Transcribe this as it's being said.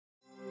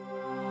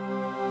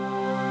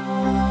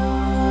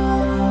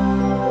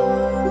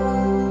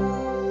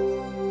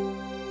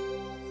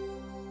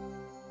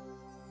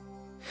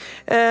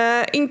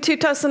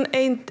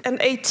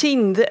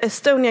2018, the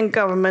Estonian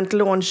government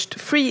launched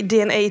free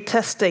DNA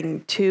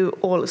testing to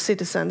all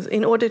citizens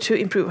in order to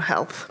improve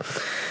health.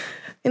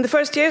 In the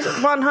first years,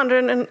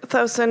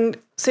 100,000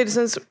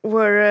 citizens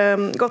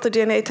got the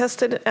DNA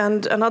tested,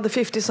 and another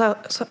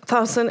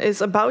 50,000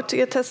 is about to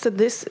get tested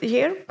this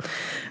year.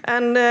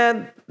 And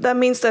that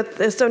means that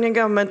the Estonian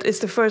government is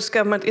the first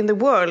government in the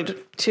world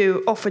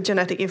to offer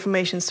genetic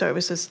information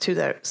services to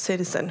their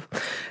citizens.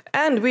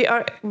 And we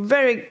are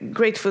very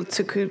grateful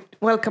to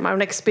welcome our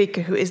next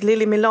speaker, who is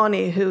Lili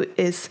Milani, who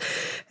is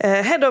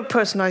Head of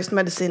Personalized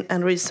Medicine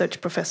and Research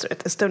Professor at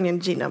Estonian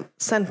Genome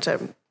Center.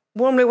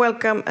 Warmly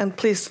welcome, and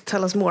please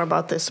tell us more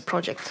about this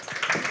project.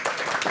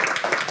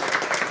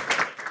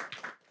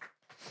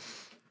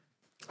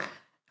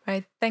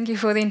 Right, thank you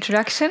for the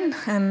introduction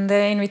and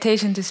the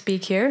invitation to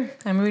speak here.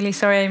 I'm really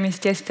sorry I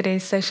missed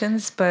yesterday's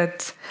sessions,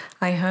 but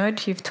I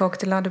heard you've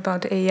talked a lot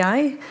about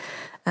AI,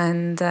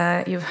 and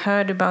you've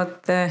heard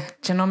about the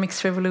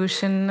genomics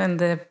revolution and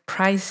the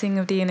pricing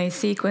of DNA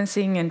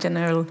sequencing and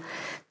general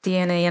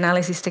DNA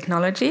analysis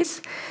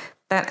technologies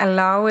that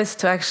allow us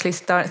to actually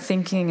start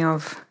thinking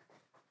of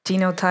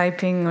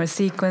genotyping or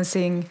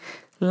sequencing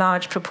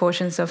large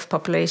proportions of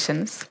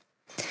populations.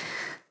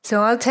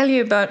 So I'll tell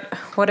you about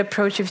what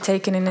approach we've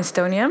taken in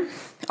Estonia.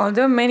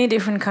 Although many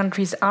different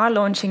countries are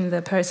launching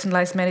the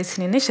personalized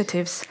medicine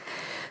initiatives,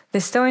 the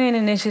Estonian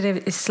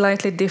initiative is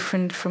slightly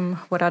different from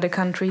what other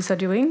countries are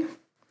doing,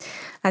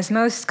 as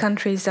most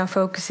countries are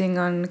focusing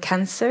on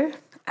cancer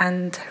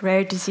and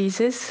rare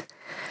diseases.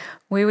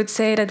 We would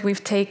say that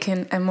we've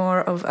taken a more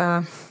of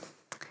a,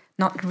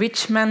 not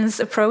rich man's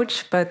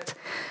approach, but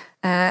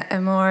a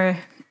more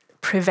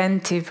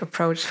preventive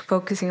approach,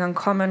 focusing on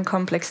common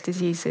complex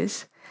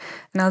diseases.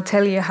 And I'll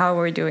tell you how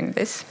we're doing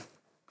this.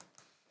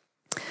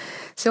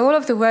 So all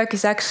of the work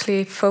is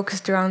actually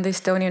focused around the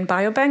Estonian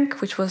Biobank,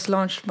 which was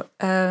launched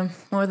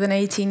more than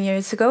 18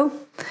 years ago.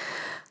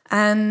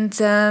 And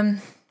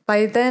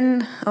by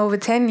then, over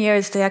 10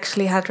 years, they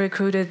actually had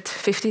recruited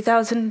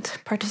 50,000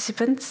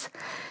 participants.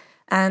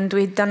 And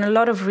we'd done a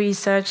lot of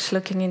research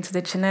looking into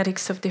the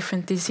genetics of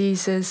different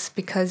diseases,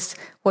 because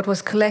what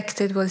was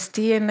collected was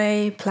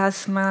DNA,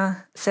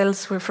 plasma,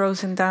 cells were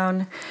frozen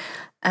down,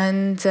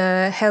 and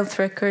health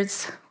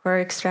records were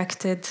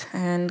extracted,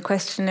 and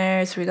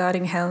questionnaires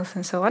regarding health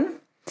and so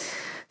on.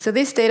 So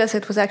this data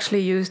set was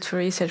actually used for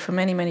research for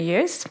many, many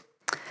years.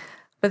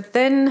 But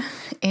then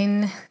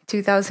in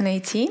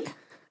 2018,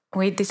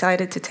 we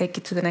decided to take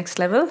it to the next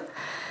level.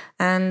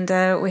 And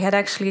we had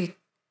actually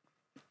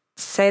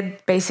said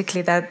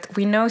basically that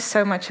we know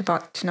so much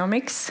about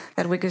genomics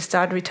that we could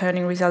start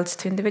returning results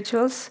to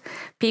individuals.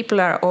 People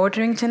are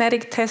ordering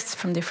genetic tests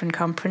from different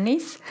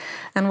companies,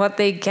 and what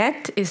they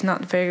get is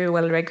not very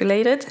well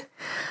regulated.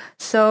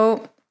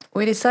 So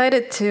we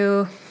decided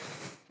to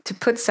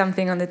put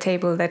something on the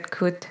table that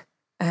could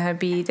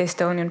be the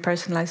Estonian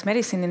Personalized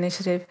Medicine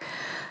Initiative.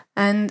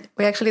 And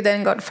we actually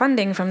then got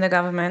funding from the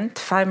government,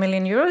 5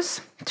 million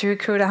euros, to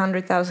recruit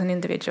 100,000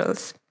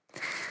 individuals.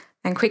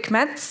 And quick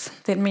maths,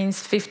 that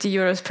means 50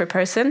 euros per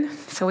person.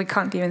 So we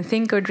can't even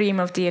think or dream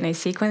of DNA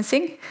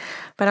sequencing.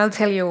 But I'll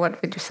tell you what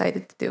we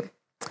decided to do.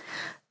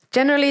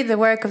 Generally, the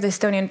work of the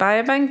Estonian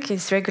Biobank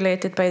is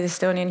regulated by the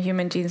Estonian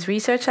Human Genes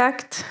Research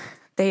Act.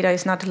 Data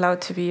is not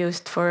allowed to be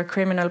used for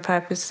criminal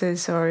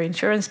purposes or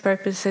insurance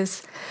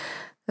purposes.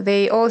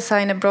 They all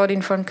sign a broad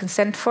informed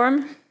consent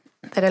form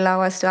that allow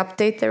us to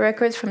update the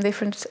records from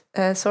different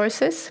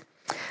sources.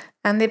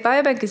 And the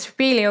Biobank is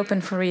really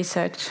open for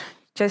research.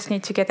 Just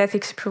need to get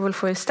ethics approval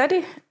for a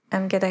study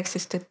and get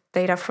access to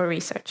data for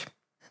research.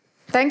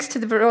 Thanks to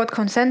the broad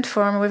consent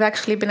form, we've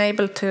actually been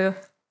able to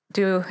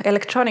do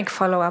electronic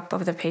follow-up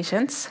of the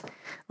patients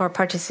or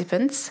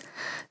participants.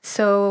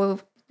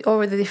 So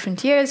over the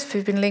different years,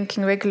 we've been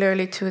linking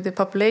regularly to the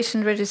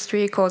population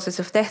registry, causes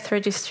of death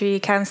registry,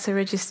 cancer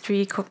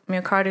registry,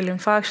 myocardial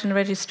infarction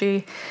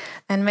registry,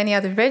 and many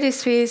other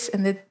registries,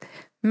 and the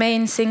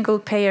main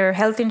single-payer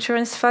health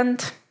insurance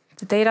fund,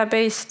 the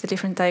database, the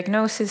different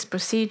diagnoses,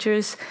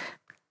 procedures,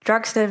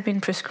 drugs that have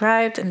been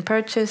prescribed and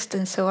purchased,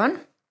 and so on.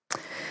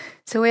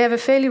 So we have a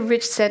fairly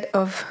rich set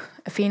of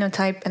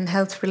phenotype and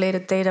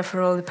health-related data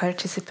for all the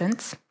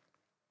participants.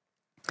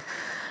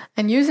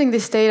 And using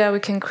this data, we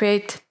can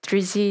create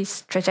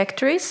disease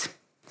trajectories,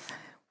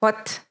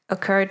 what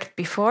occurred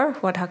before,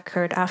 what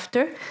occurred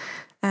after,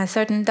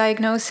 certain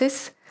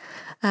diagnoses.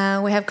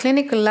 We have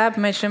clinical lab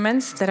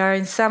measurements that are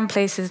in some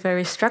places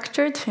very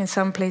structured, in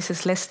some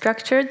places less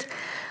structured.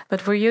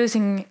 But we're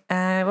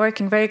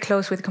working very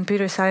close with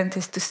computer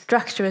scientists to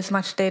structure as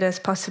much data as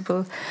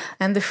possible.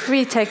 And the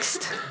free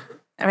text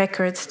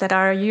records that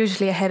are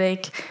usually a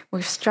headache,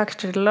 we've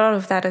structured a lot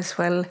of that as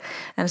well,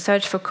 and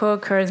search for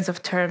co-occurrence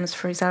of terms,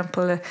 for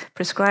example, a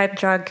prescribed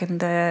drug and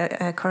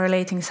the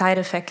correlating side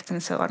effect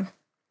and so on.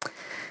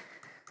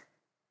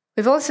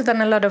 We've also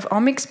done a lot of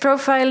omics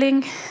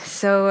profiling.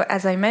 So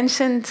as I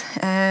mentioned,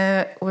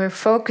 we're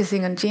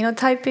focusing on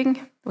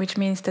genotyping which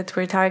means that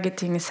we're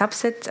targeting a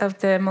subset of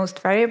the most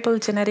variable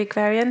genetic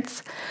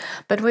variants.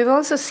 But we've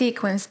also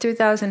sequenced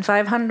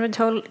 2,500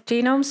 whole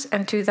genomes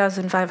and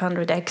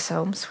 2,500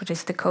 exomes, which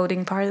is the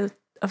coding part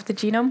of the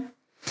genome.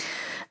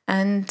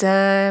 And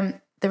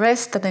the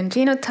rest are then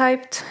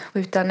genotyped.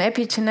 We've done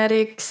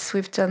epigenetics,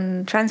 we've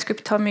done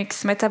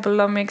transcriptomics,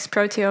 metabolomics,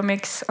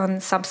 proteomics on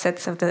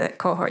subsets of the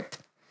cohort.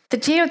 The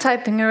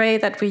genotyping array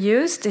that we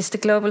used is the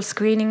global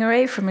screening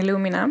array from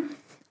Illumina.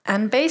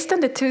 And based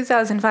on the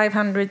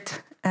 2,500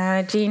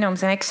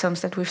 genomes and exomes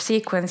that we've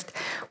sequenced,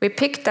 we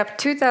picked up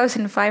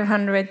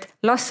 2,500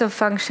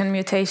 loss-of-function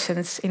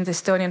mutations in the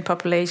Estonian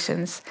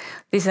populations.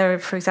 These are,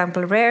 for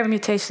example, rare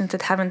mutations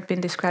that haven't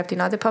been described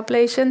in other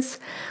populations,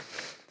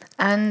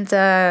 and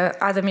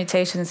other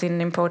mutations in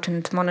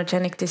important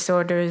monogenic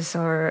disorders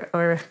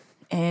or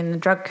in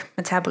drug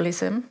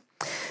metabolism.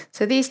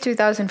 So these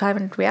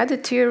 2,500 we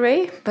added to the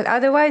array, but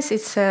otherwise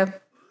it's a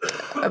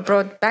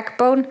broad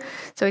backbone.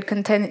 So it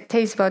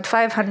contains about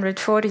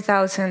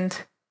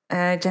 540,000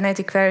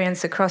 genetic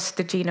variants across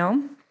the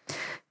genome,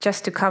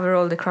 just to cover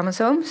all the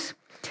chromosomes.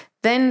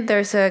 Then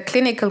there's a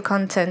clinical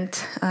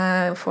content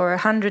for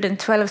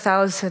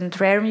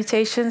 112,000 rare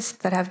mutations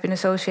that have been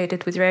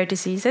associated with rare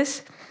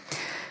diseases,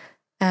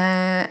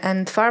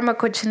 and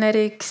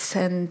pharmacogenetics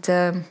and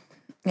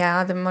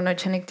other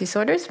monogenic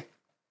disorders.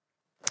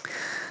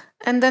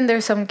 And then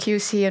there's some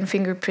QC and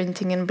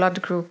fingerprinting and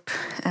blood group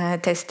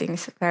testing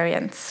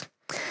variants.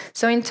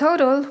 So in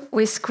total,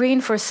 we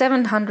screen for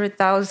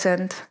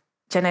 700,000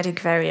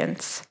 genetic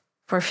variants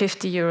for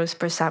 50 euros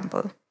per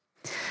sample.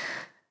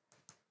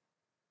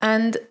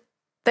 And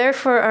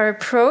therefore, our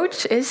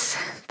approach is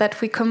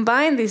that we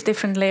combine these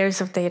different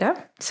layers of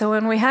data. So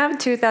when we have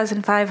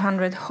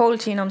 2,500 whole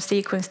genome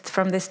sequenced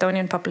from the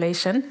Estonian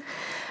population,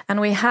 and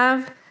we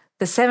have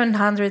the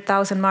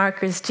 700,000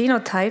 markers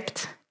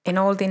genotyped in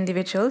all the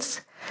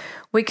individuals,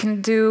 we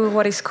can do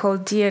what is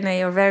called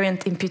DNA or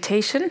variant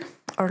imputation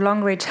or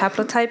long-range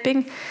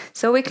haplotyping.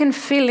 So we can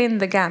fill in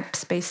the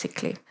gaps,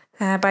 basically,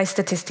 by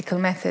statistical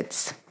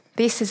methods.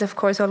 This is, of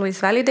course, always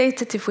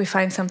validated if we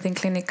find something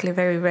clinically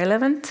very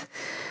relevant.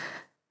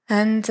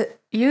 And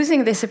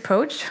using this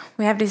approach,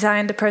 we have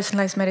designed a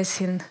personalized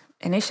medicine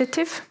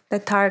initiative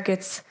that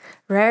targets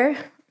rare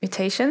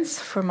mutations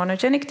for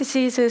monogenic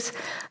diseases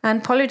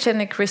and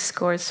polygenic risk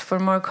scores for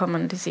more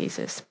common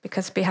diseases,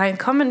 because behind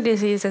common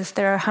diseases,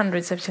 there are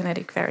hundreds of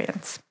genetic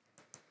variants.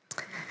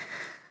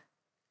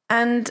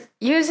 And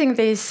using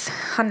these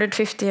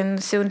 150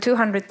 and soon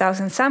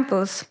 200,000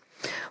 samples,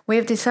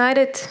 we've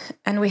decided,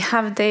 and we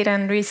have data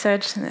and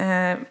research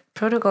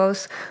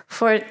protocols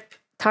for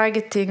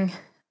targeting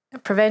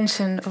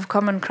prevention of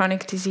common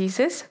chronic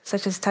diseases,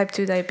 such as type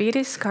 2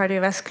 diabetes,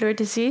 cardiovascular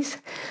disease,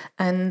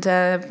 and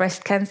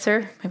breast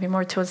cancer, maybe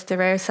more towards the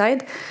rare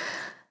side.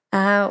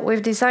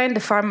 We've designed a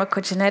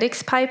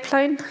pharmacogenetics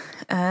pipeline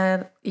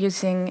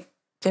using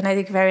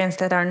genetic variants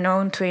that are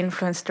known to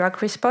influence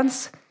drug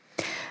response.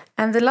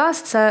 And the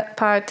last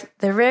part,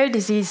 the rare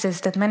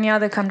diseases that many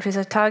other countries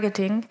are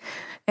targeting,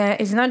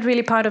 is not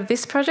really part of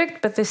this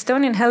project, but the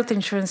Estonian Health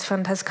Insurance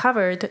Fund has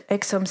covered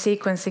exome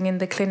sequencing in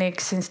the clinic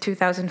since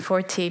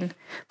 2014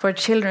 for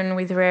children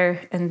with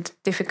rare and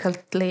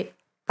difficultly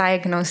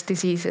diagnosed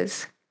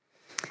diseases.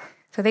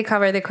 So they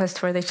cover the cost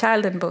for the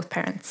child and both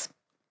parents.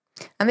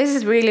 And this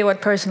is really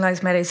what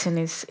personalized medicine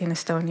is in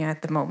Estonia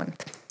at the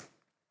moment.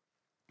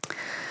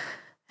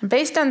 And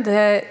based on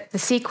the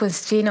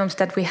sequenced genomes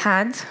that we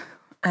had,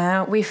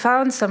 we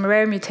found some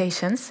rare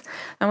mutations,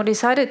 and we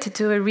decided to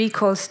do a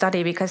recall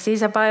study because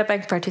these are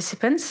biobank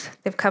participants.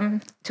 They've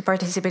come to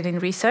participate in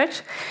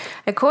research.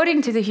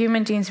 According to the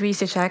Human Genes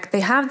Research Act, they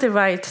have the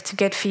right to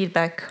get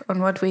feedback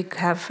on what we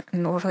have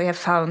and what we have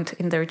found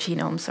in their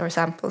genomes or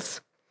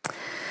samples.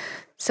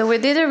 So we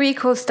did a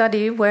recall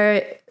study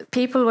where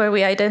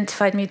we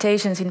identified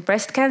mutations in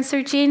breast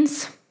cancer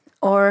genes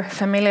or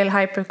familial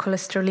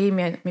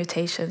hypercholesterolemia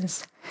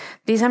mutations.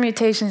 These are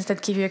mutations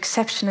that give you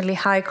exceptionally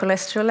high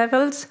cholesterol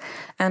levels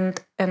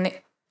and an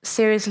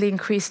seriously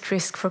increased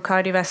risk for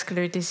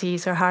cardiovascular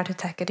disease or heart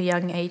attack at a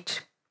young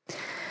age.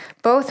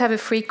 Both have a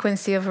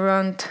frequency of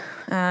around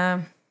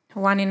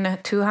 1 in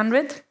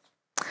 200,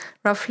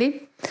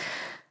 roughly.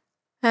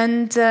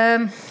 And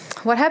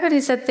what happened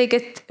is that they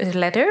get a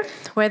letter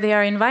where they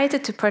are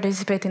invited to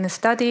participate in a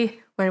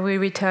study where we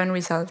return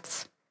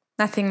results.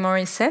 Nothing more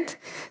is said.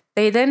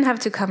 They then have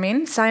to come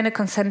in, sign a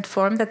consent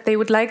form that they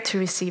would like to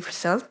receive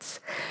results.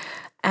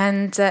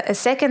 And a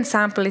second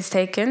sample is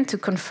taken to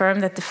confirm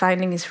that the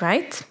finding is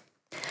right.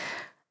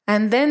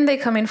 And then they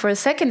come in for a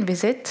second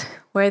visit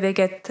where they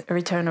get a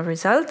return of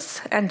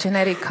results and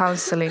genetic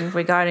counseling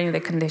regarding the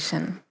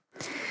condition.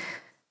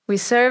 We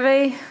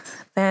survey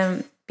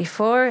them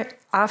before,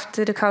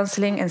 after the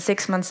counseling, and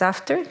 6 months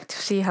after to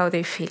see how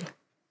they feel.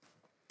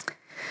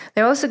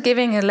 They're also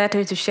giving a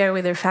letter to share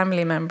with their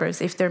family members,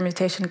 if they're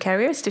mutation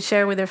carriers, to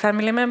share with their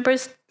family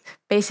members,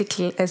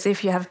 basically as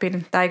if you have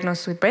been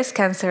diagnosed with breast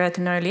cancer at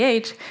an early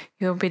age,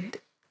 you'll be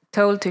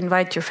told to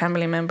invite your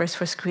family members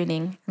for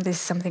screening. And this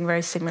is something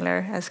very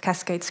similar as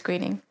cascade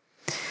screening.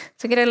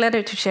 So get a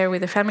letter to share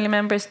with the family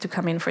members to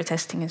come in for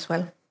testing as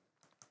well.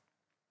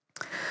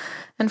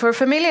 And for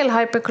familial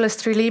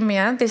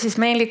hypercholesterolemia, this is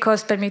mainly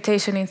caused by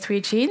mutation in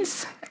 3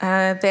 genes,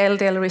 the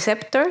LDL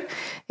receptor,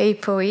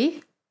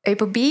 ApoE,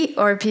 ApoB,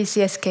 or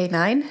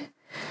PCSK9.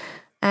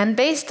 And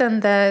based on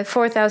the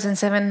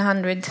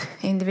 4,700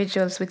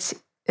 individuals with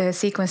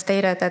sequence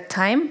data at that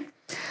time,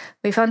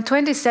 we found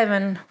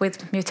 27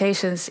 with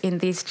mutations in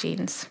these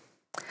genes.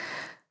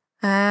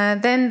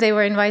 Then they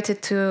were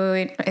invited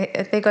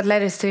they got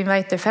letters to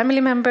invite their family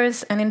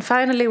members, and then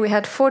finally we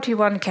had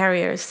 41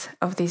 carriers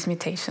of these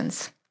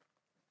mutations.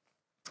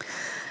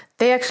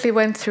 They actually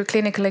went through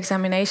clinical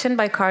examination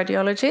by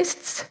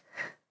cardiologists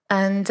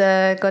and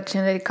got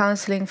genetic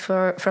counseling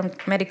from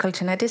medical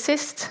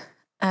geneticists,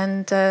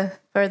 and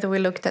further we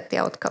looked at the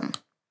outcome.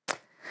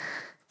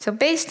 So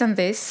based on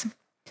this,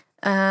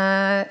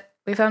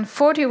 we found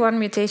 41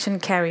 mutation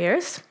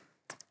carriers,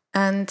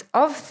 and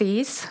of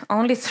these,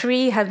 only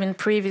 3 had been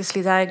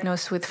previously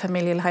diagnosed with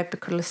familial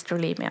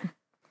hypercholesterolemia.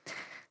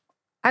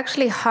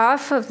 Actually,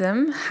 half of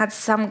them had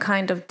some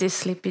kind of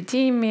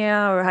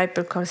dyslipidemia or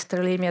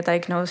hypercholesterolemia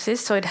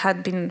diagnosis, so it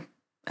had been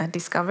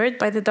discovered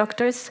by the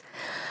doctors.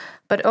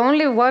 But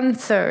only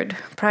 1/3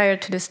 prior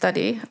to the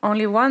study,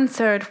 only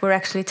 1/3 were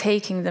actually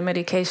taking the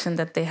medication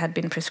that they had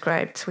been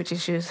prescribed, which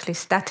is usually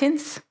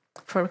statins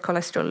for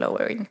cholesterol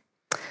lowering.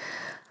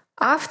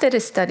 After the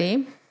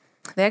study,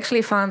 they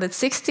actually found that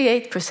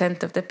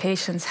 68% of the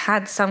patients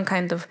had some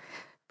kind of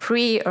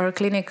pre or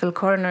clinical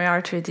coronary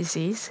artery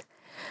disease.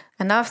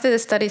 And after the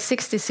study,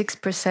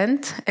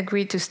 66%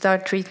 agreed to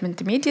start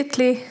treatment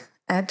immediately.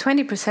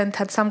 20%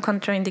 had some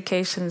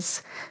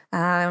contraindications,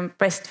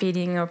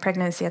 breastfeeding or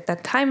pregnancy at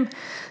that time.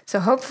 So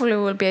hopefully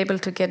we'll be able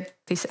to get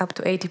this up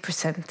to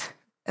 80%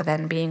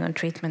 then being on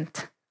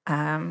treatment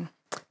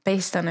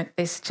based on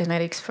this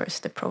genetics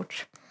first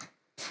approach.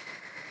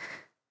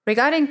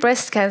 Regarding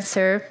breast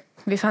cancer,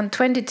 we found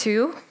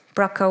 22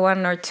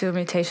 BRCA1 or 2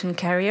 mutation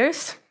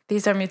carriers.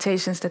 These are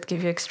mutations that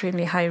give you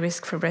extremely high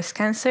risk for breast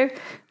cancer,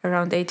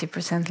 around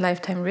 80%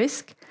 lifetime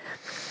risk.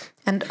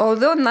 And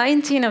although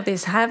 19 of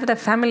these have the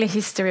family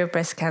history of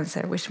breast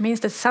cancer, which means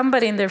that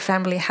somebody in their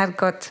family had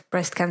got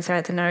breast cancer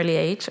at an early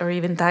age or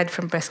even died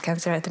from breast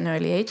cancer at an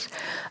early age,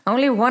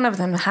 only 1 of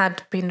them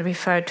had been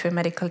referred to a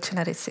medical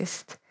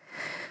geneticist.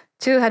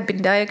 2 had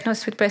been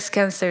diagnosed with breast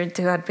cancer and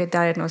 2 had been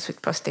diagnosed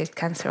with prostate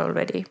cancer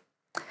already.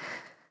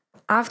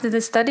 After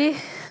the study,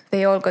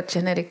 they all got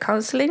genetic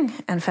counseling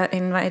and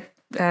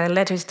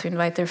letters to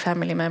invite their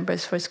family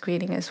members for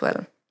screening as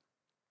well.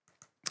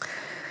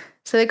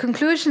 So the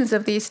conclusions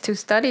of these 2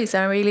 studies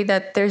are really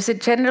that there's a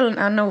general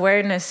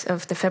unawareness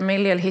of the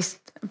familial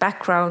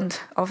background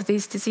of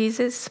these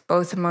diseases,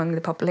 both among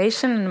the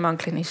population and among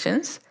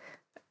clinicians,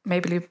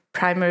 maybe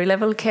primary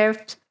level care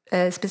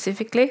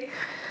specifically.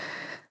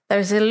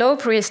 There's a low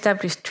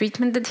pre-established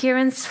treatment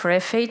adherence for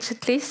FH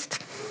at least.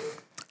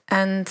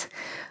 And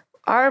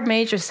our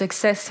major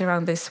success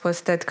around this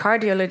was that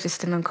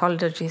cardiologists and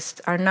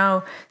oncologists are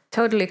now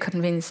totally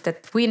convinced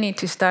that we need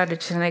to start a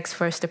genetics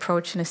first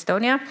approach in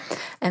Estonia,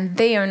 and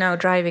they are now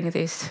driving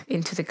this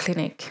into the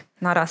clinic,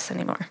 not us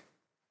anymore.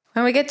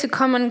 When we get to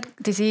common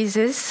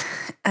diseases,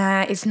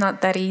 it's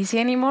not that easy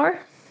anymore.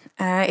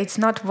 It's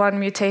not one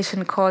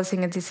mutation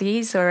causing a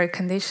disease or a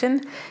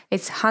condition.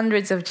 It's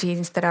hundreds of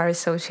genes that are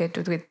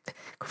associated with,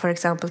 for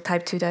example,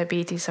 type 2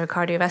 diabetes or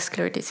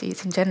cardiovascular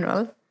disease in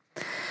general.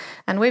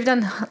 And we've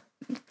done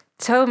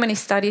so many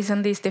studies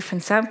on these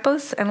different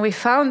samples, and we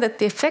found that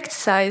the effect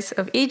size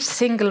of each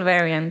single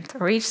variant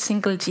or each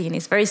single gene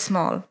is very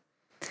small.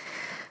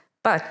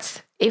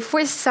 But if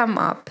we sum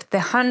up the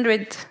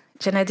 100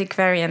 genetic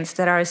variants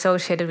that are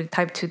associated with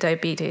type 2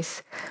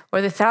 diabetes,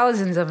 or the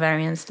thousands of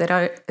variants that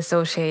are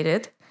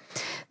associated,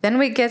 then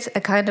we get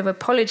a kind of a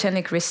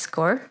polygenic risk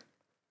score.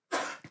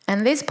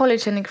 And this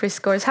polygenic risk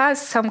score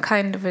has some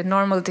kind of a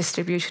normal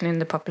distribution in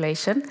the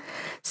population.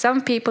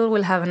 Some people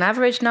will have an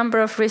average number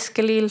of risk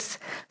alleles,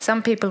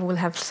 some people will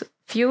have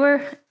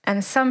fewer,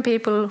 and some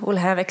people will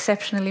have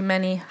exceptionally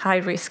many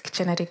high-risk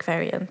genetic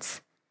variants.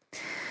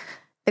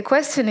 The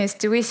question is,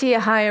 do we see a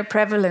higher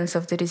prevalence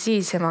of the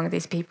disease among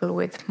these people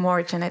with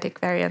more genetic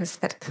variants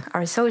that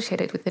are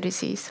associated with the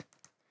disease?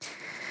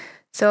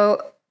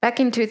 So back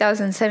in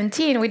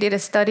 2017, we did a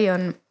study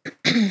on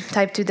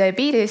type 2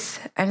 diabetes,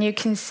 and you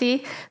can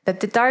see that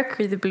the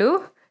darker the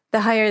blue,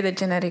 the higher the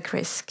genetic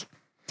risk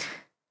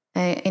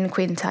in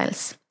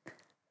quintiles.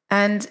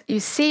 And you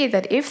see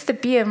that if the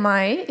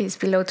BMI is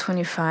below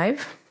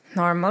 25,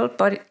 normal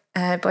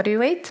body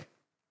weight,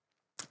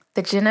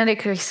 the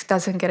genetic risk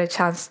doesn't get a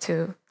chance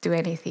to do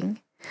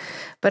anything.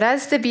 But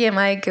as the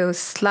BMI goes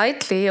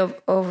slightly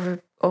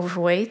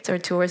overweight or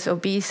towards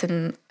obese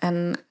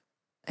and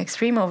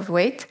extreme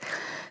overweight,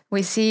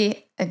 we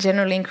see a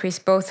general increase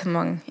both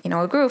in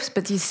all groups,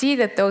 but you see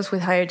that those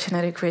with higher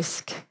genetic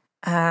risk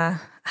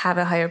have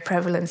a higher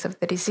prevalence of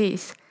the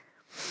disease.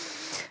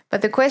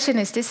 But the question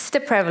is, this is the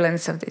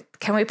prevalence of it.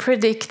 Can we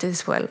predict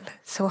as well?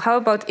 So how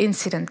about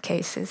incident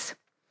cases?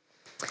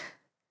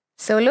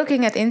 So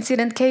looking at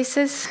incident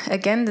cases,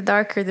 again, the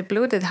darker the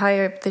blue, the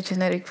higher the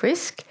genetic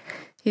risk.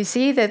 You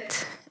see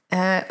that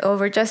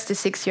over just a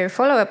 6-year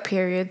follow-up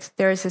period,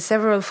 there is a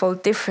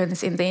several-fold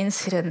difference in the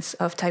incidence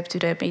of type 2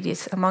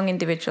 diabetes among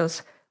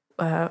individuals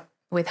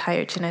with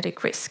higher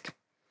genetic risk.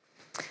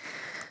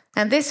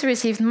 And this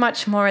received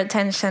much more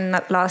attention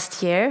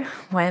last year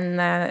when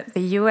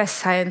the US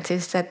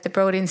scientists at the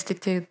Broad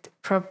Institute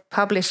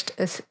published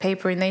a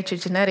paper in Nature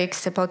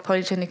Genetics about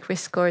polygenic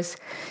risk scores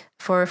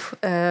for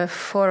 4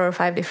 or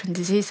 5 different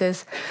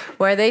diseases,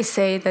 where they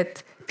say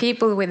that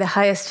people with the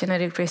highest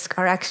genetic risk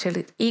are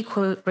actually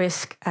equal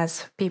risk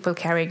as people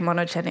carrying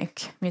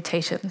monogenic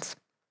mutations.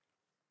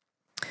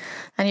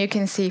 And you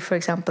can see, for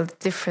example, the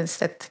difference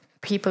that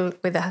people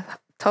with a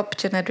top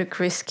genetic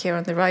risk here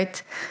on the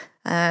right,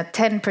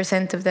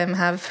 10% of them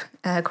have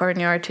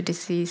coronary artery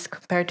disease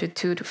compared to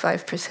 2 to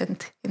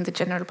 5% in the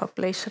general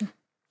population.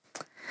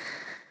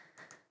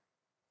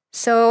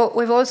 So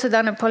we've also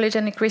done a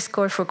polygenic risk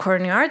score for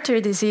coronary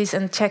artery disease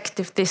and checked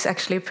if this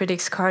actually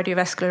predicts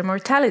cardiovascular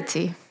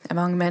mortality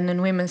among men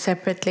and women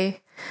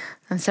separately.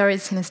 I'm sorry,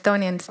 it's in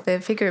Estonian, the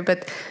figure,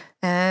 but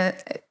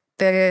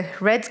the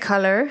red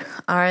color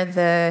are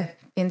the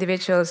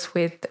individuals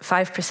with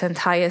 5%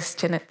 highest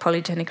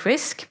polygenic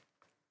risk.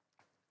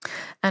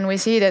 And we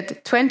see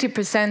that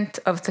 20%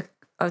 of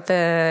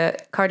the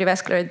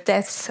cardiovascular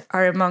deaths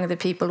are among the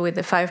people with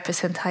the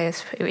 5%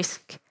 highest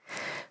risk,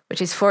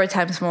 which is 4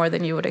 times more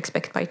than you would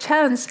expect by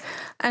chance,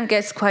 and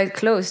gets quite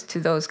close to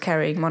those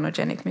carrying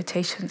monogenic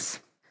mutations.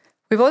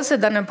 We've also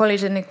done a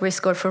polygenic risk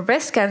score for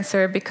breast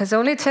cancer because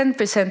only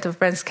 10% of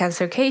breast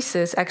cancer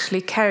cases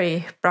actually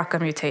carry BRCA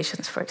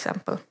mutations, for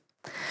example.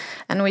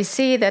 And we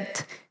see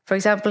that, for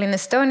example, in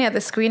Estonia,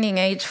 the screening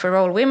age for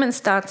all women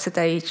starts at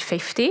age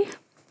 50.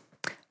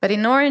 But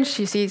in orange,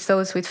 you see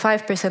those with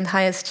 5%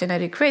 highest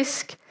genetic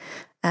risk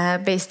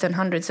based on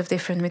hundreds of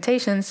different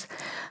mutations.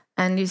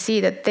 And you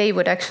see that they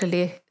would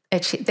actually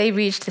they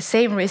reach the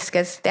same risk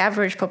as the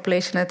average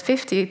population at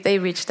 50. They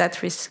reach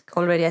that risk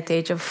already at the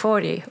age of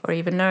 40 or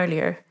even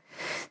earlier.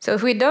 So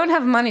if we don't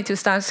have money to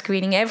start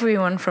screening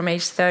everyone from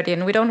age 30,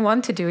 and we don't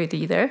want to do it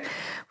either,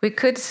 we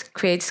could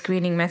create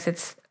screening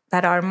methods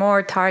that are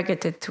more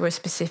targeted towards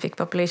specific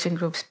population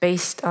groups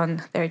based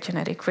on their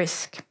genetic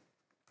risk.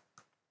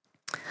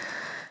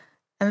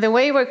 And the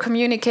way we're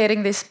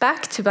communicating this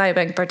back to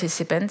biobank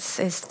participants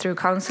is through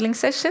counseling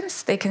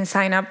sessions they can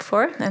sign up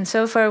for. And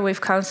so far,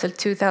 we've counseled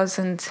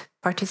 2,000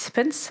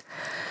 participants.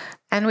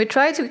 And we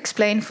try to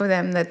explain for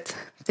them that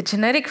the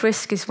genetic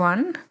risk is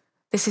one.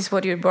 This is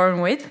what you're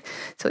born with.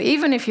 So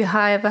even if you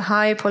have a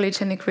high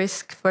polygenic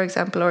risk, for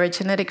example, or a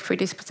genetic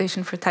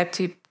predisposition for type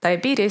 2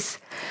 diabetes,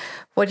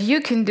 what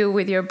you can do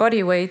with your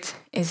body weight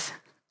is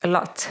a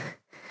lot.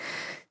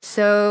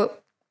 So,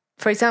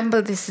 for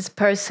example, this is a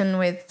person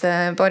with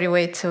a body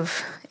weight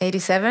of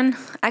 87.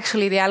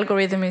 Actually, the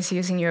algorithm is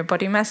using your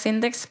body mass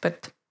index,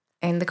 but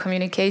in the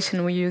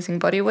communication, we're using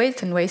body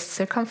weight and waist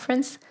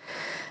circumference.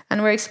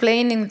 And we're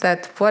explaining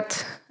that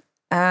what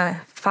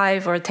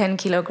 5 or 10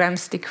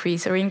 kilograms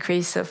decrease or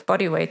increase of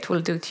body weight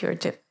will do to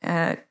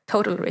your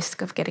total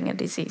risk of getting a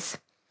disease.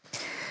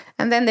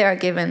 And then they are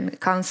given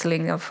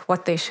counseling of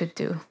what they should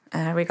do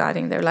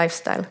regarding their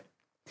lifestyle.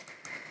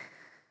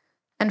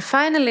 And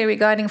finally,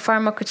 regarding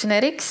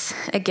pharmacogenetics,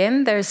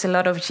 again, there's a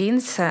lot of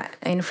genes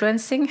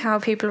influencing how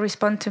people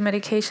respond to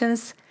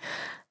medications.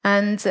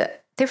 And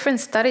different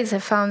studies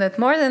have found that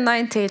more than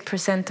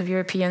 98% of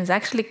Europeans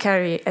actually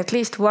carry at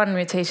least one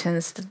mutation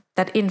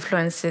that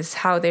influences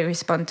how they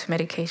respond to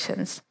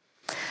medications.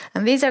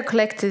 And these are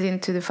collected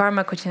into the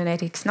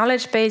pharmacogenetics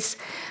knowledge base.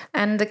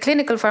 And the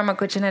Clinical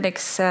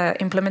Pharmacogenetics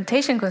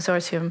Implementation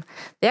Consortium,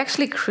 they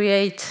actually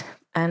create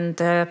and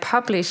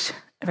publish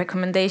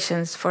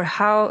recommendations for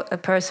how a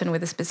person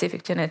with a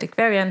specific genetic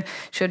variant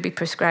should be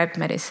prescribed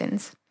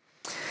medicines.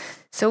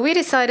 So we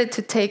decided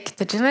to take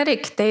the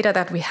genetic data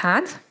that we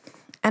had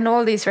and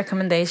all these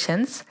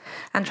recommendations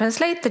and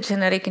translate the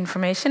genetic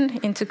information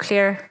into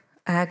clear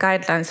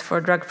guidelines for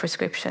drug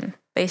prescription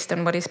based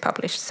on what is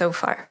published so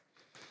far.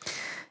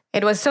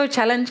 It was so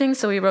challenging,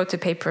 so we wrote a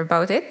paper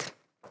about it.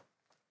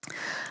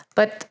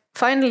 But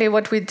finally,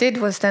 what we did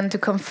was then to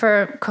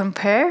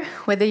compare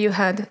whether you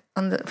had,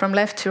 from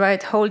left to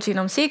right, whole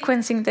genome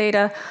sequencing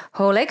data,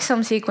 whole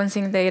exome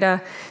sequencing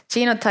data,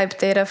 genotype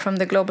data from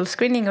the global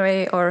screening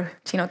array, or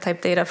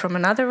genotype data from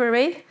another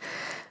array,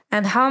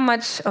 and how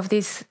much of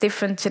these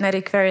different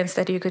genetic variants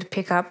that you could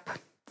pick up.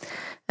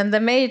 And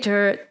the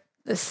major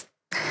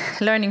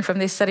learning from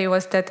this study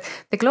was that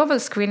the global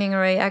screening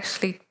array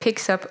actually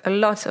picks up a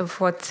lot of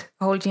what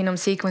whole genome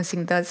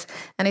sequencing does,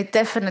 and it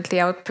definitely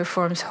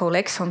outperforms whole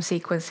exome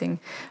sequencing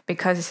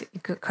because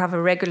it could cover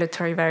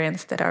regulatory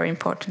variants that are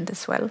important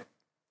as well.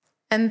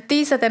 And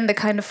these are then the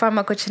kind of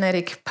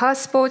pharmacogenetic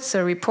passports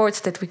or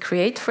reports that we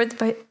create for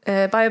the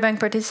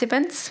biobank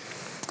participants.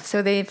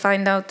 So they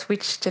find out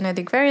which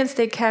genetic variants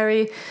they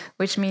carry,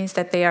 which means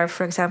that they are,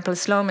 for example,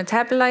 slow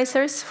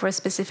metabolizers for a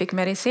specific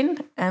medicine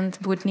and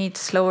would need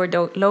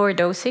lower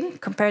dosing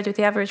compared to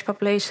the average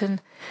population.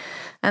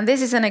 And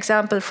this is an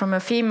example from a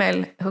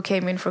female who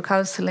came in for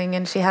counseling,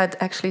 and she had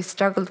actually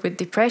struggled with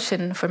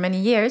depression for many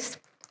years.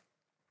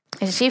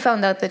 And she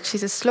found out that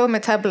she's a slow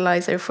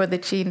metabolizer for the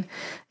gene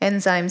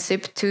enzyme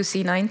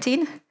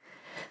CYP2C19.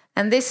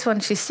 And this one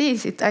she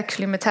sees, it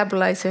actually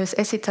metabolizes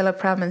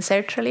escitalopram and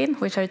sertraline,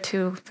 which are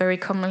two very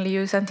commonly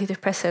used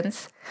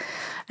antidepressants.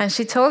 And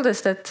she told us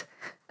that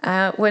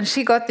when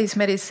she got these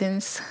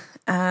medicines,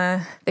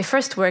 they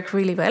first worked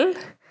really well,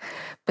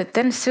 but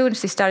then soon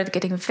she started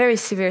getting very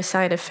severe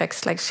side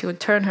effects, like she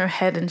would turn her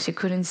head and she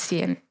couldn't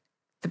see and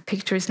the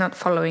picture is not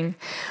following.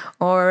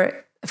 Or,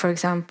 for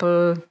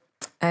example,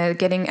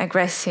 getting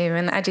aggressive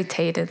and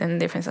agitated and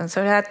different things.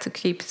 So I had to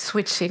keep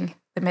switching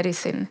the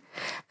medicine.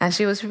 And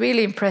she was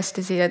really impressed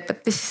to see that,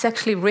 but this is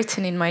actually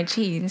written in my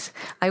genes.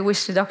 I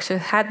wish the doctor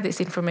had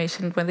this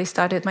information when they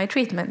started my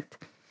treatment.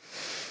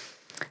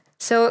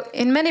 So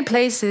in many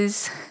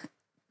places,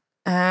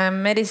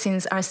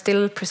 medicines are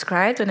still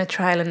prescribed on a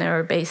trial and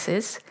error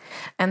basis.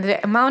 And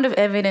the amount of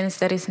evidence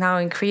that is now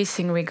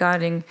increasing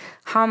regarding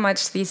how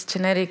much this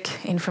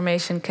genetic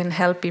information can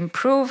help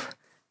improve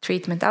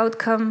treatment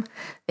outcome,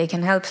 they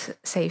can help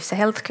save the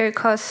healthcare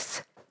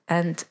costs,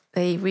 and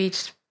they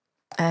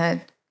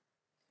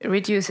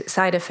reduce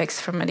side effects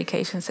from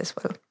medications as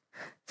well.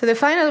 So the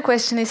final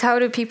question is, how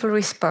do people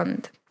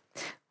respond?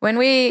 When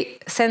we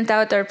sent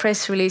out our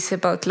press release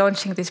about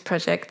launching this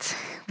project,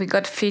 we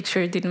got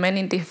featured in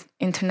many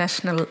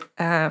international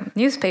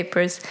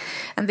newspapers,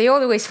 and they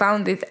always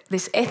found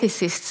this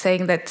ethicist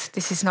saying that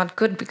this is not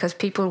good because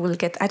people will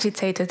get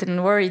agitated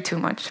and worry too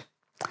much.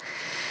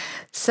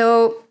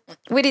 So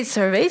we did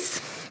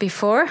surveys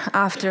before,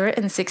 after,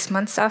 and 6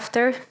 months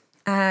after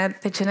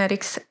the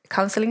genetics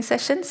counseling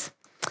sessions.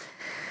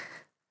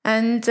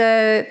 And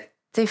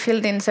they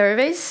filled in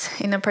surveys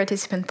in a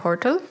participant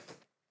portal.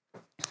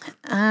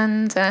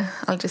 And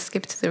I'll just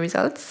skip to the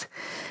results.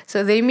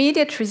 So the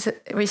immediate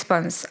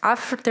response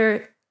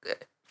after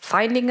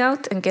finding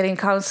out and getting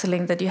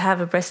counseling that you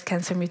have a breast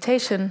cancer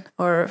mutation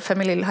or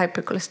familial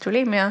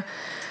hypercholesterolemia,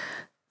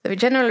 the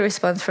general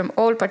response from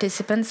all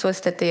participants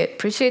was that they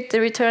appreciate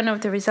the return of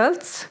the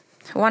results.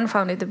 One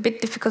found it a bit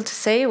difficult to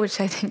say,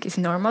 which I think is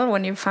normal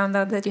when you found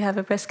out that you have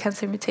a breast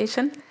cancer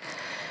mutation.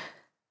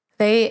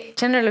 They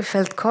generally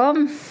felt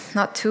calm,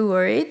 not too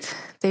worried.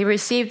 They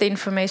received the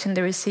information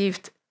they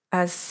received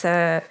as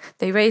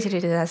they rated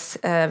it as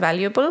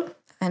valuable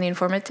and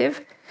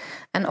informative,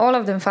 and all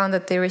of them found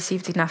that they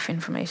received enough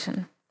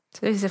information.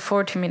 So this is a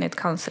 40-minute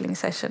counseling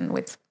session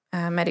with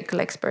medical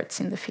experts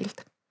in the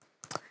field.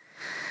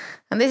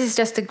 And this is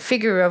just a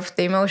figure of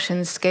the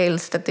emotion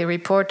scales that they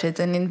reported.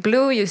 And in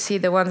blue, you see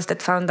the ones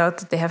that found out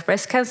that they have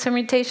breast cancer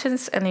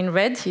mutations. And in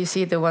red, you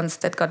see the ones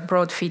that got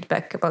broad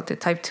feedback about the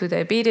type 2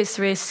 diabetes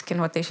risk and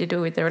what they should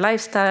do with their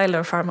lifestyle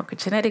or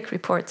pharmacogenetic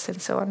reports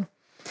and so on.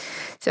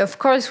 So, of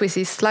course, we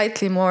see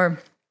slightly more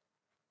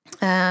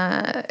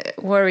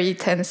worry,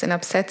 tense, and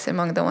upset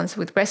among the ones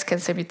with breast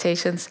cancer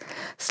mutations,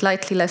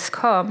 slightly less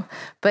calm,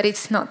 but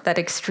it's not that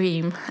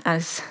extreme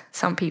as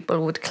some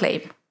people would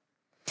claim.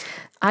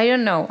 I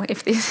don't know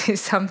if this is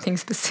something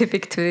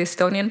specific to the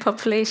Estonian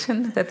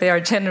population, that they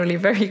are generally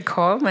very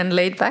calm and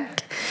laid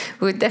back.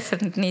 We would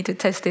definitely need to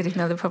test it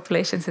in other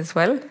populations as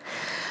well.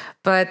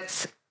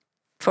 But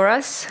for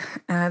us,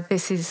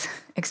 this is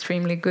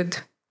extremely good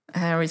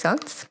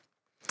results.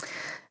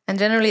 And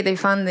generally, they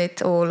found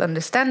it all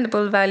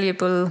understandable,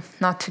 valuable,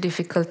 not too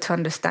difficult to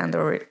understand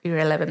or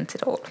irrelevant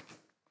at all.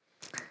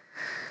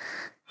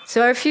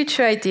 So our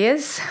future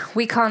ideas,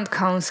 we can't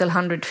counsel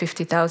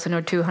 150,000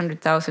 or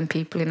 200,000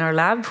 people in our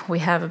lab. We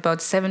have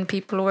about 7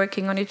 people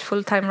working on it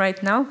full-time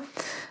right now.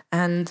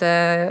 And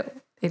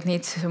it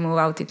needs to move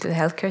out into the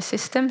healthcare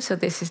system. So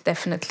this is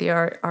definitely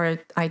our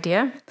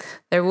idea.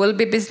 There will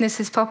be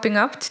businesses popping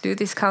up to do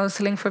this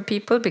counseling for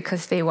people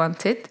because they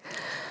want it.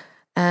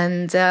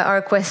 And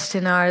our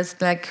question is,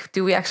 like,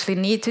 do we actually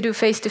need to do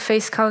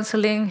face-to-face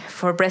counseling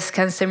for breast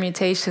cancer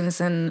mutations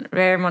and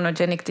rare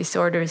monogenic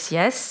disorders?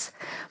 Yes.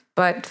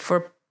 But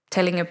for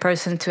telling a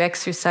person to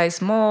exercise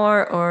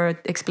more or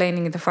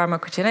explaining the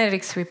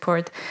pharmacogenetics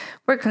report,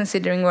 we're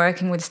considering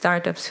working with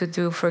startups who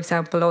do, for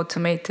example,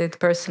 automated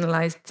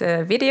personalized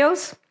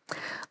videos,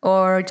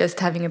 or just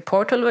having a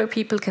portal where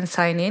people can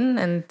sign in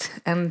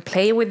and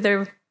play with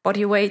their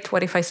body weight.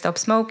 What if I stop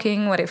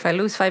smoking? What if I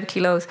lose 5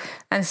 kilos?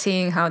 And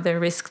seeing how their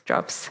risk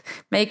drops,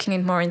 making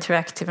it more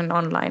interactive and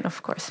online,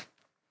 of course.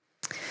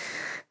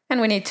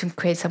 And we need to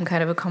create some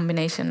kind of a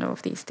combination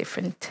of these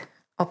different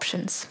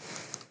options.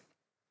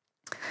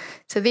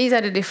 So these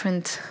are the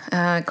different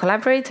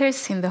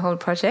collaborators in the whole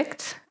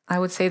project. I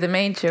would say the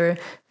major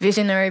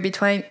visionary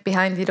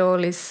behind it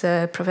all is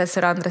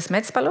Professor Andres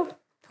Metspalu,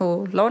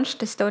 who launched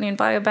the Estonian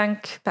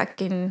Biobank back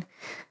in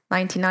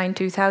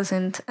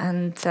 1999-2000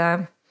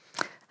 and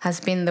has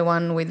been the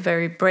one with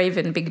very brave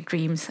and big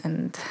dreams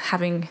and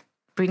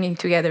bringing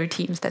together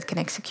teams that can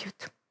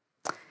execute.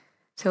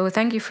 So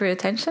thank you for your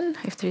attention.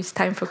 If there is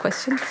time for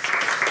questions.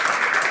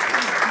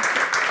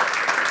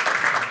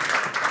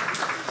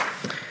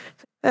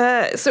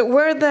 So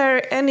were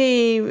there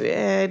any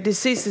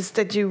diseases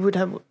that you would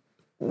have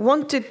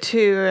wanted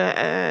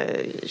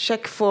to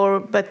check for,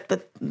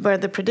 but where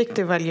the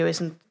predictive value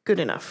isn't good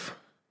enough?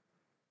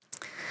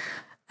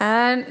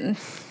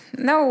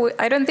 No,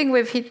 I don't think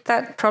we've hit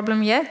that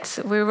problem yet.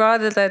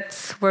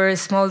 We're a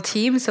small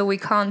team, so we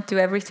can't do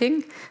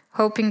everything.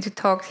 Hoping to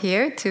talk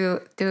here to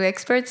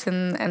experts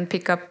and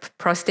pick up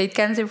prostate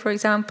cancer, for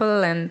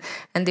example, and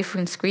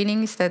different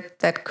screenings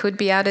that could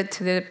be added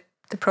to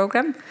the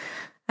program.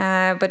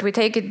 But we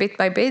take it bit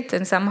by bit,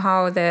 and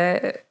somehow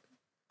the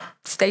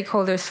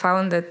stakeholders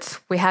found that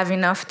we have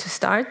enough to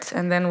start,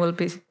 and then we'll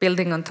be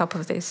building on top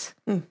of this.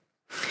 Mm.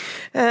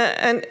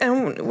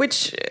 And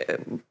which,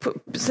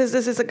 since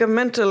this is a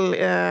governmental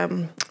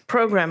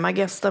program, I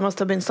guess there must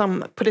have been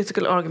some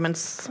political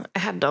arguments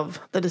ahead of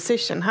the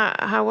decision.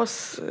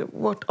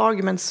 What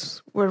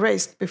arguments were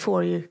raised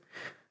before you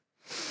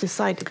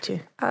decided to?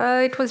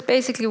 It was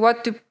basically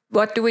what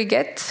do we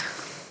get,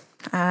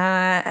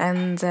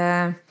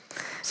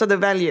 so the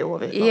value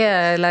of it.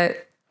 Yeah,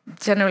 like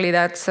generally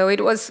that. So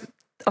it was.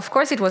 Of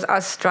course, it was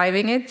us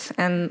driving it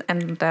and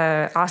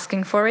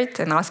asking for it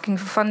and asking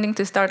for funding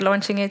to start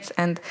launching it.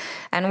 And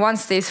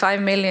once these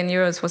 5 million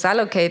euros was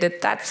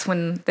allocated, that's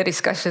when the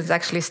discussions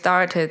actually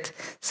started.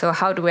 So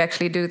how do we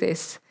actually do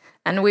this?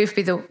 And we've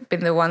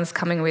been the ones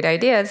coming with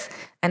ideas.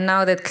 And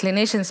now that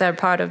clinicians are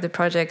part of the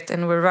project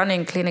and we're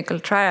running clinical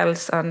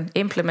trials on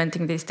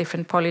implementing these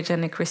different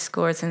polygenic risk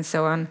scores and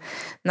so on,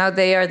 now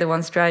they are the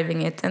ones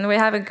driving it. And we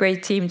have a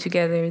great team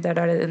together that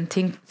are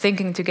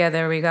thinking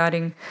together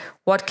regarding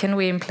what can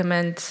we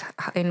implement,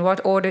 in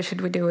what order should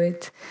we do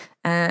it,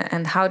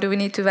 and how do we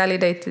need to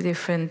validate the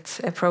different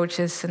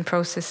approaches and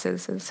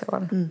processes and so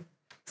on. Mm.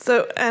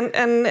 So,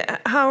 and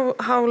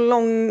how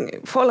long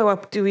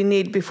follow-up do we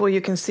need before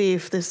you can see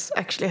if this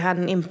actually had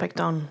an impact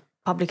on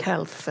public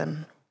health?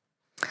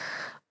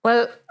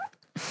 Well,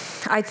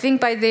 I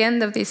think by the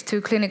end of these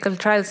 2 clinical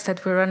trials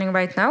that we're running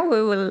right now,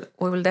 we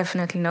will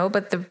definitely know.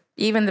 But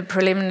even the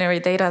preliminary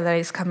data that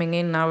is coming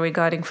in now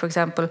regarding, for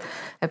example,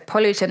 a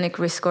polygenic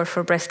risk score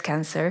for breast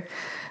cancer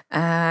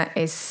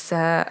is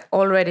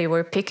already,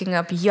 we're picking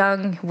up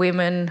young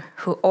women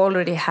who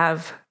already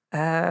have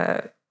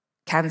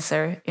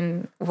cancer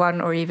in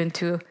 1 or even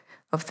 2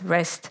 of the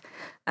breast.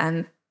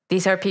 And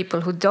these are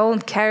people who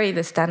don't carry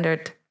the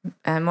standard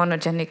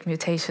monogenic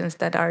mutations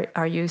that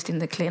are used in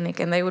the clinic,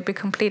 and they would be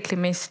completely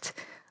missed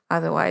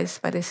otherwise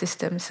by the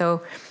system.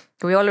 So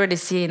we already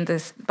see in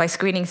this, by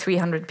screening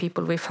 300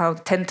 people, we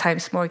found 10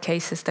 times more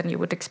cases than you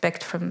would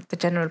expect from the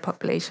general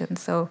population.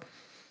 So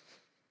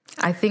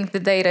I think the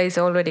data is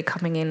already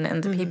coming in,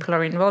 and the people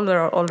are involved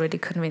are already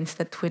convinced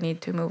that we need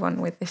to move on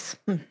with this.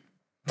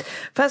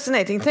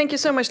 Fascinating. Thank you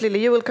so much, Lily.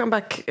 You will come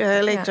back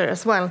later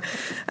as well.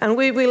 And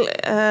we will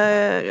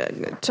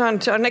turn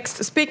to our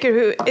next speaker,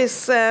 who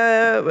is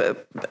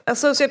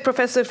Associate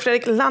Professor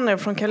Fredrik Lanner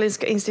from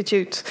Karolinska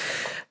Institute.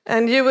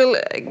 And you will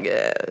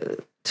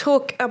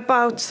talk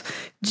about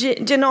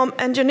genome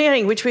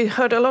engineering, which we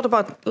heard a lot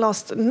about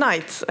last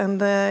night. And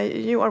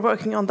you are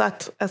working on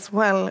that as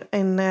well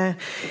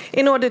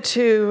in order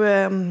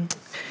to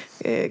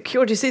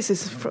cure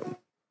diseases.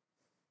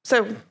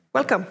 So,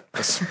 welcome.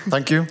 Yes,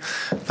 thank you.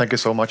 Thank you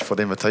so much for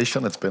the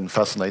invitation. It's been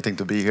fascinating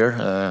to be here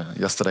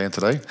yesterday and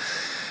today.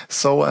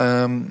 So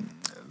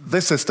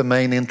this is the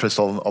main interest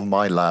of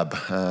my lab,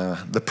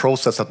 the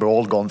process that we've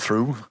all gone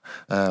through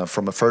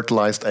from a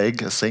fertilized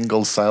egg, a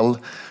single cell,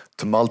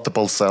 to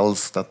multiple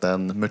cells that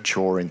then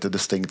mature into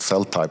distinct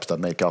cell types that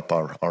make up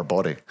our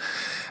body.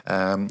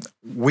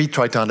 We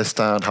try to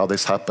understand how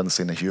this happens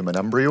in a human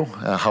embryo,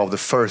 how the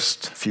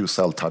first few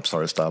cell types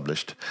are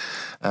established.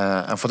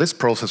 And for this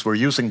process, we're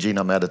using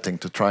genome editing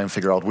to try and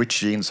figure out which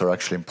genes are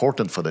actually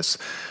important for this,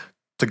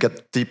 to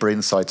get deeper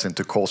insights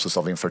into causes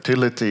of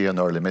infertility and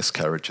early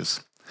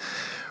miscarriages.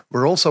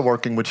 We're also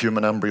working with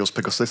human embryos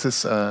because this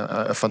is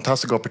a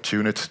fantastic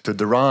opportunity to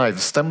derive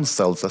stem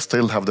cells that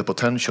still have the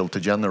potential to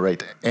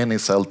generate any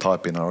cell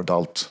type in our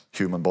adult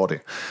human body,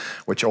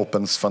 which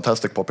opens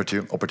fantastic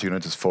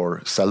opportunities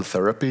for cell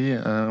therapy,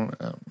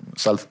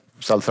 cell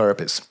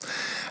therapies.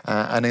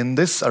 And in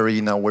this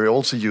arena, we're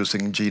also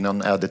using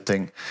genome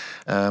editing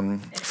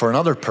for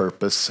another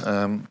purpose.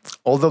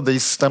 Although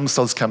these stem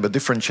cells can be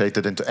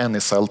differentiated into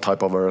any cell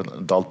type of our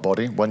adult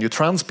body, when you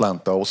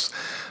transplant those,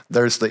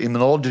 there's the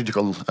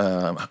immunological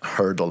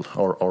hurdle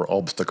or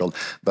obstacle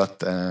that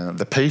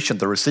the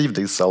patient that receives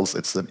these cells,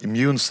 it's the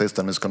immune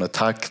system is going to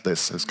attack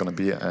this. It's going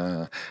to be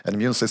an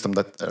immune system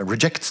that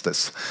rejects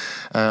this.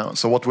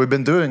 So what we've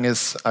been doing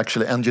is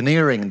actually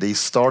engineering these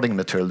starting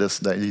materials,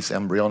 these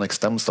embryonic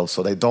stem cells,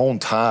 so they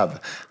don't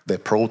have the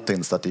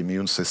proteins that the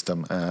immune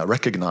system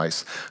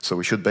recognize. So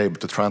we should be able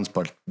to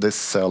transplant this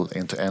cell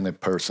into any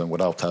person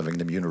without having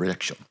the immune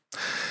reaction.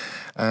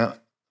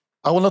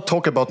 I will not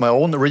talk about my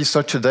own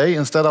research today.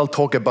 Instead, I'll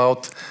talk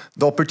about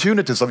the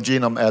opportunities of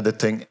genome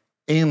editing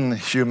in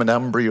human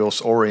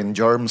embryos or in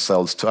germ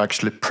cells to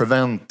actually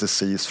prevent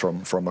disease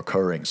from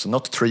occurring. So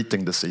not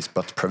treating disease,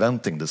 but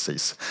preventing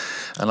disease.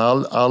 And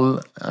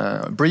I'll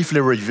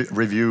briefly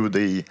review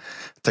the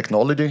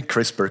technology,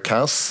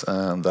 CRISPR-Cas,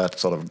 that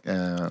sort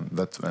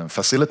of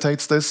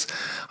facilitates this.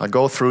 I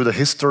go through the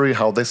history,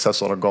 how this has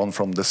sort of gone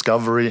from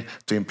discovery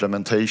to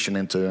implementation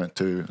into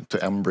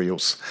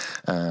embryos,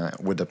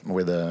 with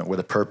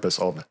the purpose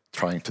of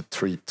trying to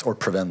treat or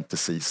prevent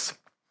disease.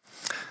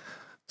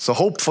 So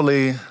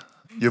hopefully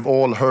you've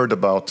all heard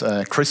about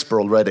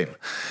CRISPR already.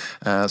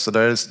 So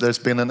there's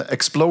been an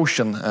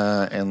explosion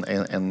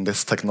in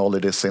this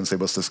technology since it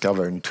was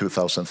discovered in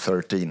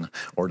 2013,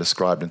 or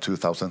described in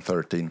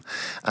 2013.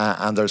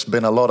 And there's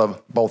been a lot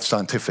of both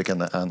scientific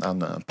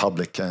and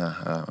public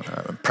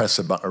press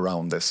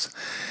around this.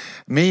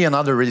 Me and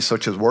other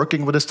researchers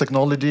working with this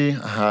technology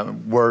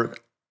were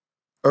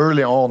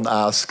early on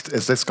asked,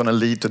 is this going to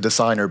lead to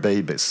designer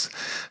babies?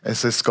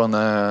 Is this going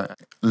to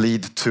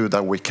lead to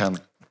that we can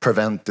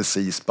prevent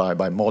disease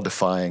by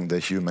modifying the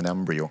human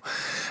embryo?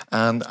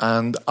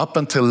 And up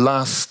until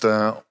last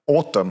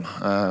autumn,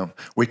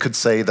 we could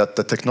say that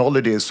the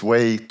technology is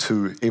way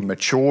too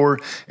immature.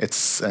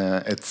 It's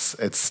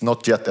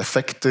not yet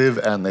effective,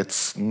 and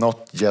it's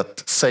not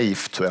yet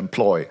safe to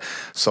employ.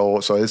 So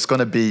it's going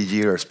to be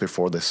years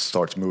before this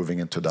starts moving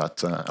into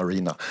that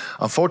arena.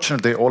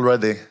 Unfortunately,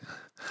 already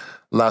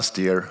last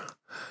year,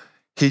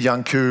 He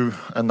Jiankui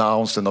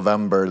announced in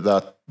November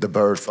that the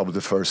birth of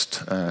the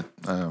first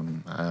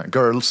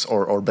girls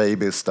or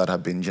babies that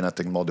have been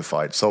genetically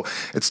modified. So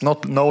it's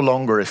no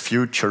longer a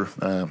future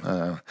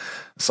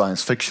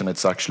science fiction.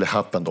 It's actually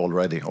happened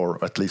already, or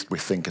at least we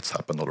think it's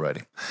happened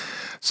already.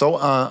 So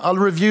I'll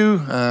review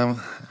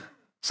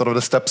sort of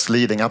the steps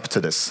leading up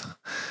to this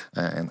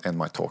in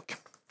my talk.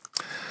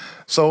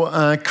 So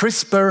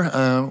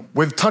CRISPR,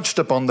 we've touched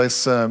upon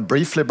this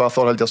briefly, but I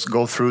thought I'll just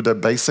go through the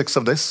basics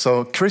of this.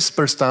 So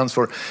CRISPR stands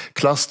for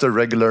Cluster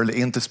Regularly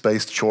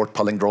Interspaced Short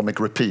Palindromic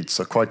Repeats,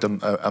 so quite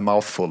a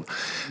mouthful.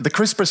 The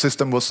CRISPR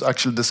system was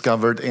actually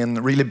discovered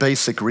in really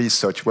basic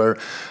research, where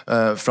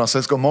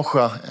Francesco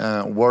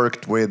Mocha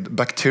worked with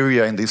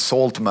bacteria in these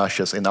salt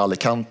marshes in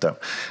Alicante.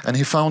 And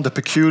he found a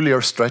peculiar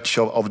stretch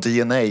of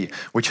DNA,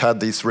 which had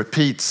these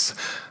repeats,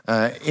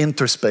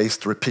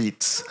 interspaced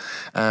repeats.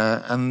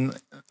 And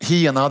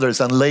he and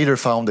others, and later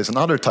found this in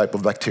other type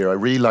of bacteria,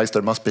 realized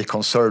there must be a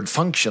conserved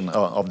function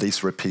of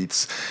these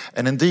repeats.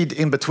 And indeed,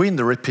 in between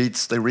the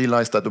repeats, they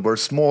realized that there were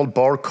small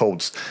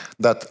barcodes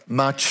that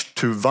matched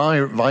to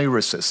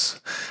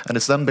viruses. And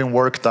it's then been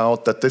worked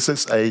out that this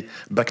is a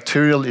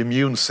bacterial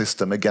immune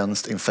system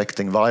against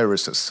infecting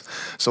viruses.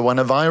 So when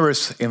a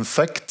virus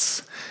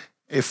infects,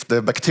 if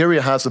the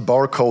bacteria has a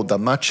barcode that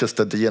matches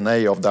the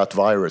DNA of that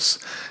virus,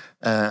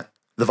 the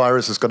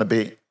virus is going to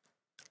be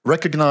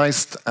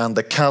recognized, and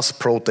the Cas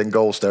protein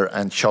goes there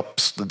and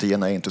chops the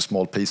DNA into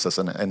small pieces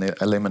and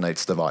it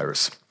eliminates the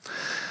virus.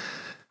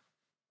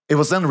 It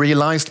was then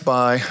realized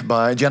by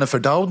Jennifer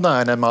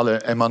Doudna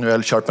and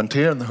Emmanuel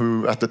Charpentier,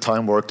 who at the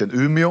time worked in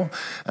Umeå,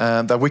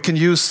 that we can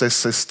use this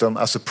system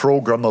as a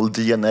programmable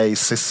DNA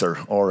scissor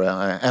or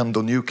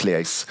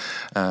endonuclease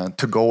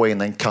to go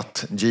in and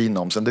cut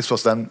genomes. And this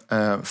was then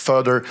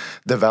further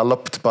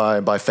developed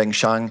by Feng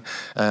Xiang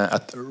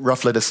at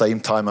roughly the same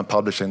time and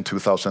published in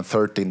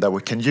 2013, that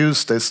we can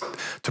use this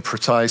to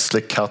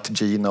precisely cut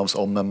genomes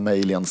of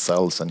mammalian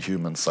cells and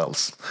human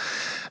cells.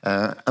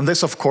 And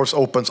this, of course,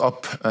 opens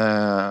up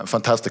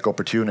fantastic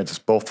opportunities,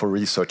 both for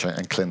research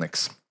and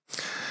clinics.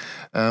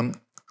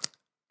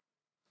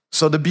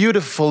 So the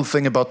beautiful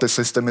thing about this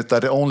system is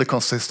that it only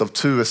consists of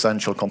two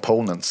essential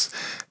components.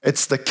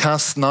 It's the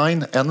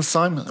Cas9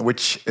 enzyme,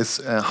 which is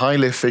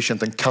highly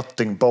efficient in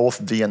cutting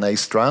both DNA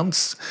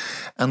strands,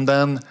 and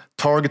then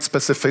target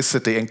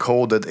specificity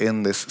encoded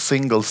in this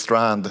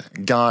single-strand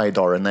guide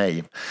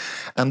RNA.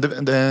 And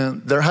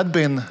there had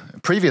been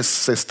previous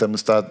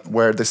systems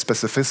where the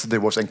specificity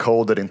was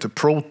encoded into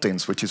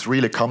proteins, which is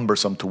really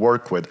cumbersome to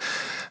work with.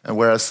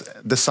 Whereas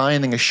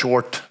designing a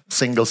short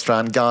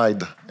single-strand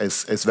guide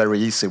is very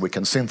easy. We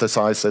can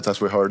synthesize it,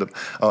 as we heard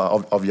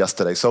of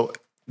yesterday. So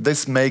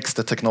this makes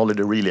the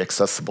technology really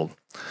accessible.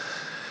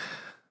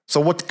 So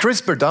what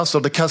CRISPR does,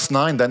 so the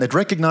Cas9, then it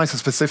recognizes a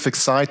specific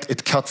site,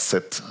 it cuts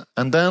it,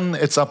 and then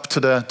it's up to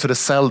the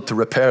cell to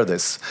repair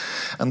this.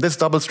 And this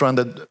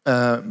double-stranded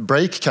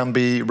break can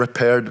be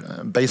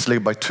repaired basically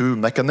by two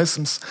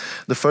mechanisms.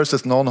 The first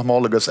is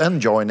non-homologous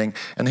end joining,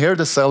 and here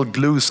the cell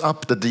glues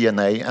up the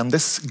DNA, and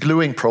this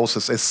gluing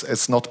process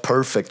is not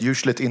perfect.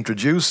 Usually it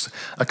introduces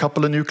a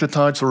couple of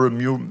nucleotides or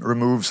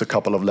removes a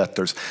couple of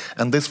letters,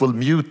 and this will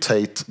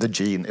mutate the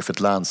gene if it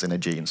lands in a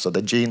gene, so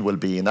the gene will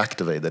be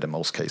inactivated in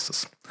most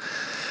cases.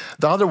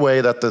 The other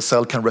way that the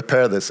cell can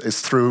repair this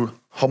is through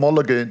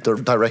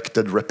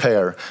homology-directed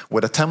repair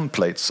with a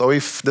template. So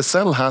if the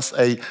cell has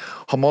a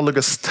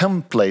homologous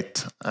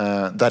template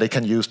that it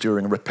can use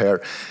during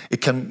repair,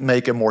 it can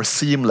make a more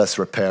seamless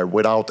repair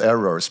without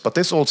errors. But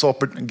this also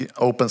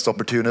opens the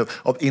opportunity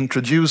of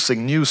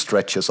introducing new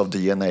stretches of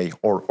DNA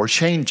or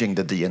changing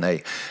the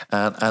DNA.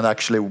 And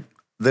actually,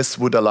 this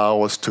would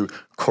allow us to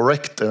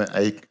correct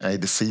a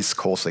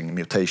disease-causing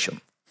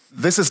mutation.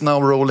 This is now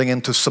rolling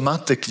into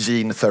somatic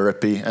gene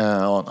therapy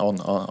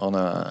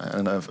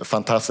on a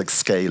fantastic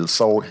scale,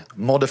 so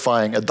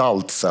modifying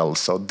adult cells.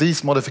 So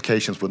these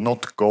modifications would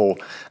not go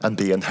and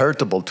be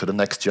inheritable to the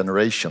next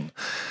generation.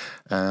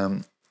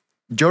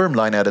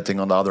 Germline editing,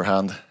 on the other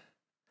hand,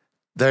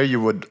 there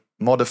you would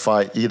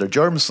modify either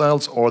germ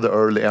cells or the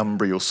early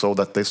embryo so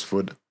that this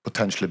would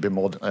potentially be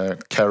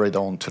carried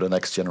on to the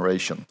next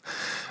generation.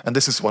 And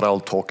this is what I'll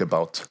talk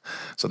about.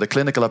 So the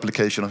clinical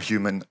application of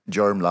human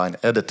germline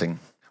editing.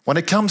 When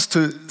it comes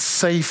to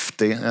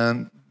safety,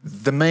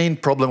 the main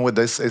problem with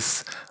this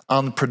is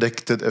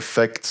unpredicted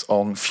effects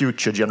on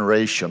future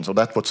generations. So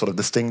that's what sort of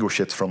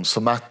distinguishes it from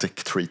somatic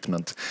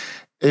treatment.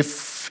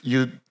 If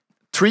you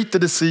treat the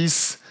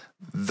disease,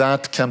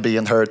 that can be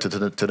inherited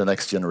to the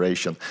next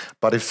generation.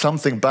 But if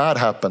something bad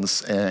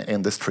happens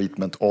in this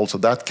treatment, also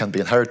that can be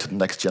inherited to the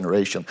next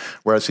generation.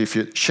 Whereas if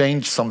you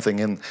change something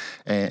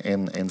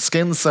in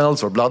skin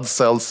cells or blood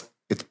cells,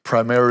 it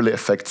primarily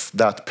affects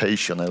that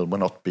patient and it will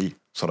not be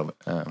sort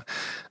of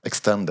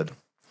extended.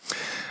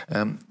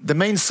 The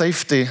main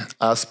safety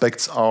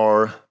aspects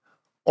are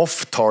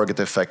off-target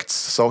effects.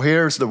 So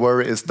here's the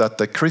worry, is that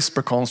the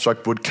CRISPR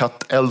construct would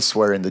cut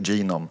elsewhere in the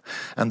genome,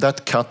 and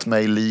that cut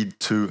may lead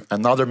to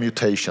another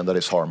mutation that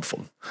is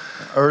harmful.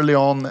 Early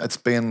on it's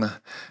been,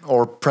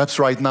 or perhaps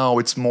right now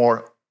it's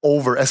more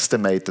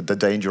overestimated, the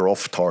danger of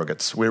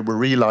off-targets. We're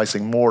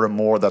realizing more and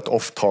more that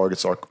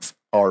off-targets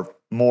are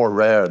more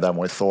rare than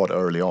we thought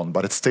early on,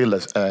 but it's still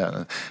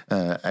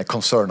a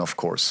concern, of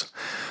course.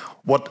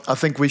 What I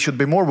think we should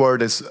be more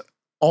worried is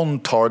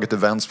on-target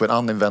events with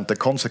unintended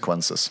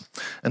consequences.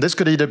 And this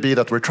could either be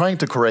that we're trying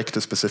to correct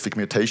a specific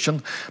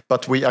mutation,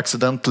 but we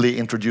accidentally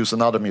introduce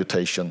another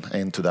mutation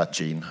into that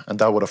gene, and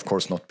that would of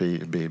course not be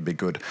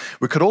good.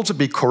 We could also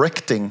be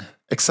correcting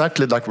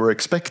exactly like we're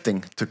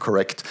expecting to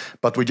correct,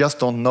 but we just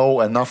don't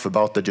know enough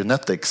about the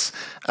genetics,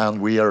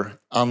 and we are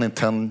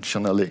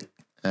unintentionally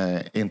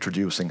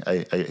introducing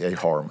a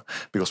harm,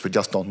 because we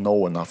just don't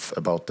know enough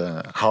about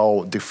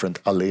how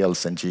different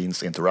alleles and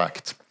genes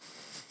interact.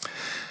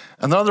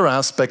 Another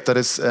aspect that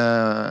is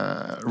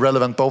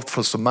relevant both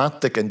for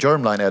somatic and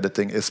germline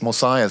editing is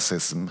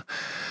mosaicism.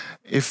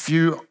 If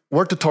you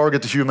were to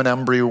target the human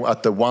embryo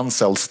at the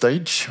one-cell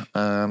stage,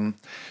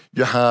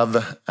 you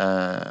have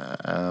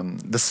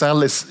the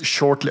cell is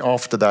shortly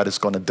after that is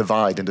going to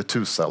divide into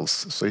two cells.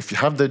 So if you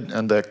have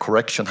the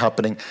correction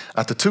happening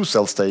at the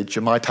two-cell stage,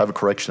 you might have a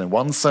correction in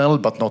one cell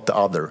but not the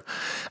other.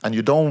 And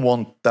you don't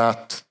want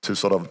that to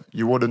sort of,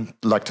 you wouldn't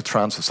like to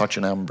transfer such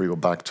an embryo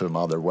back to a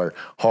mother where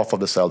half of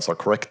the cells are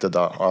corrected,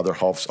 the other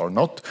halves are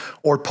not,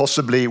 or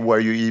possibly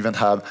where you even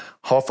have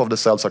half of the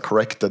cells are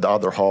corrected, the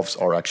other halves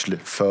are actually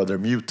further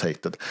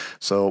mutated.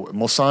 So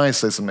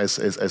mosaicism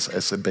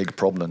is a big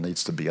problem that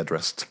needs to be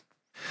addressed.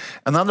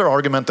 Another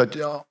argument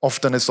that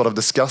often is sort of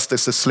discussed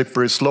is the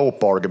slippery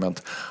slope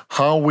argument.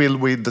 How will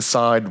we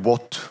decide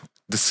what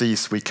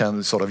disease we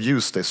can sort of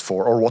use this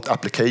for, or what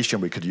application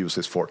we could use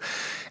this for?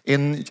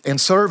 In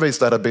surveys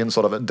that have been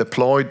sort of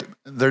deployed,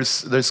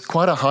 there's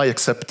quite a high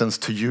acceptance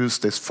to use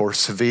this for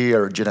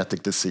severe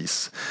genetic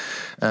disease.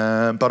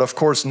 But of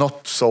course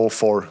not so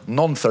for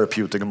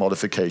non-therapeutic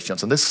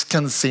modifications. And this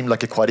can seem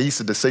like a quite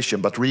easy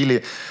decision, but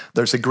really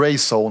there's a gray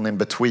zone in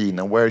between,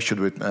 and where should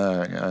we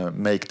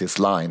make this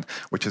line,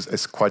 which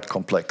is quite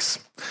complex.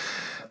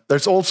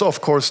 There's also,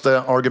 of course,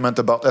 the argument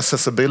about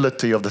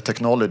accessibility of the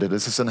technology.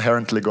 This is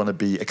inherently going to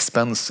be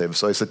expensive.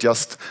 So is it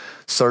just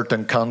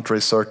certain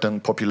countries, certain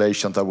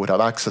populations that would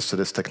have access to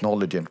this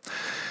technology?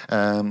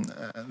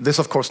 This,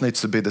 of course,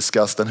 needs to be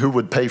discussed, and who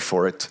would pay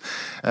for it?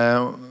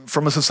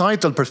 From a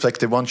societal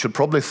perspective, one should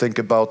probably think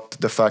about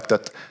the fact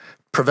that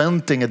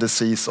preventing a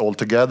disease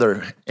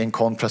altogether, in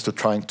contrast to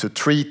trying to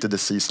treat the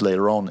disease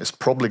later on, is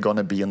probably going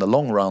to be in the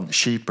long run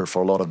cheaper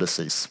for a lot of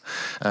disease.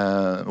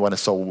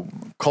 So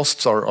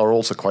costs are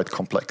also quite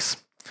complex.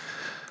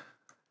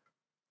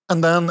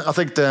 And then I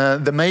think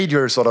the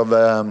major sort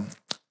of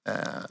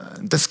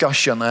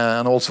discussion,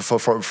 and also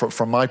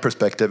from my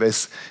perspective,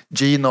 is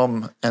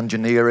genome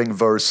engineering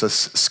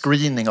versus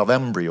screening of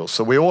embryos.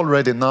 So we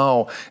already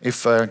know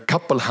if a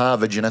couple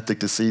have a genetic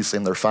disease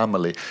in their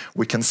family,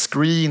 we can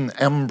screen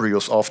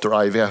embryos after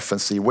IVF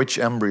and see which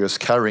embryo is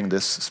carrying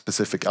this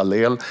specific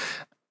allele,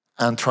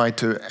 and try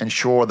to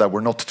ensure that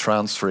we're not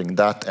transferring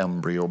that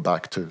embryo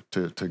back to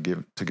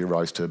give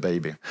rise to a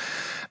baby.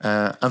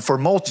 And for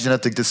most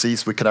genetic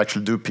disease, we can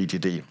actually do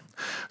PGD.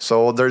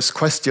 So there's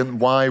question,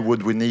 why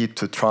would we need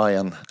to try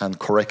and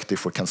correct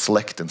if we can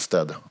select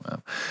instead?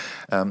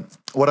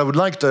 What I would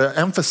like to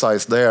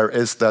emphasize there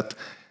is that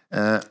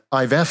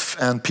IVF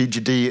and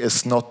PGD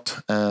is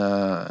not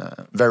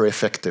very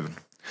effective.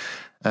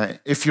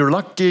 If you're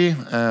lucky,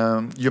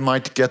 you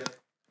might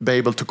be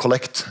able to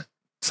collect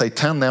say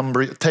 10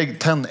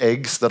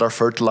 eggs that are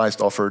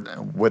fertilized offered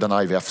with an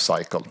IVF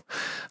cycle.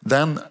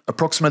 Then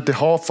approximately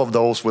half of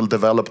those will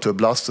develop to a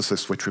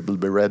blastocyst, which will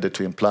be ready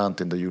to implant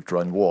in the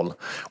uterine wall,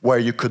 where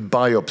you could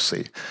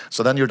biopsy.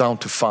 So then you're down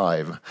to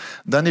 5.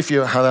 Then if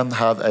you then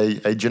have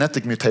a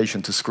genetic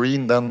mutation to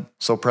screen, then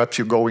so perhaps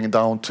you're going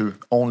down to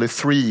only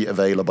 3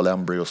 available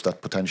embryos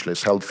that potentially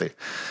is healthy.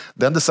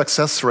 Then the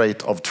success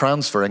rate of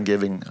transfer and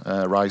giving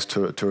rise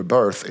to a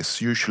birth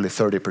is usually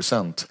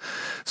 30%.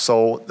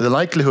 So the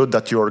likelihood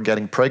that you're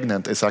getting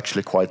pregnant is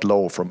actually quite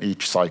low from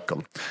each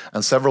cycle.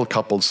 And several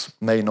couples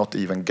may not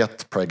even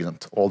get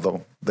pregnant,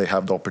 although they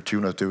have the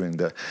opportunity during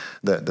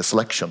the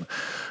selection.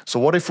 So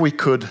what if we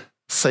could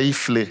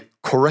safely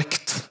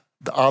correct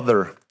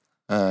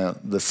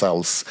the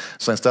cells?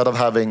 So instead of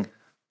having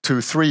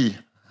 2, 3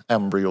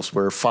 embryos,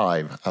 were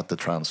 5 at the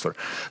transfer.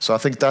 So I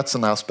think that's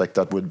an aspect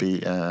that would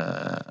be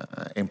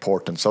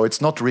important. So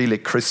it's not really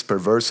CRISPR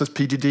versus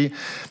PGD.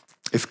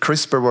 If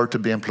CRISPR were to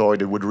be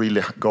employed, it would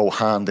really go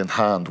hand in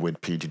hand with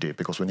PGD,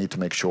 because we need to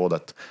make sure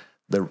that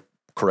the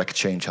correct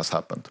change has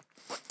happened.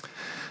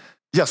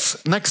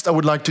 Yes, next I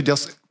would like to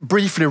just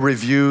briefly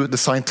review the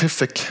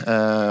scientific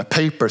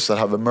papers that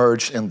have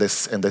emerged in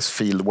this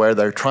field, where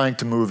they're trying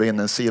to move in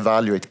and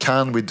evaluate,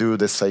 can we do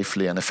this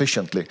safely and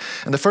efficiently?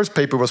 And the first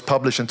paper was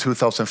published in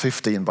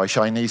 2015 by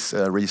Chinese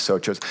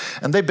researchers,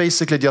 and they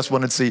basically just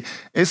wanted to see,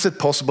 is it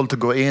possible to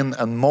go in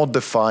and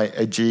modify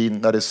a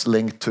gene that is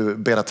linked to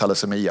beta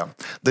thalassemia?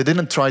 They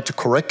didn't try to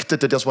correct it,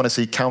 they just want to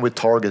see, can we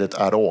target it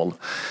at all?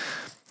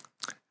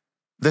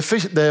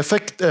 The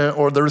effect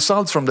or the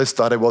results from this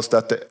study was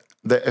that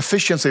the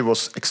efficiency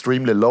was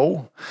extremely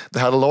low. They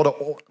had a lot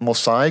of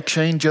mosaic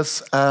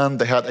changes, and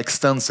they had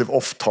extensive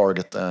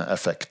off-target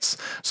effects.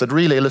 So it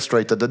really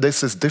illustrated that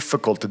this is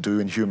difficult to do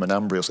in human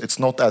embryos. It's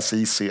not as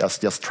easy as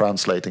just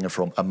translating it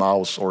from a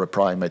mouse or a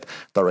primate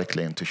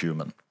directly into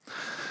human.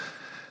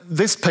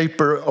 This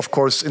paper, of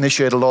course,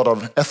 initiated a lot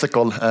of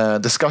ethical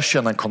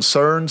discussion and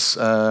concerns,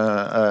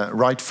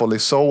 rightfully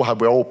so.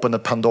 Have we opened a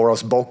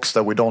Pandora's box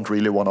that we don't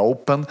really want to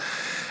open?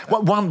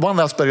 One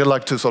aspect I'd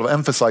like to sort of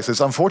emphasize is,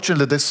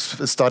 unfortunately, this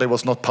study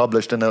was not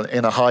published in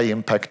a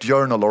high-impact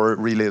journal or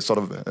really a sort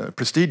of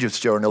prestigious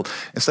journal.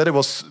 Instead, it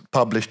was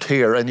published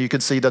here, and you can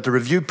see that the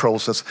review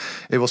process,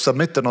 it was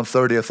submitted on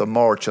 30th of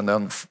March and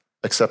then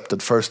accepted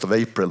 1st of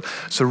April.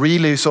 So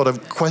really sort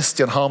of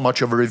question how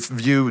much of a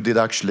review did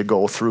actually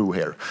go through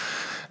here.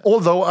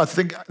 Although I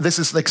think this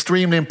is an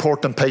extremely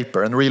important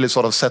paper and really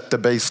sort of set the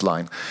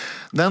baseline.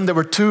 Then there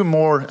were 2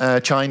 more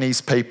Chinese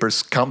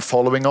papers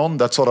following on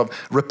that sort of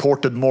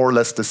reported more or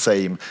less the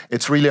same.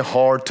 It's really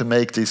hard to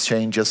make these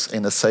changes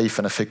in a safe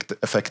and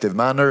effective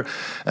manner.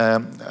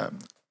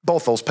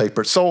 Both those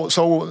papers.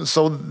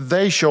 So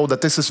they show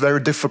that this is very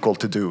difficult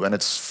to do, and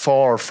it's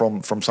far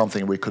from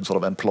something we could sort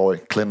of employ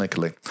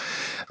clinically.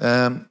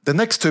 The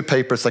next 2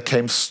 papers that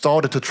came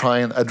started to try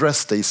and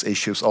address these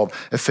issues of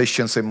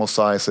efficiency,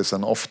 mosaicism,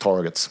 and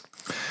off-targets.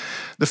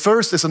 The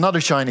first is another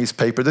Chinese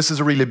paper. This is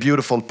a really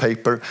beautiful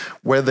paper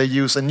where they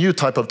use a new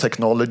type of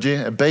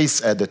technology,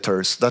 base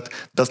editors, that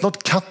does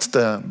not cut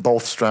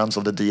both strands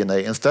of the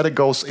DNA. Instead, it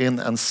goes in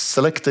and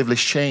selectively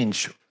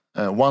change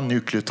one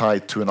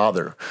nucleotide to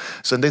another.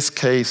 So in this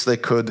case, they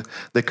could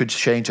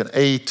change an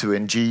A to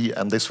an G,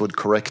 and this would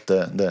correct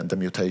the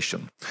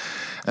mutation.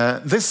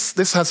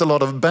 This has a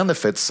lot of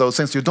benefits. So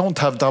since you don't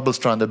have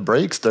double-stranded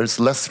breaks, there's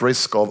less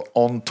risk of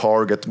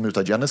on-target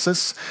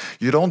mutagenesis.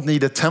 You don't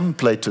need a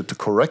template to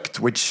correct,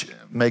 which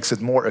makes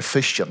it more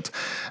efficient.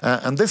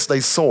 And this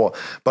they saw,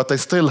 but they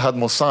still had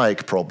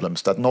mosaic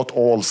problems, that not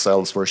all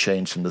cells were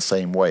changed in the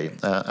same way,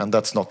 and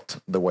that's not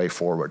the way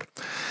forward.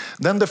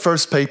 Then the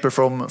first paper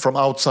from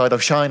outside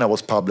of China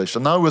was published,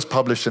 and now it was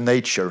published in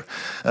Nature.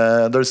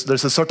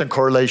 There's a certain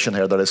correlation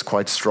here that is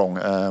quite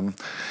strong,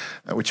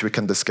 which we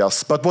can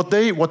discuss. But what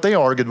they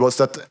argued was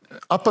that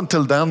up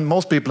until then,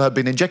 most people have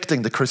been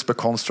injecting the CRISPR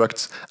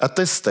constructs at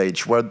this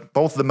stage, where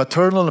both the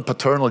maternal and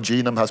paternal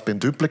genome has been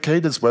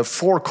duplicated. So we have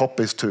 4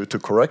 copies to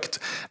correct,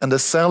 and the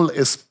cell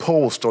is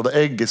posed, or the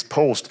egg is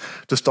posed,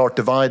 to start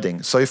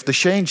dividing. So if the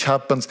change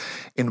happens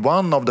in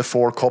one of the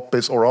 4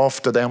 copies or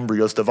after the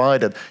embryo is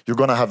divided, you're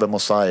going to have a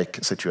mosaic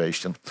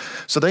situation.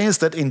 So they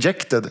instead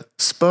injected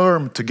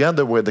sperm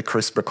together with the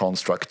CRISPR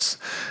constructs,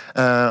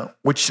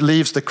 which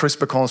leaves the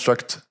CRISPR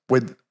construct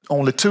with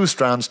only 2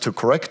 strands to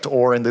correct,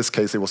 or in this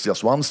case it was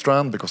just 1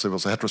 strand because it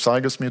was a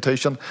heterozygous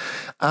mutation,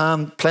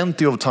 and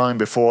plenty of time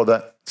before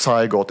the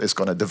zygote is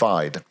going to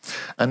divide.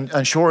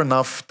 And sure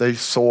enough, they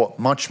saw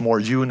much more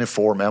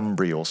uniform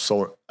embryos,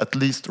 so at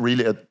least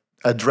really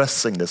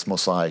addressing this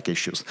mosaic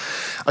issues.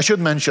 I should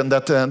mention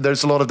that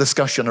there's a lot of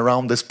discussion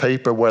around this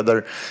paper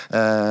whether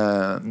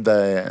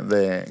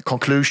the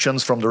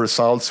conclusions from the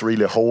results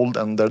really hold,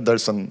 and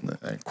there's some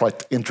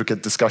quite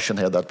intricate discussion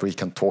here that we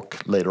can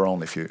talk later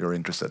on if you're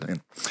interested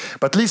in.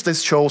 But at least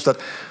this shows that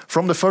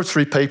from the first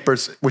 3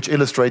 papers, which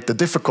illustrate the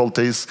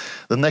difficulties,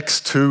 the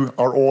next 2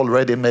 are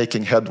already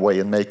making headway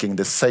in making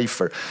this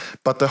safer.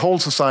 But the whole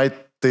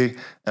society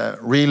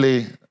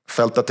really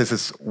felt that this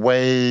is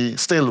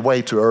still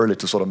way too early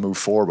to sort of move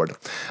forward.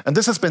 And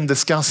this has been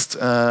discussed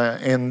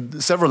in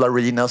several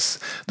arenas.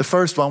 The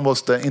first one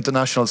was the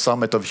International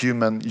Summit of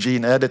Human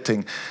Gene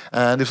Editing,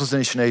 and this was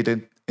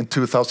initiated in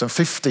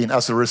 2015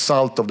 as a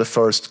result of the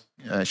first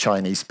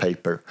Chinese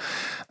paper.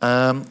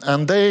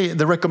 And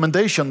the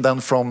recommendation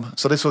then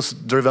so this was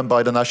driven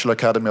by the National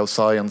Academy of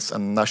Science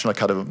and National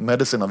Academy of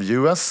Medicine of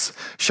US,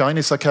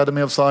 Chinese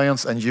Academy of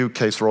Science and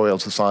UK's Royal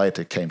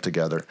Society came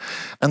together.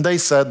 And they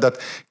said that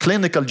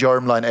clinical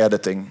germline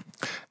editing,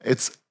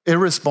 it's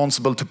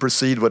irresponsible to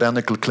proceed with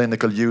any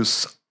clinical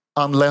use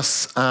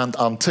unless and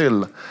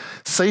until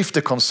safety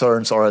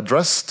concerns are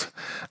addressed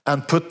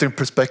and put in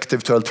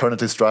perspective to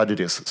alternative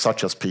strategies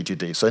such as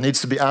PGD. So it needs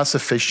to be as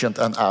efficient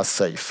and as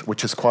safe,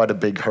 which is quite a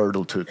big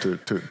hurdle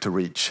to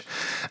reach.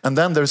 And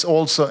then there's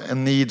also a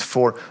need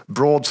for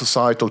broad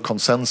societal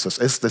consensus.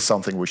 Is this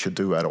something we should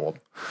do at all?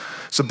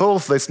 So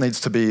both this needs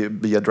to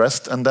be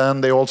addressed. And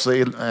then they also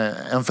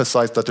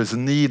emphasize that there's a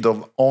need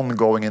of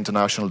ongoing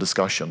international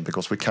discussion,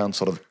 because we can't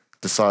sort of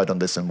decide on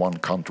this in one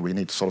country. We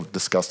need to sort of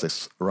discuss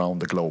this around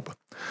the globe.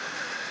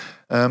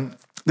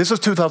 This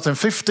was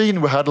 2015,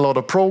 we had a lot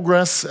of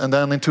progress, and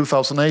then in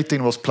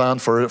 2018 was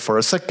planned for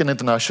a second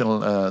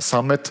international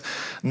summit.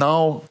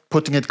 Now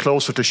putting it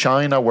closer to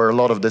China, where a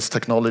lot of this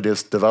technology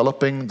is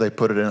developing. They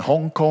put it in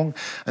Hong Kong,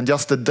 and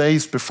just the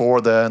days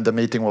before the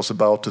meeting was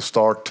about to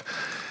start,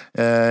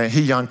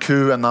 He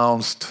Jiankui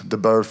announced the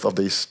birth of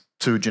these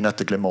 2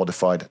 genetically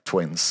modified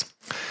twins.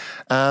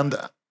 And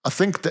I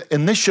think the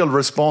initial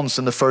response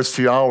in the first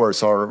few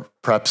hours are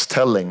perhaps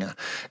telling.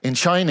 In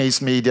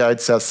Chinese media, it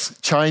says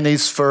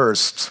Chinese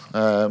first,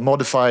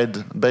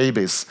 modified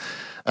babies.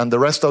 And the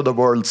rest of the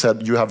world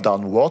said, you have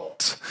done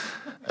what?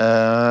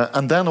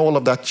 And then all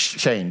of that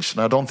changed.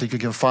 And I don't think you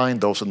can find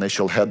those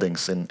initial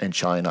headings in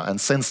China. And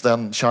since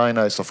then,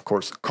 China is, of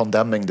course,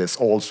 condemning this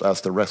also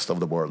as the rest of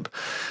the world.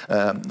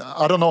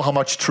 I don't know how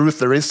much truth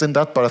there is in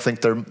that, but I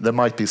think there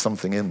might be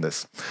something in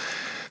this.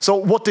 So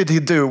what did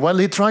he do? Well,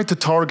 he tried to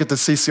target the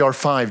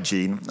CCR5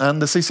 gene.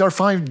 And the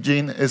CCR5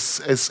 gene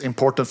is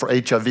important for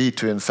HIV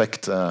to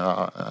infect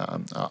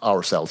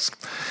our cells.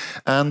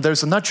 And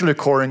there's a naturally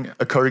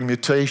occurring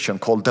mutation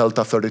called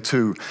Delta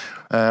 32,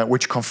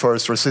 which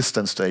confers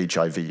resistance to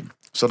HIV.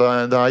 So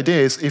the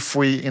idea is if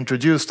we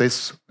introduce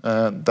this,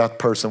 that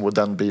person would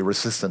then be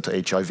resistant to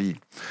HIV.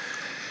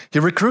 He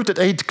recruited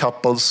 8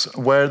 couples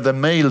where the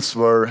males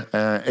were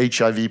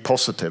HIV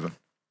positive.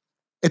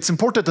 It's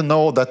important to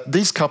know that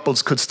these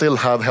couples could still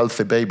have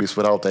healthy babies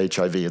without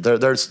HIV.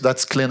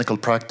 That's clinical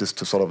practice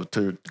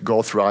to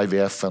go through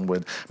IVF and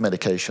with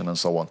medication and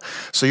so on.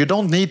 So you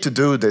don't need to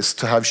do this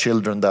to have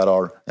children that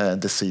are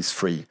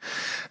disease-free.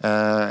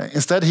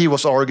 Instead, he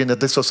was arguing that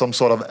this was some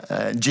sort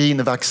of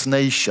gene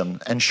vaccination,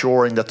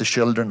 ensuring that the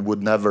children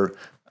would never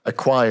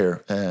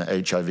acquire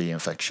HIV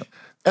infection.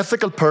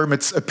 Ethical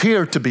permits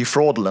appear to be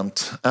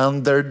fraudulent,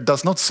 and there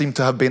does not seem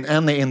to have been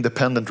any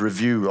independent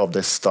review of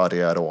this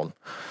study at all.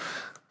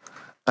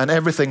 And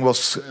everything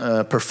was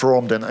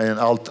performed in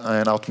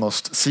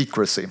utmost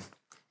secrecy.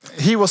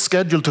 He was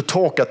scheduled to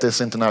talk at this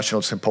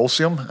international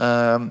symposium.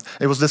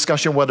 It was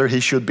discussion whether he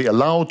should be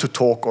allowed to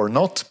talk or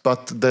not,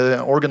 but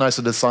the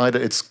organizer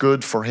decided it's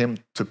good for him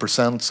to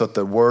present so that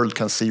the world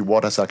can see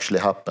what has actually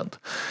happened.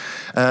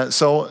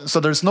 So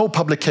there's no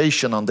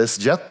publication on this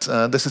yet.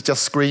 This is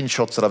just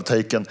screenshots that I've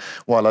taken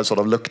while I sort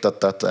of looked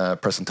at that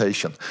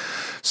presentation.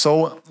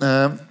 So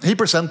he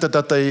presented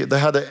that they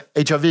had a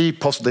HIV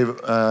positive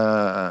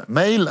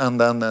male and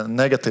then a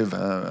negative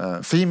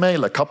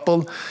female, a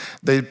couple.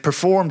 They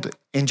performed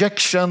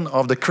injection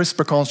of the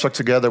CRISPR construct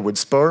together with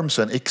sperm,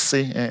 so an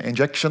ICSI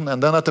injection.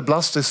 And then at the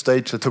blastocyst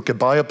stage, they took a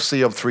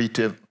biopsy of 3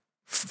 to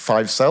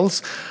 5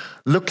 cells,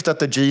 looked at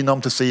the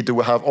genome to see do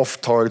we have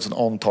off-targets and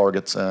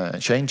on-target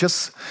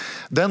changes.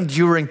 Then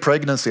during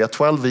pregnancy, at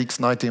 12 weeks,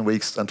 19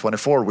 weeks, and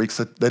 24 weeks,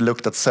 they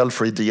looked at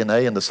cell-free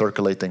DNA in the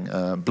circulating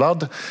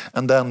blood.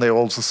 And then they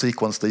also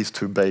sequenced these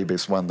 2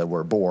 babies when they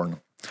were born.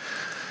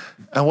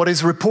 And what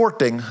he's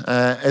reporting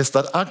is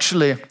that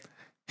actually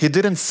he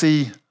didn't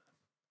see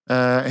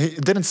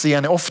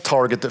any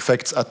off-target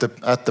effects at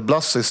the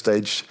blastocyst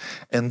stage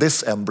in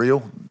this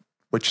embryo,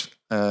 which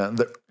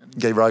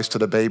gave rise to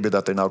the baby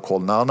that they now call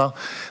Nana.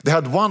 They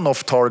had one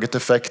off-target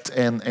effect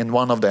in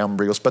one of the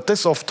embryos, but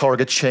this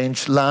off-target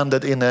change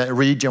landed in a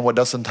region where it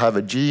doesn't have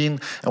a gene,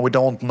 and we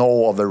don't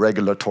know of a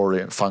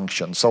regulatory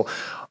function. So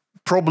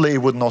probably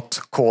it would not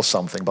cause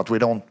something, but we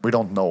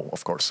don't know,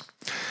 of course.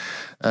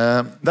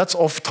 That's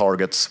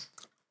off-targets.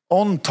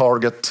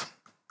 On-target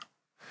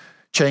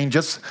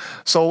changes.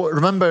 So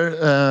remember,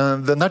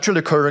 the naturally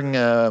occurring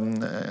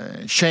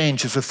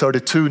change is a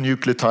 32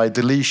 nucleotide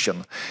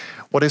deletion.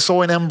 What I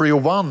saw in embryo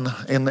 1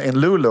 in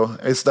Lulu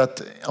is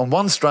that on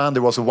one strand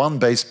there was a 1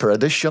 base pair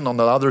addition, on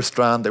the other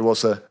strand there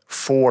was a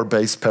 4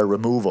 base pair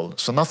removal.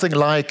 So nothing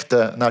like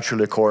the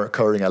naturally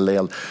occurring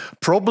allele.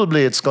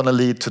 Probably it's going to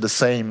lead to the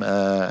same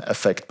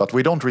effect, but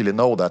we don't really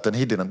know that, and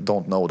he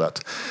don't know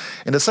that.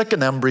 In the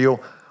second embryo,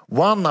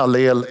 1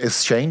 allele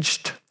is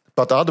changed,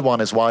 but the other one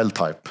is wild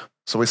type.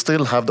 So we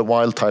still have the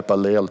wild type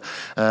allele.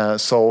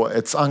 So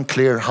it's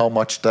unclear how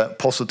much the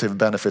positive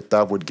benefit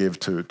that would give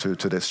to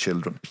this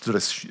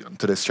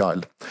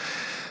child.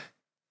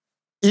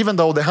 Even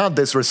though they had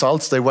these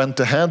results, they went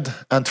ahead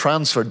and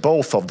transferred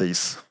both of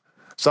these.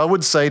 So I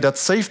would say that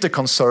safety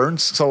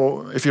concerns,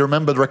 so if you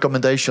remember the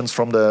recommendations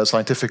from the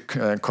scientific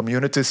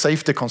community,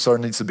 safety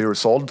concern needs to be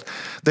resolved.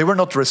 They were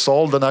not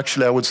resolved, and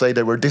actually I would say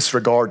they were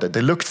disregarded.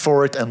 They looked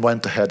for it and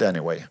went ahead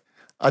anyway.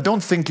 I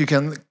don't think you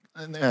can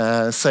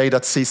say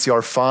that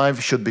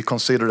CCR5 should be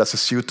considered as a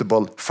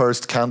suitable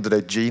first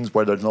candidate genes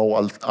where there are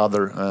no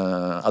other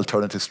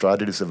alternative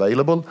strategies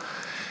available.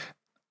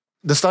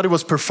 The study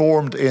was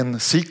performed in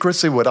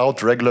secrecy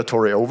without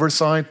regulatory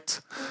oversight.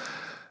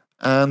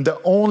 And the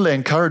only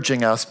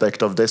encouraging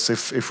aspect of this,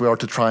 if we are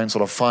to try and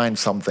sort of find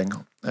something,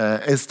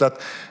 is that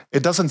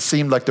it doesn't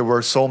seem like there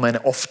were so many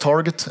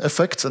off-target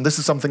effects. And this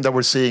is something that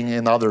we're seeing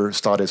in other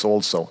studies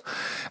also.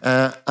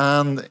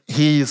 And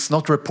he's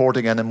not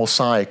reporting any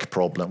mosaic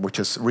problem, which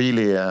is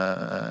really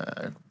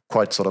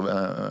quite sort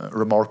of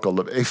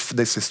remarkable. If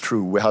this is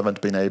true, we haven't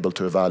been able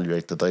to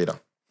evaluate the data.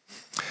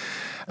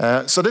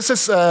 So this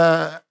is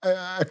a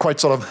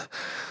quite sort of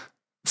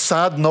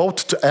sad note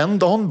to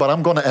end on, but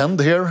I'm going to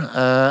end here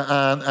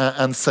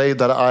and say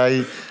that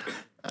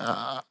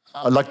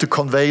I'd like to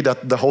convey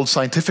that the whole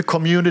scientific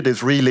community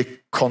is really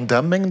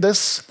condemning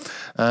this,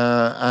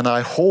 and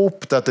I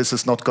hope that this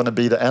is not going to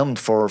be the end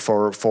for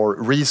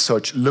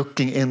research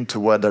looking into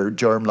whether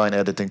germline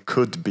editing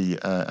could be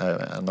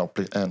an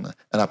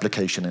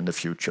application in the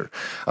future.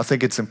 I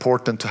think it's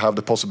important to have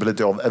the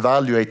possibility of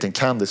evaluating,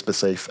 can this be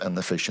safe and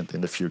efficient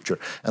in the future,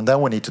 and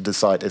then we need to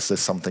decide, is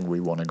this something we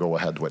want to go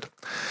ahead with.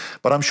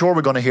 But I'm sure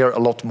we're going to hear a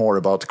lot more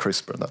about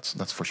CRISPR,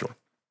 that's for sure.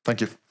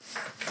 Thank you.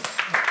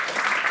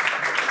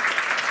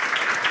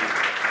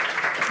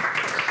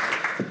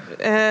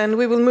 And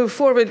we will move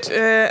forward.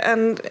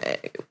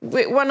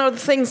 One of the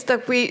things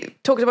that we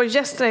talked about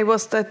yesterday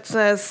was that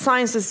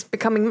science is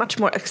becoming much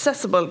more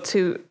accessible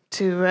to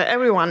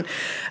everyone.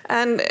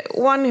 And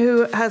one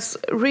who has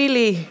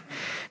really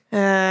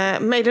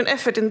made an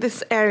effort in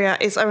this area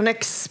is our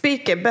next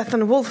speaker,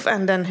 Bethan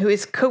Wolfenden, who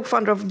is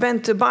co-founder of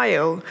Bento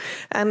Bio.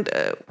 And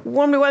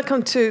warmly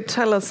welcome to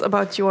tell us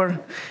about your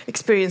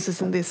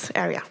experiences in this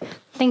area.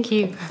 Thank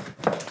you.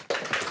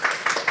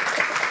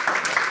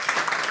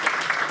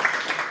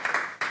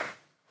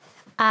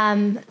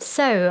 I'm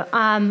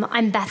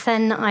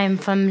Bethan. I'm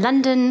from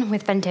London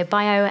with Bento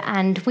Bio,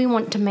 and we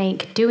want to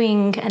make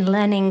doing and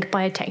learning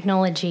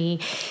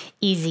biotechnology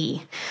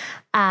easy.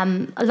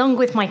 Along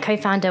with my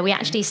co-founder, we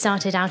actually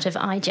started out of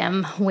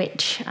iGEM,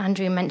 which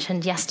Andrew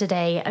mentioned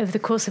yesterday. Over the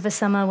course of a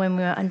summer when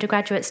we were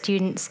undergraduate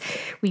students,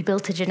 we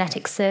built a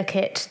genetic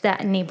circuit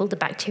that enabled the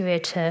bacteria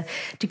to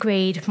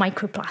degrade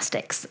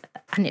microplastics,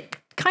 and it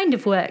kind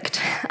of worked.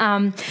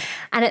 And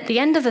at the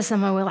end of the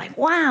summer, we're like,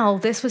 wow,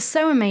 this was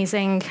so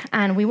amazing,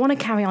 and we want to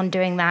carry on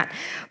doing that.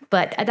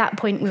 But at that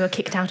point, we were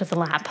kicked out of the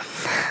lab.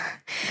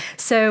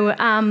 So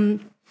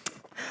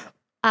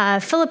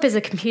Philip is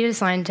a computer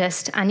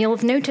scientist, and you'll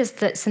have noticed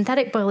that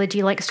synthetic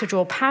biology likes to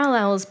draw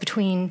parallels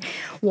between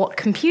what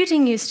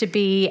computing used to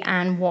be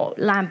and what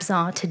labs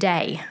are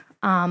today.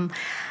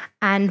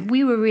 And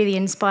we were really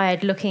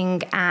inspired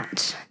looking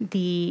at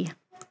the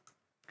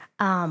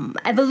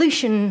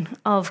evolution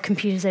of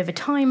computers over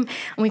time,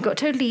 and we got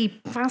totally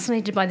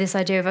fascinated by this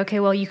idea of,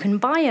 okay, well, you can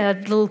buy a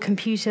little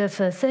computer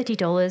for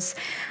 $30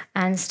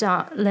 and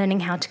start learning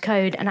how to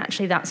code, and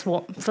actually that's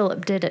what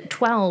Philip did at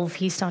 12.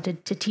 He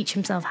started to teach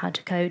himself how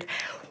to code.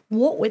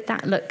 What would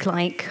that look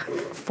like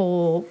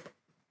for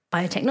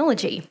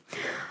biotechnology?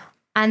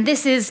 And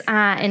this is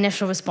our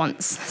initial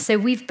response. So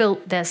we've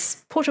built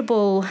this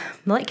portable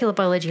molecular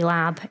biology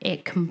lab.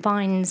 It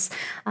combines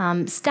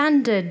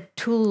standard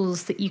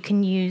tools that you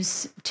can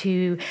use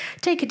to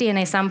take a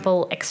DNA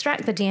sample,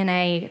 extract the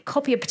DNA,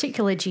 copy a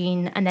particular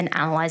gene, and then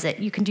analyze it.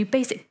 You can do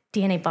basic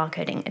DNA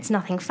barcoding. It's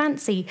nothing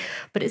fancy,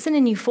 but it's in a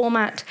new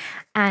format,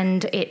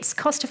 and it's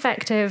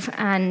cost-effective,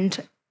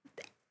 and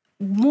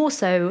more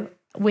so,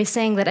 we're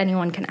saying that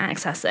anyone can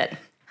access it.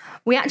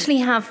 We actually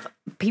have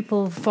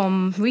people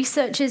from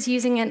researchers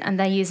using it, and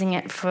they're using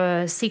it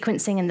for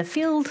sequencing in the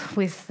field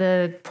with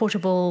the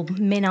portable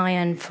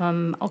MinION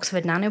from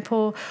Oxford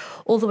Nanopore,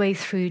 all the way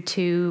through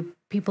to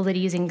people that are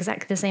using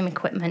exactly the same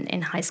equipment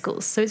in high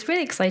schools. So it's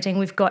really exciting.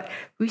 We've got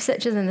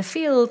researchers in the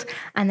field,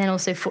 and then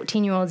also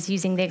 14-year-olds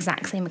using the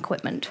exact same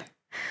equipment.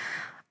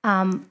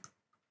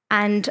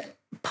 And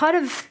part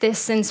of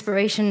this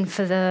inspiration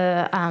for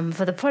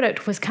the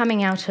product was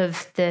coming out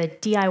of the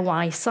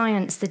DIY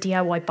science, the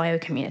DIY bio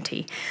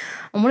community.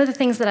 And one of the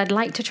things that I'd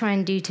like to try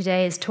and do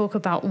today is talk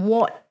about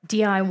what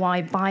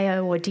DIY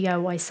bio or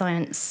DIY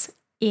science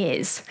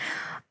is.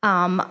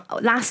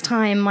 Last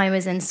time I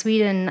was in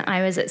Sweden,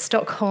 I was at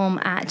Stockholm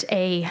at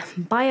a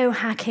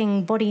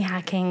biohacking, body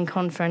hacking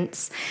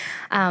conference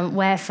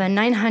where for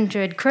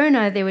 900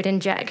 krona they would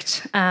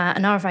inject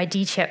an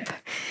RFID chip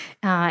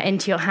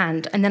into your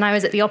hand. And then I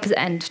was at the opposite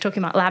end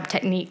talking about lab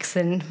techniques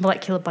and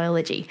molecular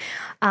biology.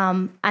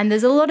 And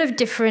there's a lot of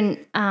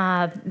different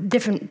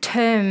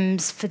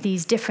terms for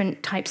these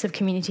different types of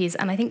communities.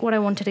 And I think what I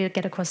wanted to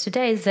get across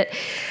today is that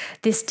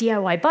this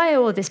DIY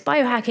bio or this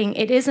biohacking,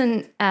 it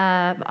isn't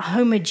a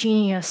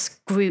homogeneous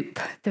group.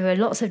 There are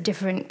lots of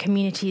different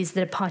communities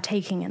that are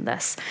partaking in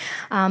this.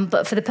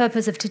 But for the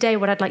purpose of today,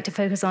 what I'd like to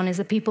focus on is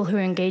the people who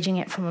are engaging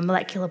it from a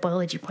molecular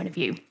biology point of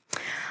view.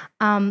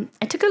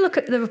 I took a look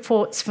at the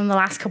reports from the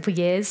last couple of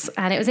years,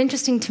 and it was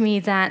interesting to me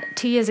that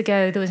 2 years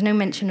ago there was no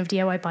mention of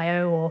DIY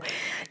bio or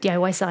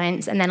DIY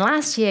science, and then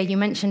last year you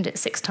mentioned it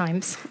 6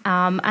 times.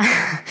 And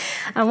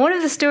one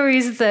of the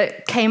stories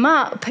that came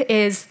up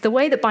is the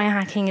way that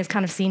biohacking is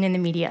kind of seen in the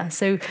media.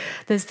 So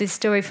there's this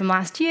story from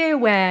last year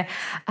where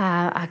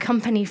a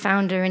company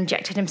founder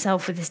injected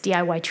himself with this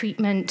DIY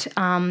treatment,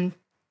 and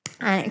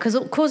it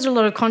caused a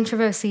lot of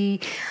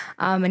controversy,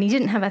 and he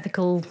didn't have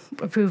ethical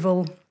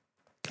approval.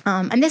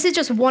 And this is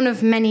just one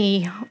of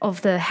many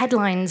of the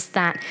headlines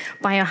that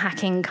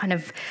biohacking kind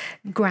of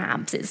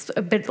grabs. It's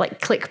a bit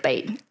like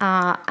clickbait.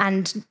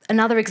 And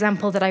another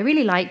example that I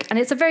really like, and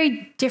it's a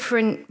very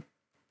different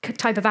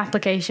type of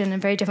application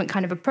and very different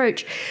kind of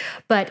approach,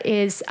 but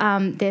is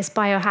this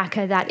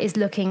biohacker that is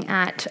looking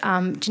at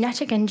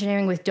genetic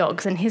engineering with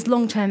dogs. And his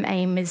long-term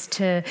aim is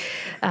to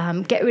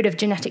get rid of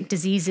genetic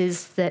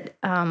diseases that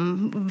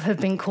have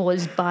been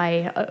caused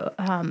by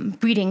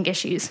breeding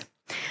issues.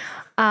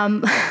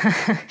 And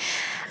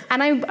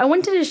I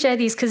wanted to share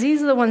these because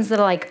these are the ones that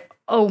are like,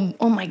 oh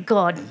my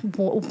God,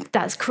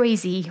 that's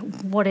crazy.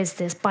 What is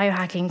this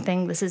biohacking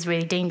thing? This is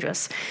really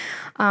dangerous.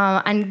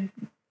 And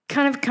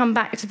kind of come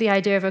back to the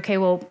idea of, okay,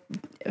 well,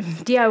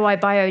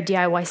 DIY bio,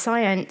 DIY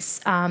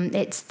science,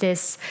 it's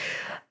this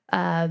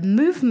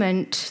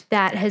movement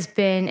that has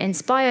been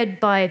inspired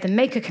by the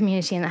maker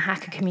community and the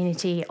hacker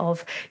community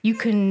of you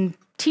can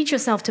teach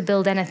yourself to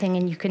build anything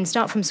and you can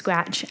start from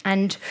scratch.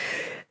 And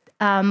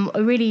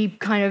a really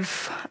kind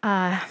of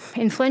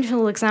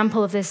influential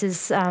example of this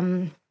is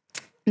the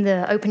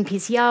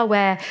OpenPCR,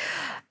 where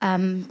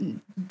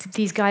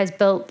these guys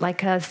built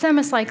like a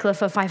thermocycler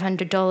for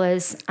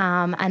 $500,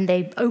 and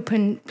they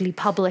openly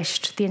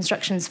published the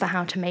instructions for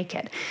how to make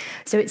it.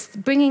 So it's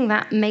bringing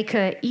that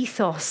maker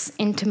ethos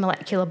into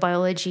molecular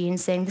biology and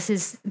saying this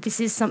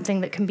is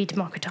something that can be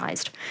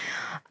democratized.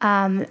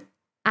 And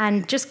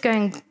just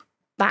going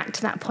back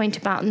to that point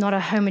about not a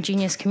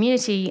homogeneous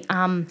community.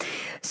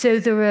 So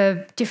there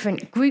are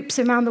different groups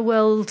around the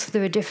world,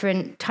 there are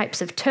different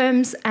types of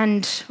terms,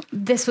 and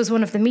this was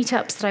one of the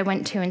meetups that I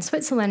went to in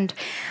Switzerland.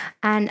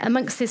 And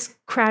amongst this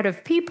crowd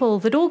of people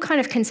that all kind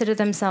of consider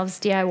themselves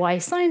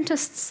DIY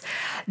scientists,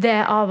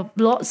 there are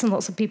lots and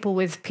lots of people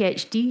with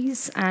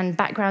PhDs and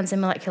backgrounds in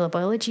molecular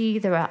biology.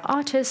 There are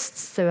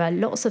artists, there are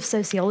lots of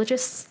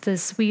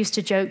sociologists. We used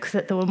to joke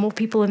that there were more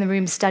people in the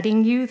room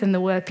studying you than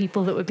there were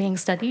people that were being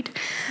studied.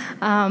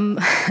 And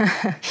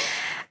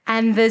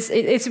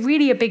it's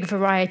really a big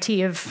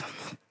variety of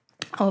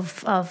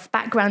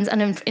backgrounds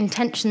and of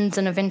intentions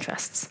and of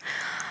interests.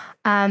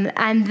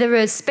 And there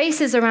are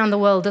spaces around the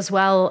world as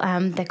well.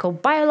 They're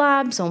called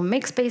biolabs or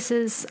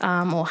makespaces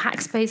or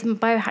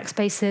biohack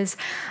spaces.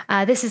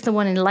 This is the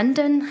one in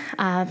London.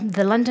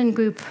 The London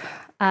group,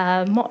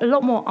 a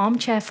lot more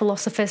armchair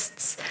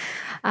philosophists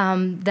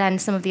than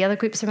some of the other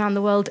groups around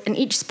the world, and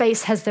each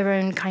space has their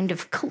own kind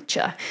of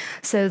culture.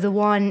 So the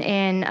one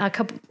in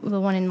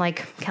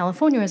like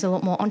California is a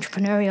lot more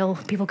entrepreneurial.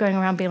 People going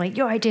around being like,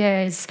 "Your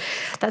idea is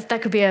that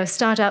could be a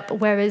startup."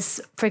 Whereas,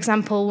 for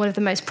example, one of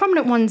the most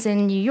prominent ones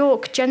in New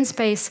York,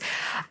 GenSpace,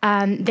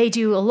 they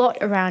do a lot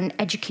around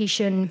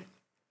education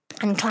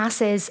and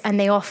classes, and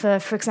they offer,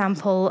 for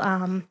example,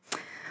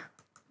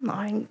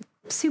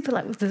 super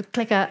like with the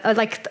clicker,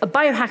 like a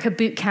biohacker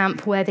boot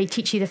camp where they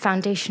teach you the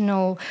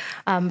foundational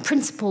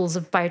principles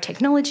of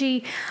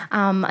biotechnology,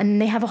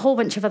 and they have a whole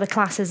bunch of other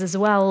classes as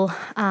well,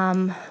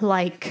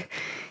 like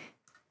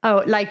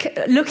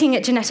looking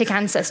at genetic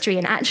ancestry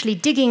and actually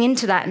digging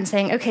into that and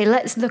saying, okay,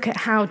 let's look at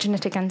how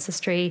genetic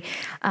ancestry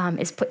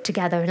is put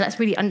together, and let's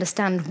really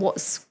understand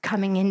what's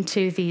coming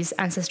into these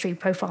ancestry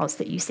profiles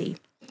that you see.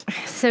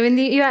 So in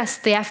the US,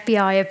 the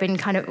FBI have been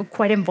kind of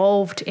quite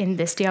involved in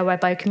this DIY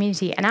bio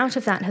community, and out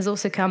of that has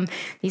also come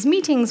these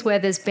meetings where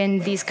there's been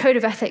these code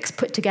of ethics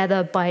put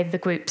together by the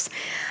groups.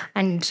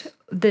 And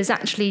there's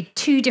actually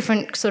 2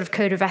 different sort of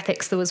code of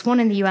ethics. There was one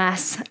in the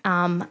US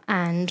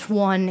and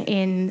one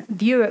in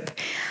Europe.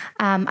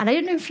 And I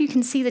don't know if you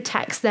can see the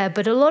text there,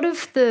 but a lot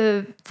of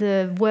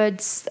the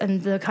words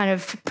and the kind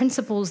of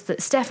principles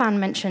that Stefan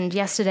mentioned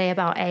yesterday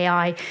about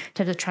AI, in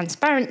terms of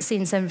transparency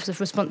and sense of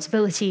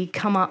responsibility,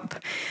 come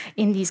up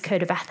in these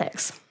code of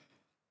ethics.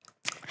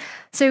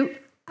 So,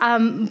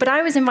 but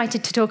I was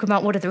invited to talk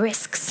about what are the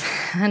risks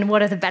and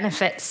what are the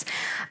benefits.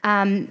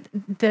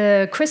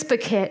 The CRISPR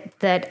kit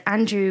that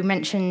Andrew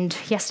mentioned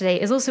yesterday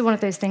is also one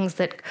of those things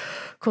that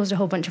caused a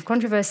whole bunch of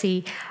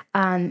controversy.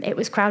 It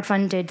was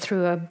crowdfunded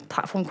through a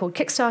platform called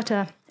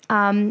Kickstarter.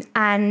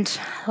 And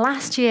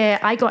last year,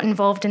 I got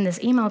involved in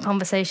this email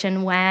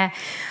conversation where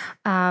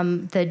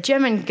the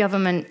German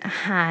government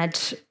had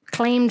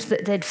claimed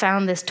that they'd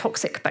found this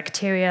toxic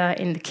bacteria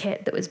in the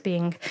kit that was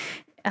being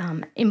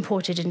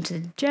imported into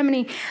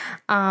Germany,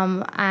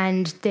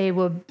 and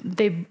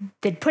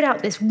they'd put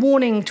out this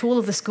warning to all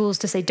of the schools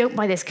to say don't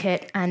buy this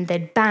kit, and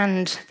they'd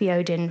banned the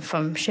Odin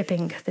from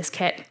shipping this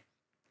kit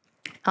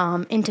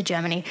into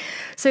Germany.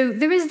 So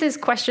there is this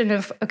question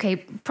of, okay,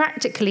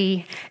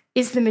 practically,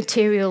 is the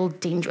material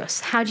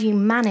dangerous? How do you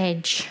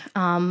manage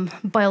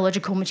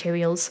biological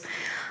materials,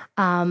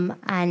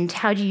 and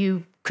how do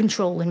you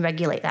control and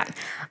regulate that?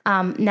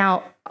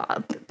 Now,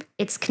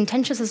 it's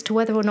contentious as to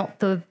whether or not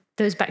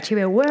those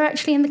bacteria were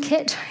actually in the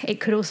kit. It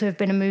could also have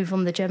been a move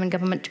on the German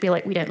government to be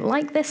like, we don't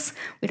like this,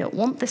 we don't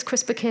want this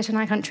CRISPR kit in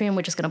our country, and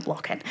we're just going to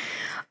block it.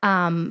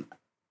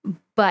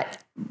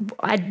 But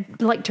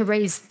I'd like to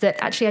raise that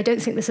actually I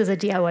don't think this is a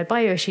DIY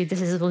bio issue.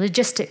 This is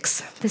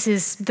logistics.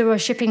 There are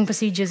shipping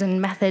procedures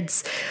and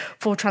methods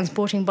for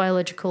transporting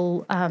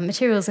biological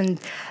materials, and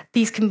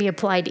these can be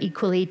applied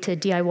equally to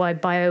DIY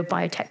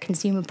biotech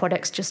consumer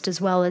products just as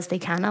well as they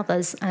can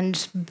others.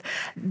 And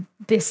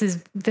this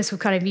was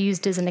kind of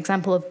used as an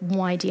example of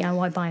why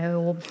DIY bio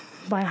or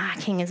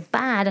biohacking is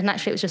bad, and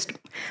actually it was just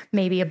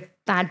maybe a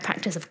bad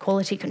practice of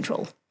quality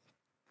control.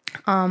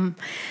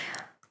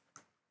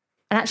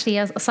 And actually,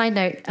 as a side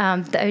note,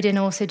 the Odin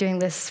are also doing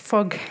this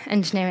frog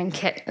engineering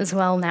kit as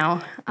well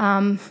now.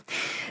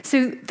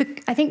 So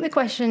I think the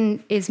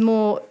question is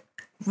more,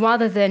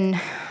 rather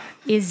than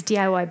is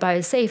DIY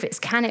bio safe, it's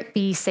can it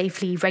be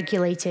safely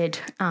regulated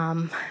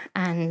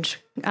and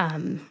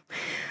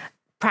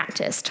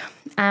practiced?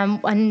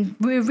 And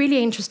a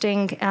really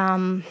interesting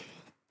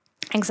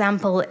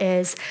example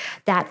is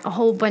that a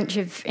whole bunch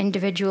of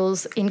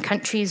individuals in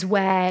countries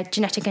where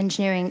genetic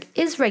engineering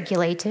is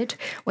regulated,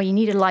 where you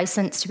need a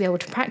license to be able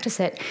to practice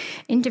it,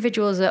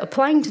 individuals are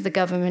applying to the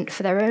government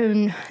for their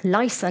own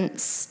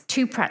license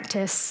to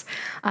practice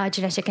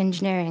genetic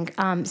engineering.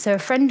 So a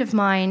friend of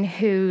mine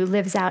who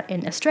lives out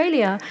in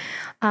Australia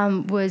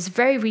was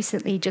very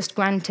recently just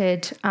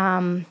granted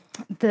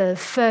the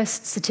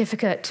first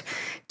certificate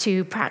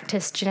to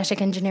practice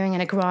genetic engineering in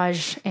a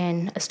garage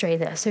in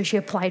Australia. So she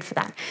applied for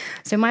that.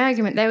 So my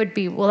argument there would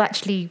be, well,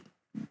 actually,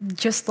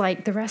 just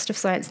like the rest of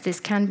science,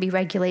 this can be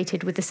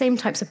regulated with the same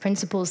types of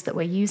principles that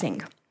we're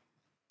using.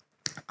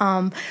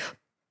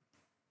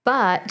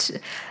 But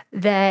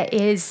there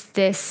is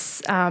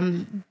this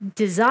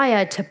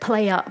desire to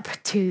play up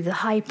to the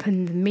hype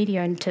and the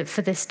media and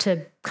for this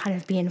to kind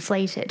of be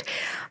inflated,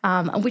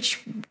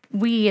 which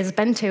we as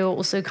Bento are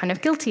also kind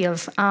of guilty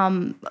of.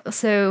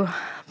 So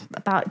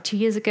about 2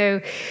 years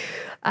ago,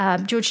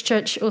 George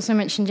Church also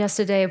mentioned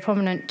yesterday, a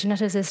prominent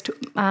geneticist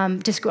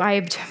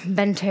described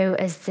Bento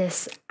as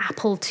this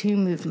Apple II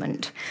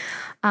movement.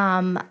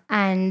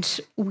 And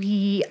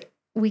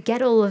we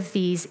get all of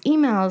these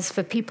emails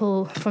from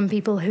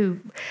people who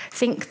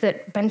think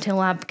that Bento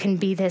Lab can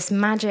be this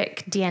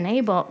magic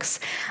DNA box,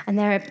 and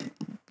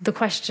the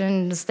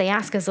questions they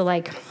ask us are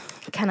like,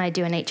 can I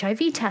do an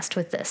HIV test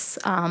with this?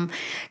 Can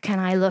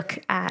I look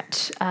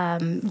at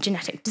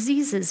genetic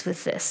diseases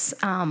with this?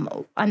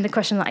 And the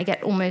question that I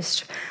get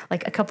almost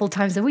like a couple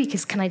times a week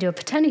is, can I do a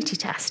paternity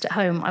test at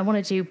home? I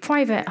want to do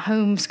private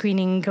home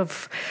screening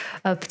of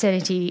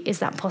paternity. Is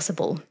that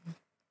possible?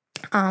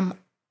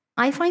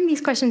 I find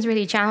these questions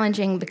really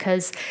challenging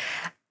because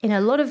in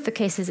a lot of the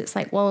cases, it's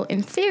like, well,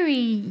 in theory,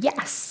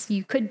 yes,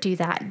 you could do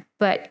that,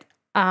 but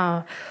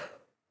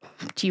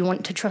do you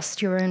want to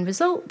trust your own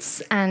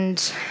results? And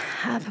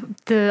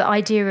the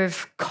idea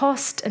of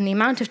cost and the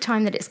amount of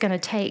time that it's going to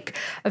take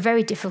are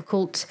very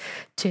difficult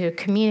to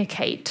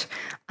communicate.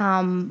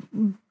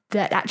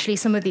 That actually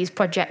some of these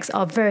projects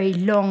are very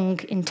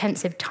long,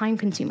 intensive,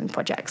 time-consuming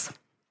projects.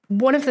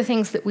 One of the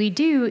things that we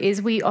do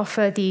is we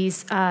offer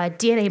these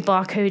DNA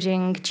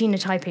barcoding,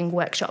 genotyping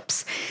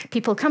workshops.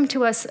 People come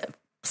to us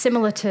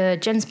similar to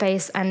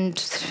GenSpace, and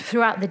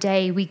throughout the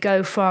day we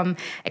go from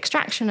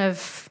extraction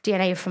of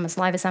DNA from a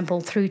saliva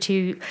sample through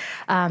to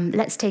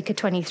let's take a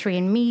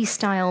 23andMe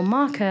style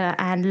marker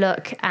and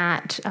look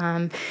at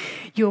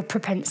your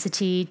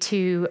propensity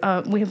to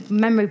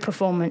memory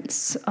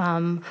performance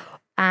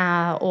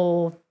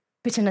or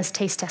bitterness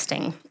taste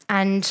testing.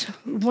 And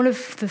one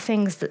of the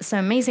things that's so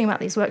amazing about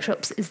these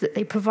workshops is that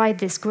they provide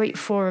this great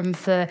forum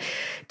for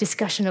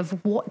discussion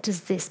of what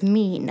does this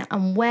mean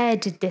and where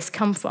did this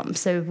come from.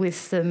 So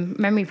with the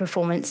memory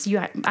performance,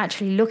 you're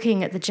actually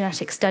looking at the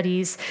genetic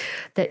studies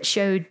that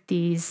showed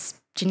these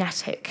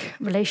genetic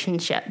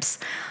relationships.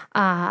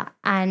 And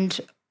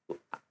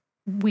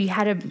I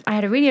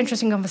had a really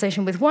interesting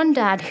conversation with one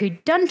dad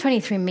who'd done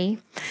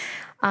 23andMe.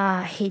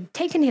 He'd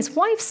taken his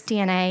wife's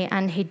DNA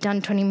and he'd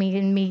done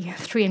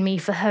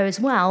 23andMe for her as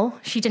well.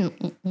 She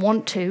didn't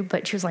want to,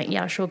 but she was like,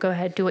 yeah, sure, go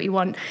ahead, do what you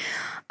want.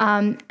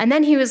 And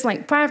then he was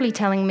like proudly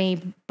telling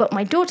me, but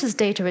my daughter's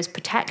data is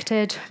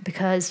protected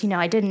because,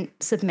 I didn't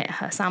submit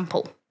her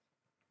sample.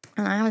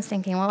 And I was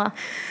thinking, well,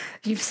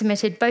 you've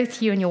submitted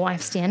both you and your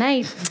wife's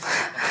DNA.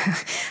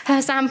 Her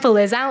sample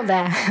is out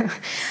there.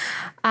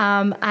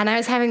 And I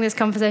was having this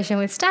conversation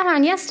with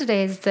Stefan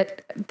yesterday, is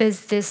that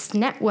there's this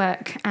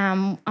network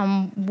on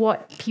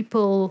what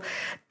people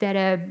that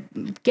are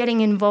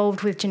getting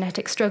involved with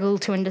genetics struggle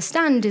to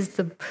understand is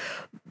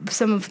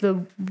some of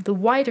the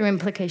wider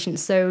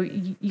implications. So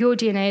your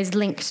DNA is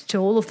linked to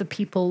all of the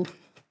people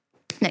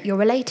that you're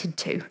related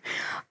to.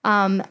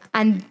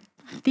 And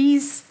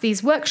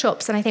these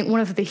workshops, and I think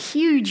one of the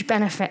huge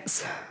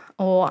benefits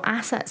or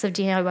assets of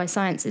DIY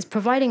science is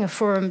providing a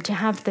forum to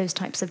have those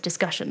types of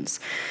discussions,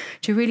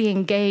 to really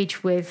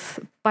engage with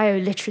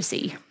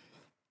bioliteracy.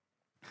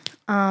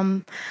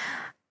 And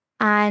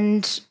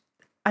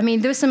I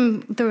mean, there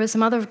were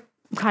some other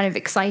kind of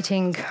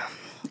exciting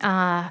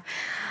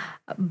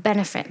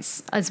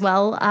benefits as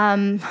well.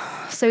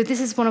 So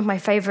this is one of my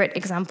favorite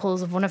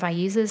examples of one of our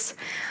users.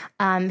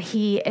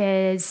 He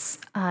is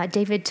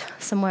David,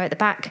 somewhere at the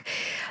back,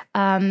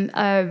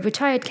 a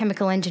retired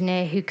chemical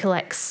engineer who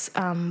collects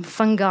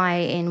fungi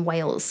in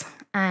Wales.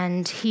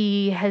 And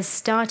he has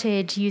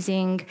started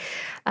using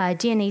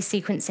DNA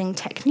sequencing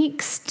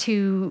techniques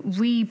to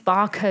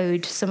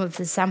re-barcode some of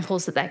the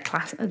samples that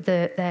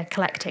they're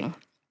collecting.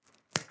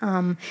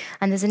 And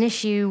there's an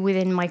issue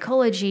within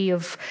mycology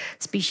of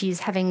species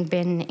having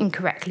been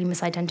incorrectly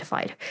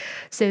misidentified.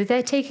 So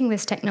they're taking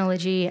this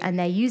technology and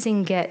they're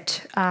using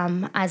it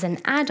as an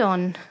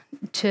add-on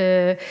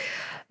to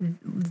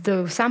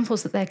the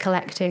samples that they're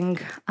collecting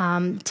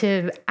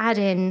to add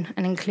in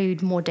and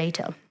include more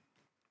data.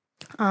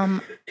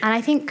 And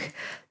I think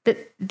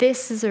that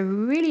this is a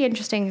really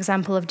interesting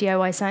example of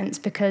DIY science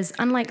because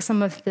unlike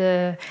some of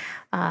the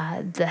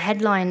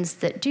headlines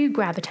that do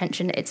grab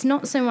attention, it's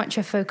not so much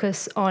a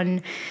focus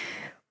on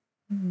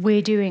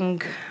we're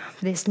doing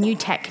this new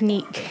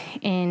technique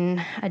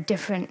in a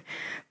different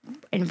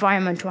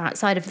environment or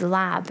outside of the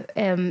lab.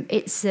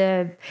 It's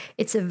a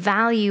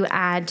value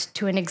add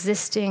to an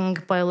existing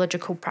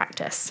biological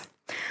practice.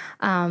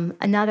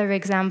 Another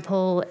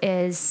example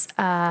is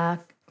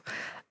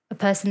a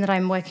person that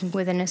I'm working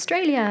with in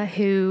Australia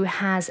who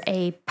has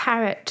a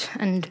parrot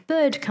and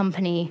bird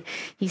company.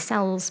 He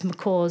sells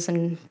macaws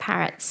and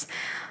parrots.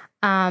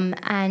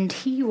 And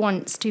he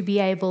wants to be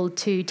able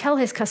to tell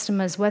his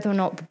customers whether or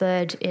not the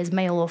bird is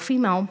male or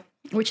female,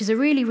 which is a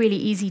really, really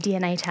easy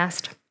DNA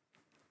test.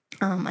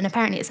 And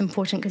apparently it's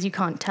important because you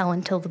can't tell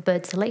until the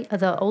birds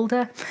are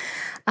older.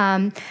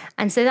 And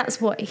so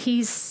that's what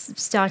he's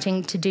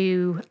starting to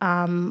do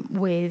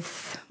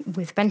with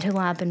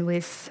Bentolab and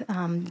with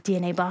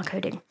DNA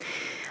barcoding.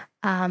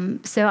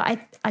 So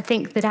I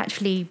think that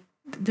actually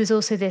there's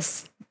also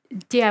this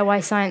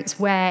DIY science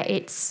where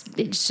it's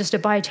just a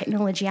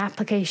biotechnology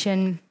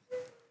application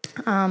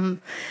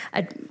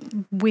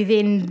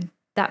within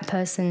that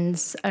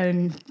person's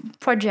own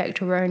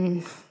project or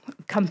own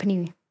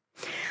company.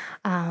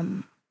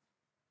 And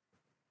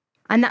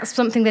that's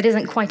something that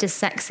isn't quite as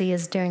sexy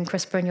as doing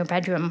CRISPR in your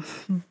bedroom,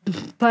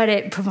 but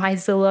it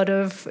provides a lot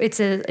of, it's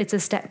a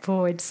step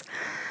forwards.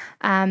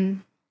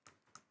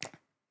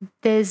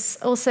 There's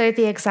also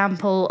the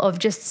example of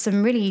just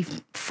some really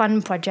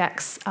fun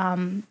projects.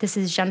 This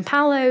is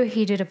Gianpaolo.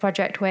 He did a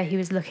project where he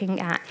was looking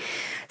at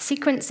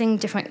sequencing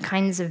different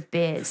kinds of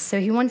beers. So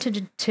he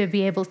wanted to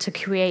be able to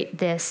create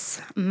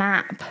this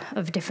map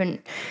of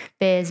different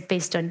beers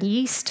based on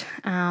yeast.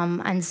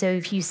 And so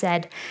if you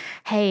said,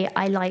 hey,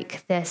 I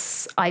like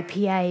this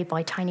IPA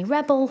by Tiny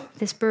Rebel,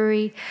 this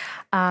brewery,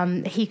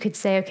 he could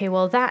say, okay,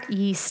 well, that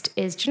yeast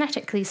is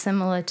genetically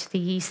similar to the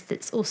yeast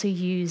that's also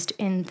used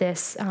in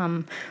this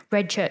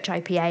Red Church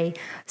IPA,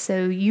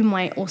 so you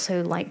might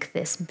also like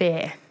this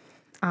beer.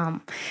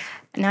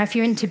 Now, if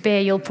you're into beer,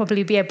 you'll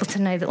probably be able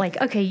to know that,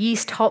 like, okay,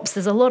 yeast, hops,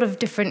 there's a lot of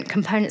different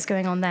components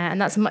going on there, and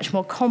that's a much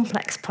more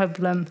complex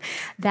problem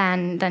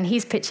than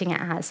he's pitching it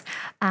as.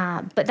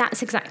 But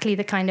that's exactly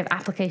the kind of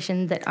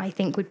application that I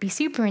think would be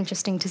super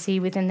interesting to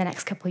see within the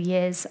next couple of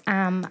years.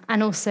 And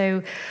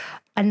also,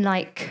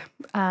 unlike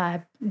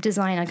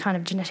design a kind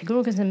of genetic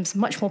organisms,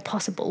 much more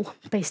possible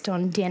based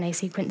on DNA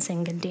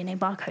sequencing and DNA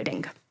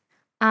barcoding.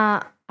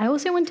 I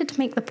also wanted to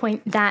make the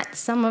point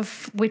that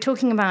we're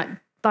talking about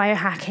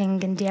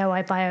biohacking and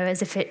DIY bio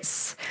as if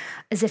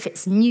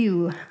it's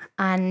new,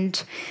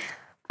 and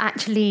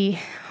actually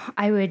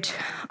I would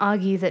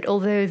argue that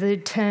although the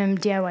term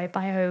DIY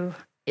bio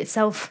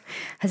itself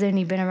has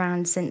only been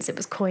around since it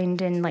was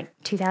coined in like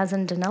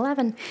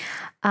 2011,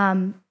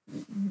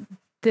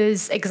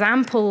 there's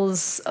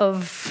examples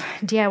of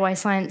DIY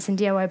science and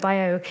DIY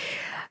bio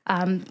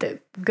that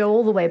go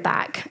all the way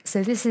back.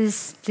 So this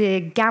is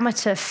the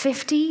Gameta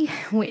 50,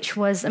 which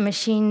was a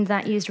machine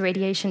that used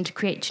radiation to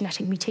create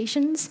genetic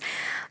mutations.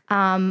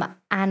 And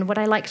what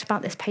I liked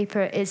about this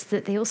paper is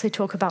that they also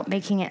talk about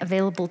making it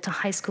available to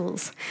high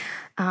schools.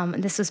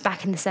 And this was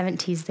back in the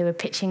 70s. They were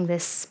pitching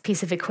this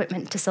piece of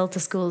equipment to sell to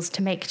schools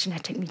to make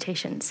genetic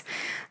mutations.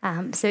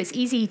 So it's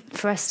easy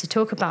for us to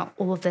talk about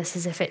all of this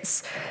as if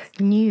it's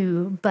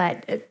new,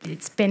 but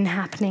it's been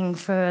happening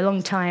for a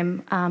long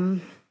time.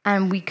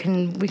 And we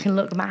can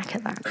look back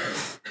at that.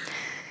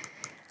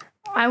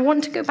 I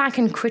want to go back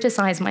and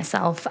criticize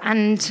myself,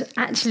 and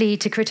actually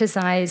to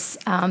criticize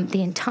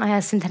the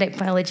entire synthetic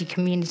biology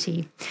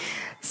community,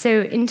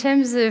 So in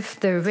terms of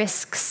the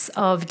risks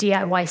of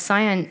DIY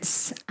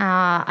science,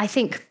 I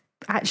think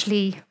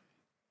actually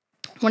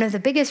one of the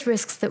biggest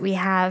risks that we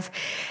have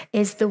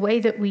is the way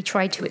that we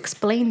try to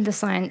explain the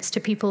science to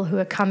people who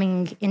are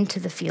coming into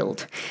the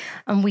field.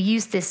 And we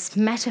use this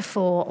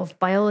metaphor of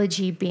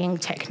biology being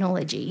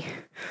technology,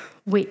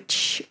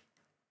 which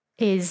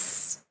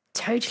is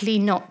totally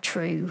not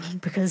true,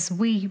 because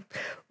we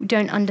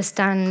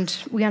understand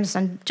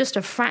just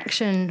a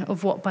fraction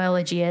of what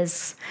biology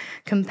is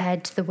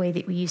compared to the way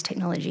that we use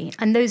technology.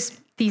 And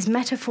these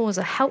metaphors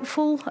are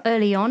helpful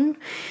early on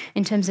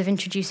in terms of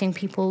introducing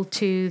people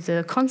to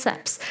the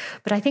concepts,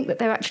 but I think that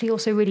they're actually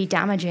also really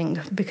damaging,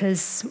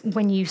 because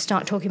when you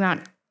start talking about,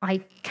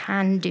 I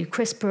can do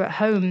CRISPR at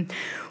home,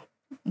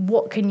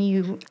 what can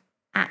you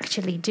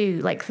actually do?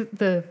 Like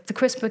the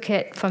CRISPR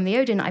kit from the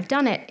Odin, I've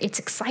done it. It's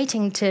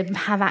exciting to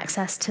have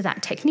access to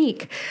that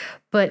technique,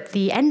 but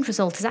the end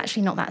result is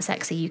actually not that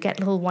sexy. You get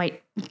little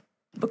white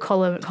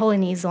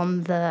colonies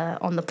on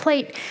the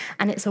plate,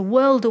 and it's a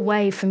world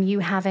away from you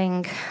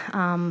having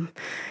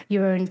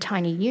your own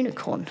tiny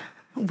unicorn,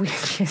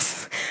 which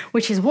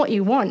is what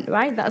you want,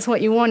 right? That's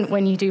what you want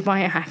when you do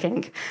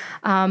biohacking.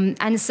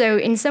 And so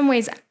in some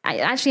ways, it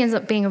actually ends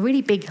up being a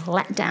really big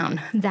letdown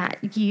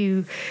that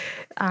you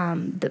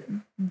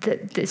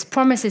this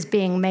promise is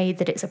being made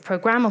that it's a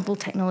programmable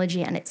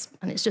technology, and it's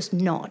just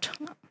not.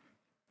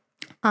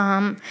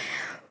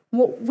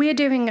 What we're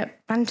doing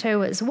at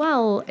Banto as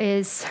well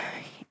is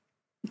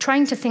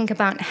trying to think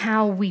about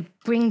how we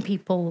bring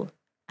people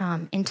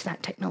into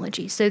that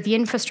technology. So the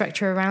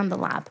infrastructure around the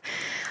lab,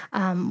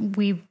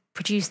 we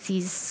produce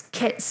these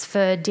kits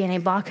for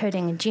DNA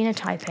barcoding and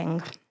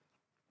genotyping.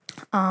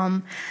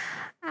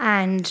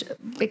 And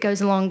it goes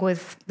along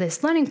with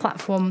this learning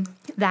platform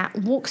that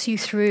walks you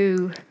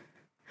through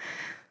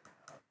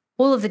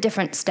all of the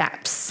different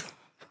steps,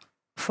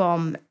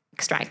 from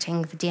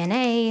extracting the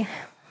DNA,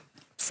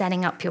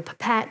 setting up your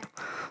pipette,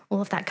 all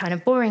of that kind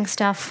of boring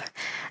stuff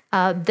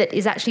that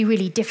is actually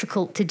really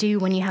difficult to do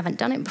when you haven't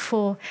done it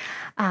before,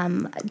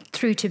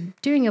 through to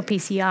doing your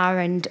PCR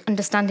and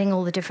understanding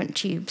all the different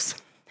tubes.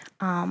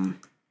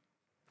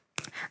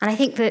 And I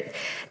think that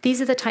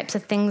these are the types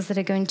of things that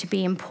are going to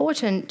be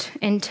important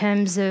in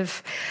terms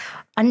of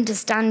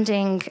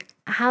understanding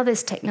how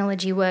this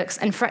technology works.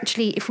 And for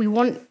actually, if we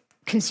want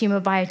consumer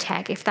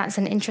biotech, if that's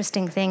an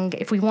interesting thing,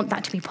 if we want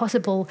that to be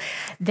possible,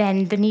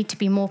 then there need to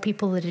be more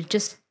people that are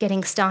just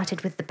getting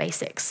started with the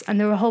basics. And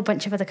there are a whole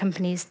bunch of other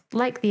companies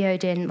like the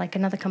Odin, like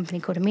another company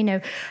called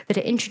Amino, that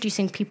are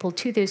introducing people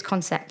to those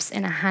concepts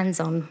in a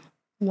hands-on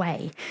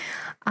way.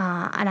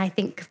 And I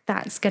think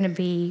that's going to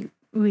be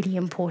really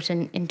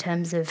important in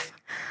terms of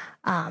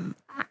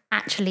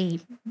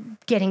actually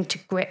getting to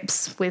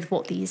grips with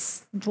what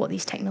these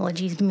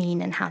technologies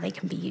mean and how they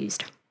can be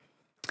used.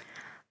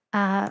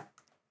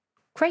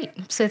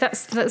 Great. So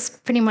that's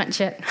pretty much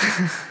it.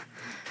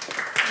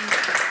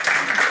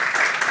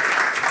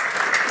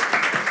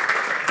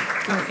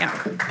 Oh, yeah.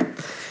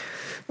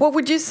 What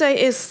would you say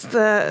is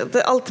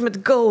the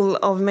ultimate goal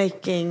of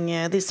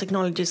making these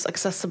technologies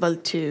accessible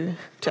to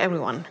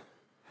everyone?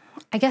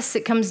 I guess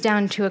it comes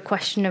down to a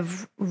question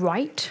of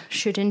right.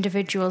 Should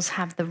individuals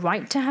have the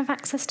right to have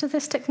access to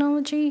this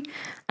technology?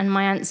 And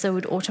my answer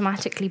would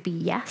automatically be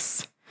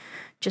yes,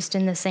 just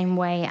in the same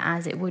way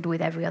as it would with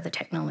every other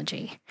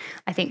technology.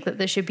 I think that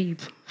there should be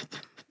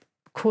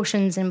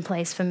cautions in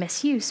place for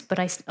misuse, but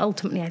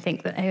ultimately I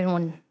think that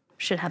everyone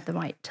should have the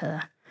right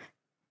to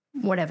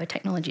whatever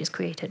technology is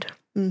created.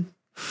 Mm.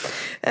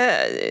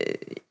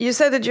 You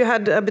said that you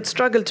had a bit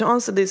struggled to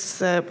answer these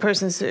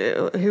persons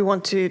who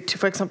want to,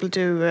 for example,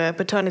 do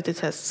paternity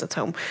tests at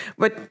home.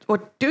 But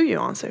what do you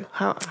answer?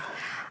 How?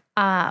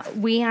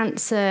 We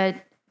answer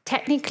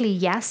technically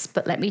yes,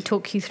 but let me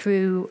talk you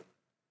through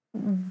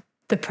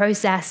the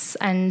process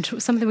and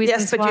some of the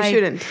reasons why. Yes, but you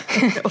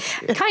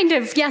shouldn't. Kind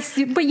of, yes,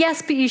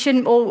 but you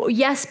shouldn't, or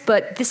yes,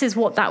 but this is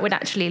what that would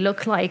actually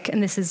look like.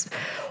 And this is,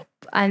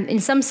 and in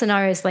some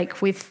scenarios,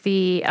 like with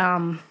the,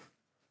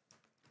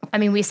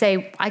 we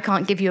say, I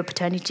can't give you a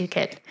paternity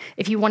kit.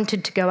 If you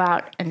wanted to go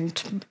out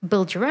and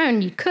build your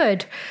own, you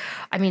could.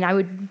 I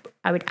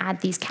would add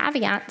these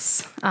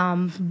caveats,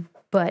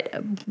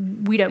 but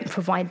we don't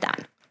provide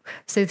that.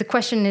 So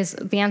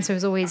the answer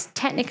is always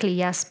technically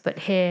yes, but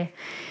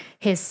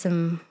here's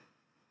some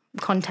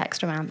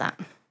context around that.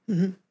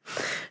 Mm-hmm.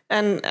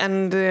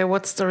 And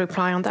what's the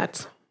reply on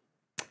that?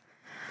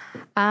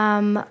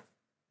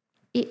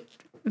 It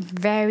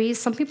varies.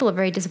 Some people are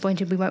very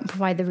disappointed we won't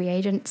provide the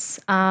reagents.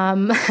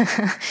 And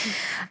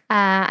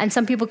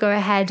some people go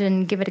ahead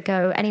and give it a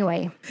go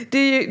anyway. Do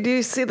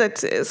you see that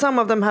some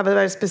of them have a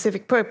very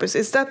specific purpose?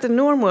 Is that the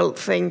normal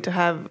thing to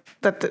have,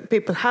 that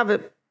people have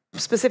a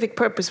specific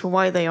purpose for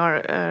why they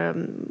are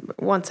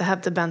want to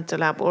have the Banto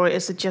lab, or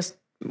is it just,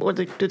 or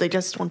do they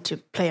just want to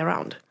play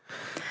around?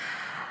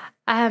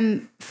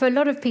 For a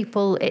lot of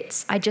people,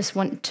 it's I just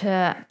want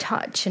to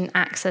touch and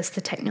access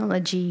the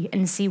technology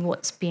and see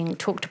what's being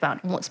talked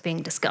about and what's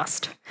being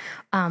discussed.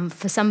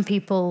 For some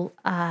people,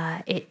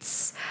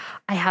 it's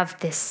I have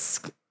this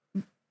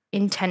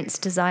intense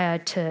desire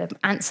to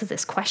answer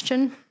this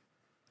question,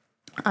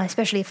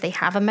 especially if they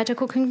have a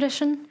medical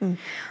condition.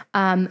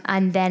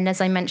 And then,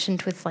 as I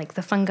mentioned with like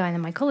the fungi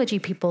and the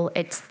mycology people,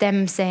 it's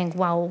them saying,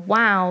 well,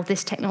 wow,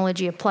 this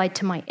technology applied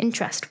to my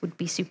interest would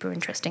be super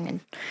interesting, and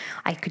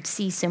I could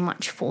see so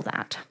much for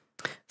that.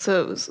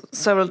 So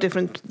several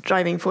different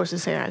driving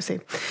forces here, I see.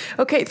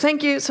 Okay,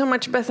 thank you so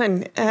much,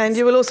 Bethan. And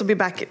you will also be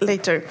back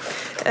later.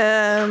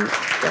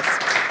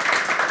 Yes.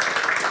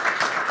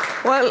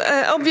 Well,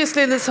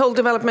 obviously this whole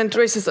development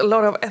raises a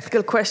lot of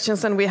ethical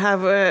questions, and we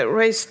have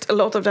raised a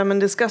lot of them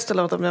and discussed a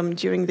lot of them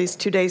during these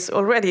 2 days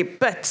already.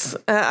 But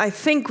I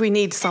think we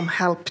need some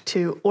help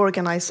to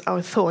organize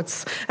our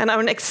thoughts. And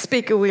our next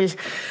speaker will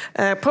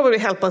probably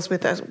help us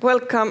with that.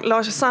 Welcome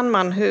Lars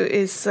Sandman, who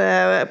is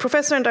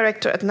Professor and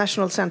Director at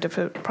National Center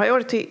for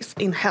Priorities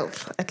in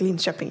Health at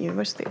Linköping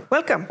University.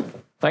 Welcome.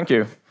 Thank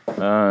you.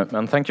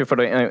 And thank you for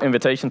the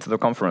invitation to the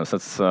conference.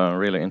 It's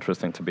really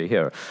interesting to be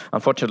here.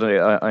 Unfortunately,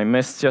 I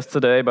missed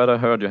yesterday, but I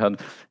heard you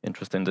had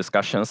interesting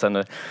discussions.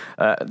 And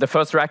the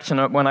first reaction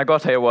when I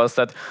got here was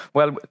that,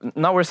 well,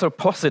 now we're so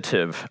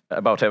positive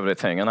about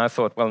everything. And I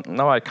thought, well,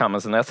 now I come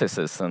as an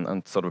ethicist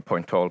and sort of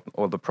point to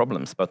all the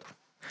problems. But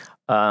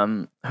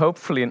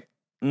hopefully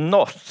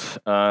not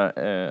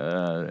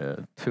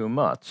too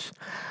much.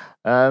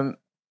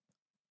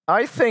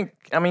 I think,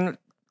 I mean,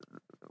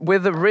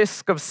 with the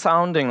risk of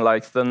sounding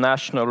like the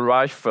National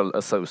Rifle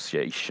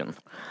Association,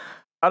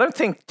 I don't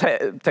think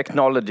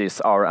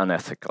technologies are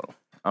unethical.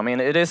 I mean,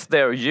 it is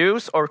their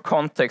use or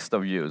context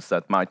of use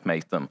that might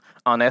make them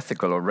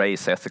unethical or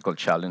raise ethical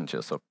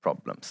challenges or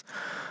problems.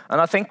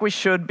 And I think we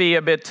should be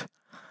a bit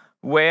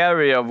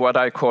wary of what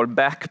I call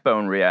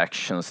backbone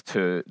reactions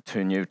to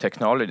new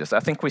technologies. I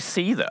think we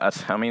see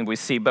that. I mean, we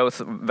see both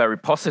very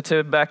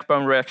positive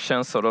backbone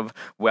reactions, sort of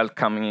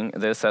welcoming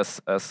this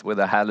as with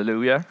a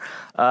hallelujah,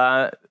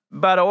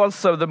 but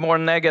also the more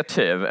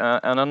negative,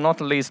 and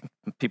not least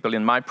people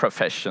in my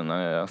profession.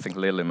 I think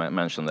Lily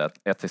mentioned that,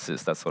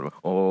 ethicists, that sort of,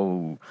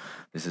 oh,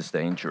 this is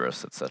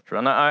dangerous, etc.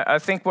 And I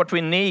think what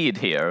we need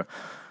here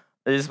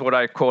is what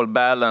I call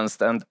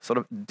balanced and sort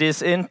of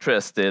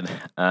disinterested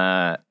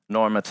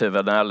normative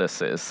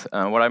analysis.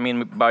 What I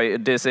mean by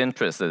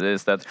disinterested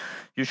is that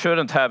you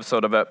shouldn't have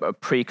sort of a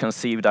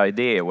preconceived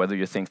idea whether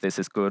you think this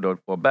is good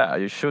or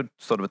bad. You should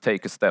sort of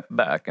take a step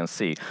back and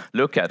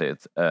look at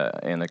it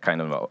in a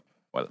kind of,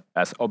 well,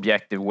 as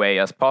objective way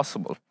as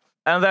possible.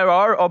 And there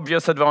are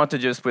obvious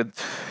advantages with,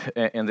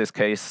 in this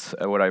case,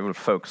 what I will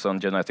focus on,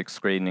 genetic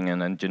screening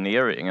and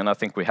engineering, and I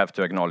think we have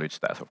to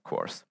acknowledge that, of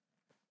course.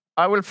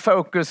 I will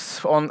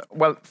focus on,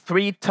 well,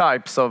 3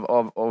 types of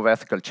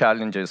ethical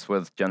challenges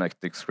with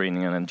genetic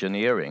screening and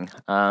engineering.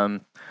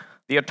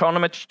 The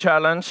autonomy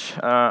challenge,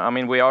 I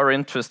mean, we are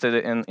interested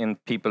in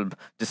people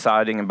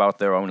deciding about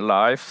their own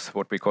lives,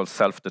 what we call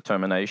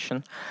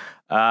self-determination.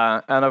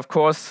 And of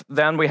course,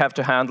 then we have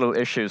to handle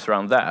issues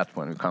around that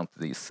when we come to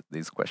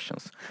these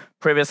questions.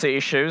 Privacy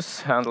issues,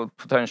 handle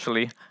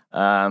potentially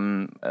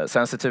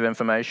sensitive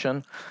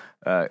information.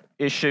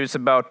 Issues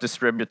about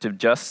distributive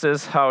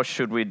justice, how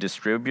should we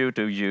distribute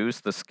or use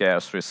the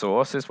scarce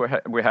resources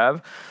we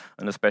have,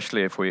 and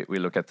especially if we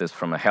look at this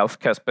from a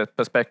healthcare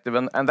perspective,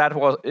 and that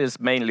is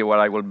mainly what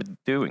I will be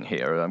doing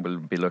here. I will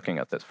be looking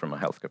at this from a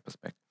healthcare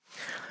perspective.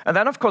 And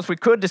then, of course, we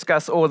could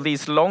discuss all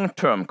these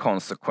long-term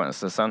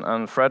consequences,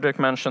 and Frederick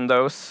mentioned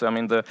those. I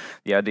mean, the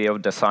idea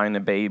of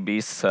designer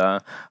babies,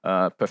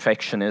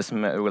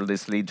 perfectionism, will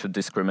this lead to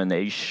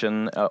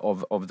discrimination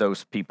of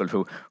those people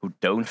who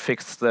don't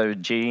fix their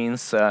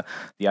genes,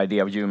 the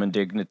idea of human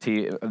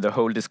dignity, the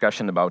whole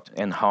discussion about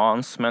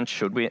enhancement,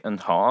 should we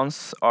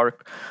enhance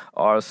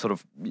our sort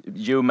of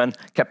human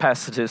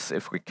capacities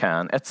if we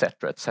can,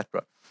 etc.,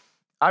 etc.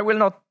 I will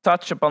not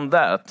touch upon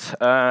that.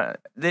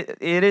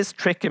 It is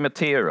tricky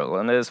material,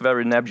 and it is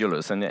very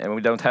nebulous, and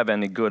we don't have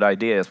any good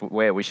ideas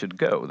where we should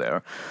go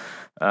there.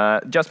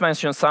 Just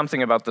mention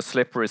something about the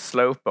slippery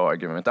slope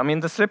argument. I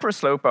mean, the slippery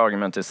slope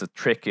argument is a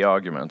tricky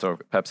argument, or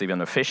perhaps even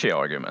a fishy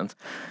argument,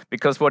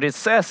 because what it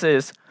says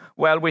is,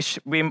 well,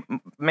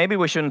 maybe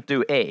we shouldn't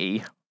do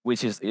A,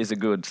 which is a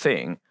good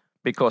thing,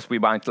 because we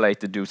might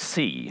later do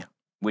C,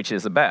 which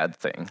is a bad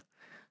thing.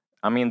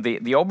 I mean,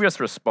 the obvious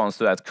response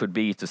to that could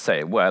be to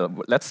say, well,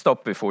 let's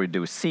stop before we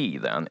do C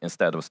then,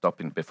 instead of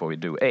stopping before we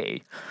do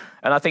A.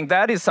 And I think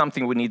that is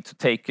something we need to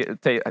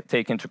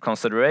take into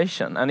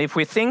consideration. And if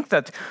we think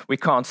that we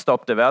can't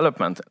stop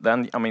development,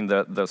 then, I mean,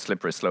 the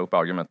slippery slope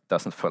argument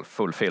doesn't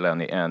fulfill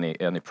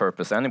any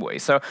purpose anyway.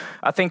 So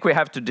I think we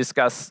have to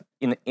discuss,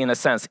 in a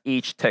sense,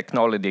 each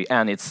technology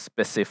and its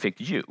specific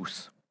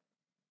use.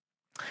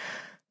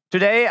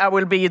 Today, I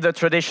will be the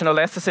traditional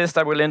ethicist.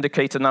 I will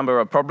indicate a number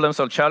of problems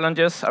or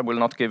challenges. I will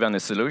not give any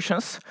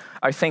solutions.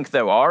 I think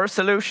there are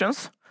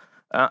solutions.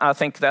 I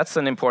think that's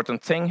an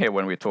important thing here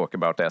when we talk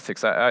about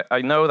ethics.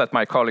 I know that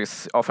my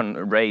colleagues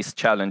often raise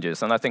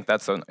challenges, and I think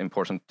that's an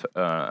important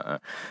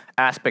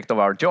aspect of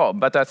our job.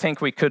 But I think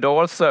we could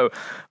also,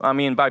 I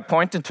mean, by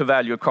pointing to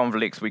value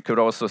conflicts, we could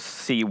also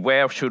see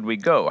where should we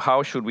go?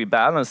 How should we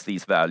balance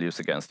these values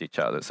against each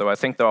other? So I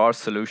think there are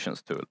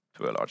solutions to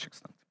a large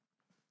extent.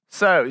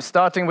 So,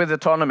 starting with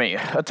autonomy.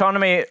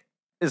 Autonomy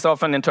is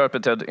often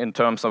interpreted in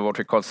terms of what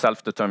we call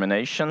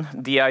self-determination.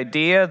 The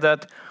idea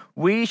that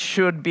we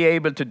should be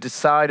able to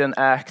decide and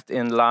act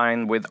in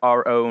line with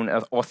our own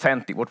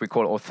authentic, what we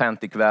call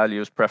authentic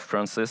values,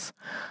 preferences.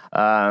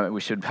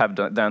 We should have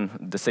then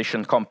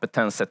decision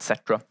competence,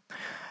 etc.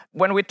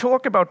 When we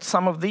talk about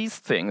some of these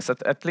things,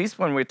 at least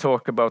when we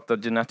talk about the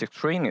genetic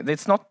screening,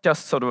 it's not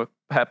just sort of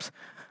perhaps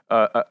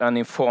an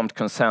informed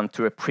consent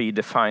to a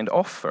predefined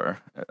offer.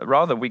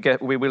 Rather,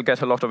 we will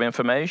get a lot of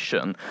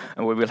information,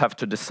 and we will have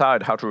to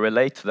decide how to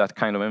relate to that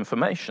kind of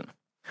information.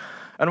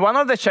 And one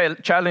of the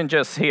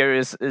challenges here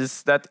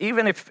is that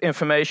even if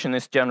information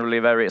is generally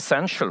very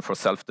essential for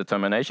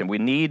self-determination, we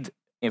need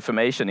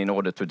information in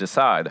order to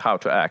decide how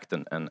to act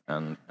and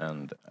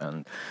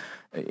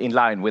in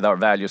line with our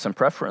values and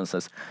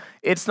preferences.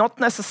 It's not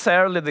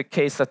necessarily the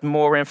case that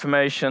more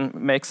information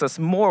makes us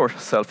more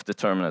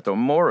self-determinate or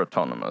more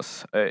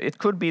autonomous. It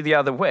could be the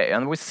other way,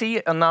 and we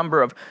see a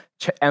number of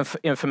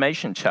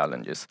information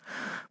challenges.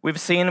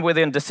 We've seen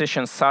within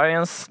decision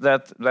science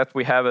that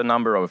we have a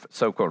number of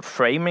so-called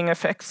framing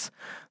effects.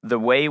 The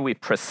way we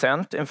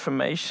present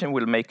information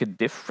will make a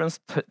difference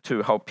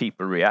to how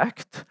people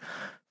react.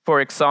 For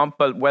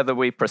example, whether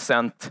we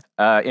present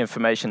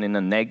information in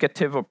a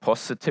negative or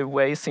positive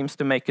way seems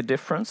to make a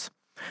difference.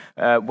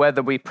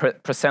 Whether we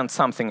present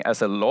something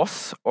as a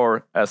loss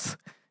or as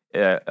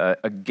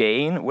a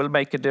gain will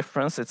make a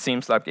difference. It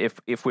seems like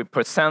if we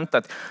present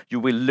that you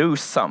will lose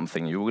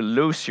something, you will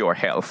lose your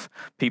health,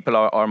 people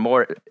are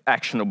more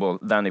actionable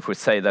than if we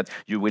say that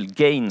you will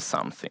gain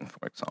something,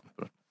 for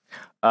example.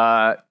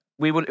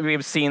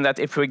 We've seen that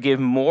if we give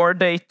more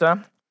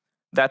data,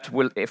 that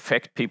will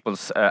affect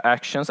people's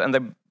actions, and they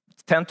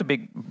tend to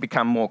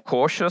become more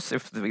cautious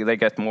if they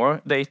get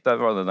more data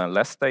rather than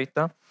less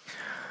data.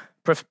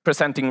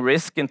 Presenting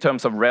risk in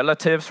terms of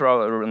relatives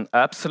rather than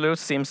absolute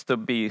seems to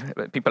be,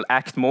 people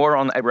act more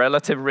on a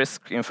relative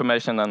risk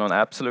information than on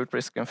absolute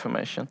risk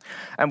information.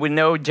 And we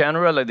know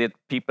generally that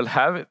people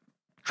have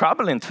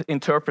trouble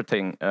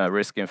interpreting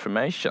risk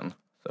information.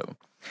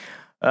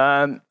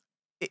 So,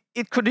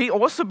 it could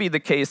also be the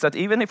case that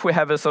even if we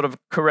have a sort of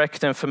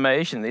correct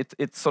information,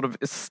 it sort of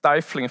is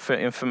stifling for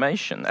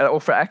information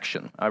or for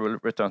action. I will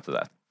return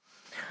to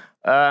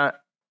that.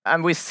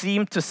 And we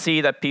seem to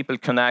see that people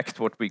connect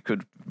what we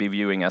could be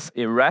viewing as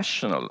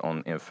irrational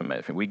on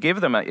information. We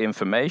give them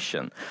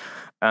information,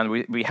 and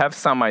we have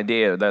some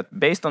idea that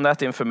based on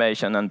that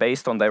information and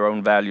based on their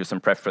own values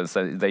and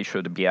preferences, they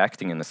should be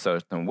acting in a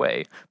certain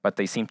way, but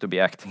they seem to be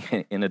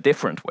acting in a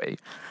different way,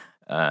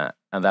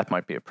 and that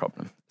might be a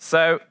problem.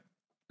 So,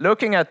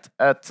 looking at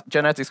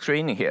genetic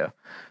screening here,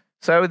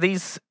 so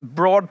these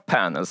broad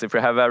panels, if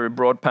we have very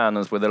broad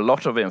panels with a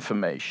lot of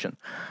information,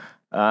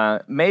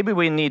 maybe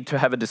we need to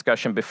have a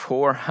discussion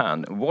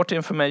beforehand. What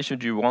information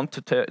do you want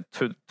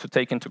to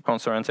take into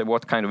consideration?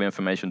 What kind of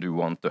information do you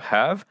want to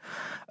have?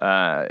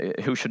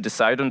 Who should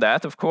decide on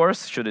that, of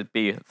course? Should it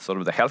be sort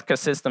of the healthcare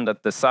system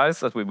that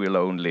decides that we will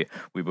only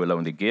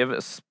give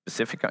a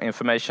specific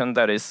information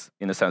that is,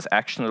 in a sense,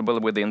 actionable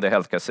within the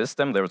healthcare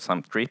system? There is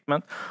some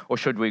treatment. Or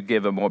should we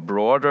give a more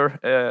broader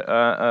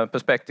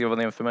perspective on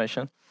the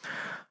information?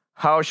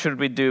 How should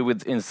we do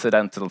with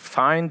incidental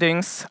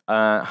findings?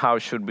 How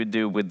should we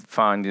do with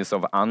findings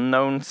of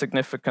unknown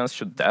significance?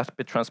 Should that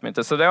be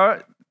transmitted? So there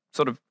are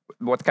sort of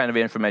what kind of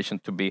information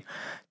to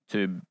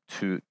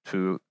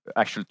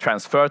actually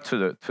transfer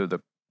to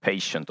the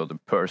patient or the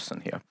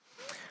person here.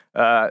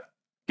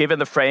 Given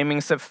the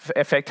framings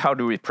effect, how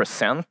do we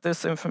present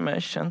this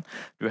information?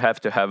 Do we have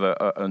to have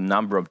a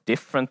number of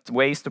different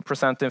ways to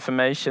present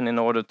information in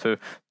order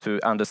to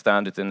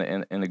understand it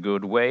in a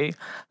good way?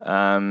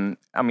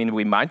 I mean,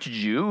 we might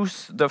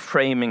use the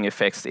framing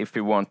effects if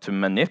we want to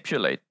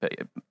manipulate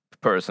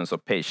persons or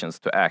patients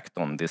to act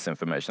on this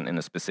information in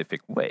a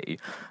specific way.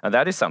 And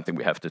that is something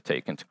we have to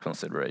take into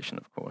consideration,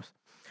 of course.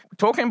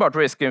 Talking about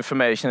risk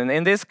information,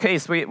 in this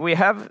case, we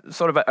have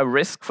sort of a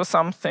risk for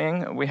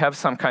something, we have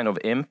some kind of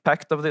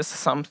impact of this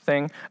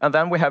something, and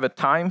then we have a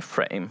time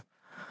frame.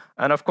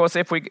 And of course,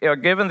 if we are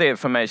given the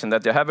information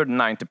that you have a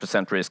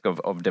 90% risk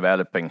of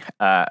developing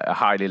a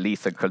highly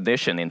lethal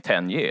condition in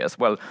 10 years,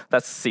 well,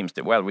 that seems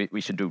to, well, we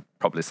should do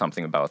probably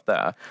something about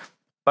that.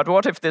 But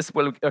what if this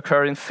will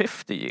occur in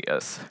 50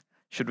 years?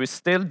 Should we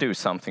still do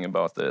something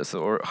about this?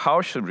 Or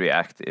how should we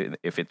act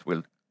if it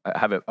will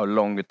have a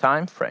longer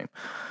time frame?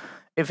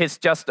 If it's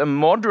just a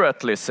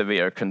moderately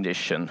severe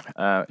condition,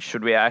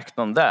 should we act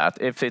on that?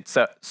 If it's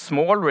a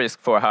small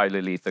risk for a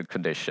highly lethal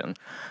condition,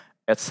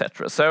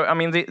 etc. So, I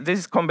mean,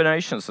 these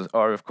combinations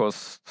are, of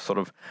course, sort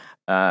of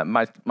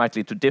might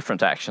lead to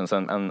different actions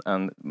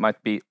and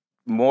might be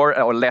more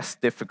or less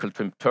difficult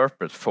to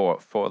interpret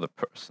for the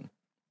person.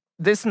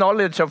 This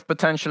knowledge of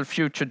potential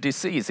future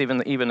disease,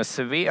 even a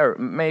severe,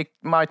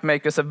 might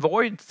make us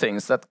avoid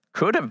things that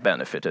could have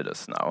benefited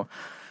us now.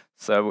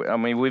 So, I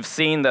mean, we've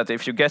seen that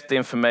if you get the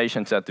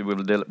information that you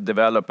will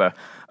develop a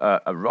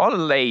rather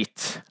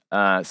late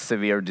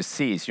severe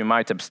disease, you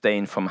might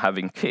abstain from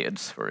having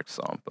kids, for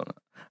example.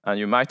 and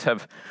you might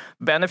have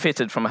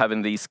benefited from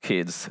having these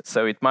kids,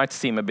 so it might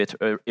seem a bit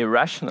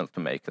irrational to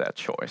make that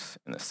choice,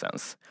 in a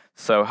sense.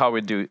 So how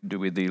do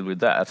we deal with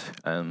that?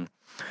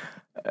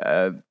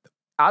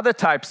 Other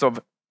types of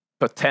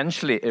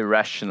potentially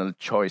irrational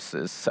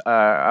choices.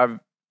 I've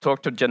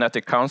talked to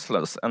genetic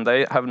counselors, and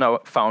they have now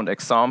found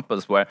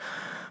examples where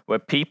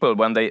people,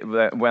 when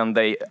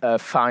they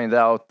find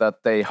out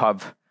that they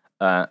have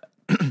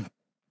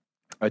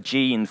a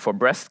gene for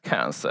breast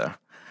cancer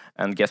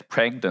and get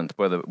pregnant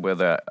with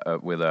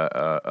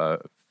a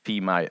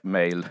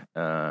female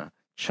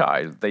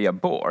child, they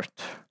abort.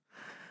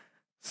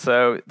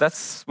 So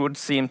that would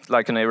seem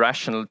like an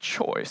irrational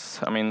choice.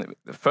 I mean,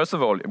 first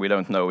of all, we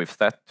don't know if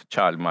that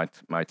child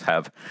might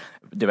have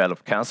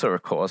developed cancer,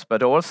 of course,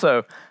 but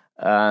also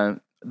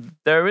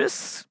there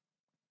is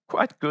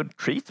quite good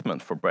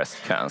treatment for breast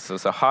cancer,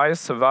 so high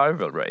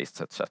survival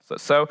rates, etc.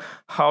 So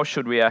how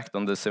should we act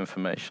on this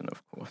information,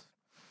 of course?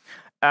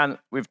 And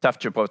we've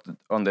touched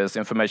on this.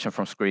 Information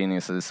from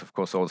screenings is, of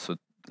course, also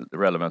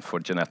relevant for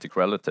genetic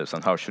relatives,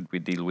 and how should we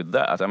deal with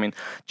that? I mean,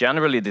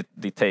 generally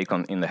the take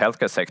on in the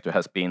healthcare sector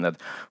has been that,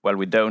 well,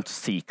 we don't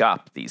seek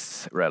up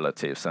these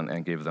relatives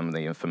and give them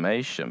the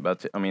information.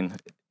 But I mean,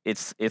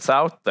 it's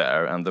out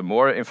there, and the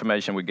more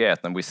information we get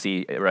and we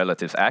see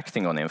relatives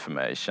acting on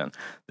information,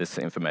 this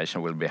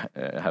information will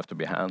have to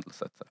be handled,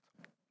 etc.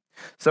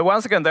 So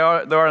once again, there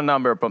are a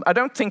number of problems. I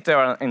don't think they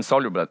are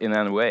insoluble in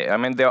any way. I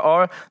mean, there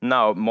are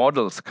now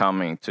models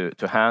coming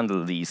to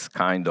handle these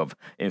kind of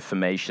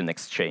information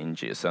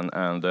exchanges.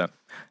 And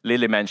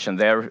Lily mentioned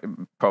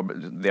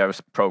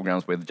there's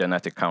programs with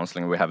genetic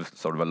counseling. We have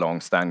sort of a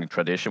long-standing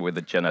tradition with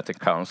the genetic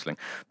counseling.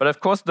 But of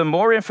course, the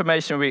more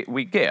information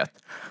we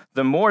get,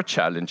 the more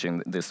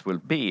challenging this will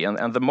be.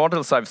 And the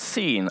models I've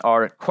seen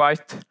are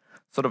quite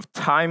sort of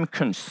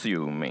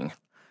time-consuming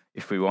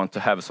if we want to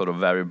have sort of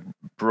very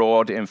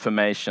broad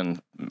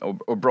information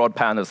or broad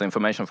panels,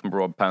 information from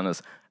broad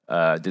panels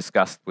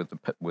discussed with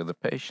the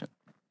patient.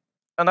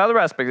 Another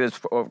aspect is,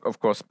 of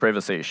course,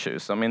 privacy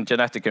issues. I mean,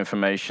 genetic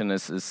information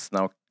is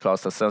now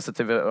classed as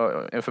sensitive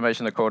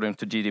information according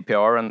to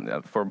GDPR,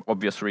 and for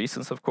obvious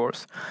reasons, of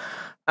course.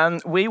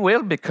 And we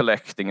will be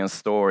collecting and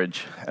storing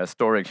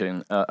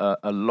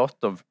a lot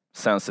of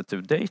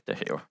sensitive data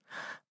here.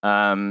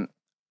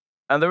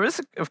 And there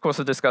is, of course,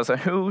 a discussion,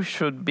 who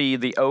should be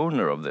the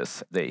owner of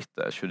this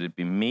data? Should it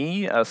be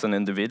me as an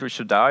individual?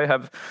 Should I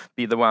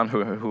be the one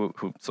who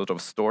sort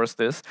of stores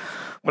this?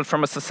 Well,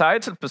 from a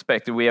societal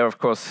perspective, we are, of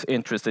course,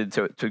 interested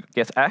to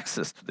get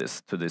access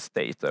to this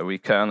data. We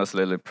can, as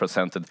Lily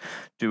presented,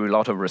 do a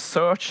lot of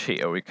research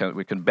here. We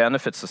can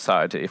benefit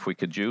society if we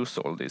could use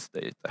all this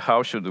data.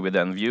 How should we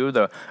then view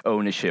the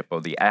ownership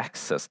of the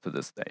access to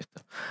this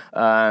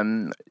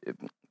data?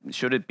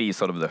 Should it be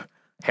sort of the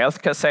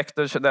healthcare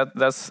sector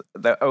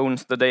that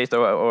owns the data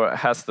or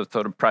has the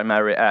sort of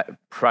primary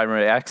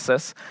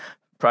access,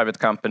 private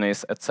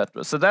companies,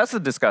 etc. So that's a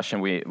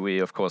discussion we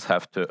of course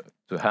have to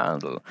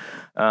handle.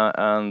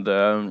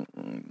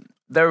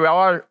 There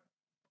are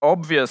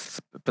obvious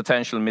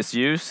potential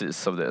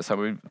misuses of this.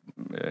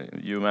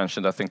 You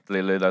mentioned, I think,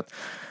 Lily, that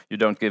you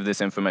don't give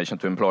this information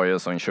to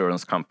employers or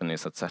insurance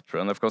companies, etc.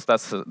 And of course,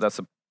 that's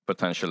a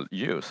potential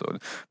use.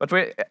 But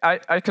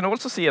I can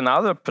also see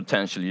another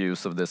potential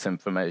use of this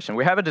information.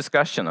 We have a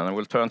discussion, and I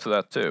will turn to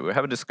that too. We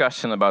have a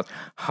discussion about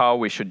how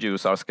we should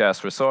use our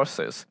scarce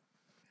resources.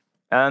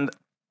 And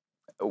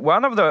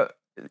one of the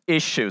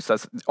issues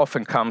that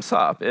often comes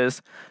up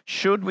is,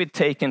 should we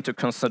take into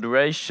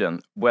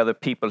consideration whether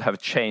people have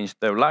changed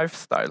their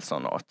lifestyles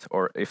or not,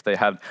 or if they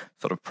have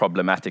sort of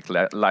problematic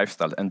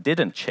lifestyle and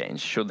didn't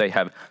change, should they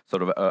have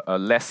sort of a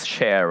less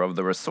share of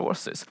the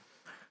resources?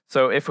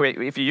 So if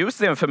you use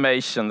the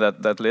information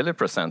that Lily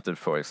presented,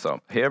 for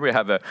example, here we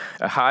have a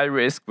high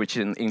risk, which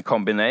in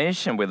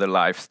combination with a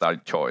lifestyle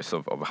choice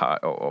of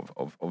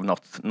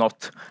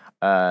not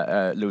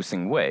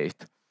losing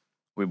weight,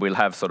 we will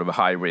have sort of a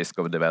high risk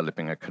of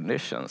developing a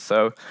condition.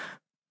 So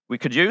we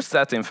could use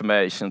that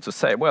information to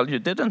say, well, you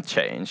didn't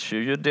change.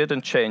 You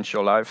didn't change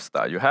your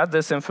lifestyle. You had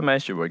this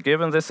information. You were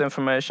given this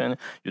information.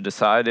 You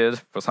decided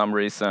for some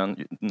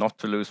reason not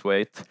to lose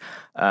weight.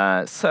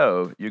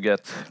 So you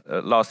get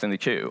last in the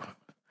queue.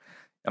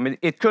 I mean,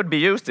 it could be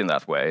used in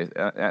that way.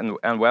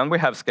 And when we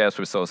have scarce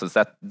resources,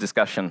 that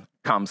discussion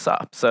comes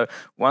up. So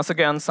once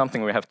again,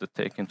 something we have to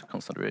take into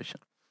consideration.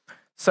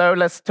 So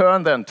let's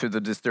turn then to the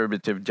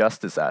distributive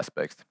justice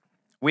aspect.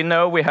 We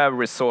know we have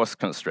resource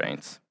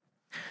constraints.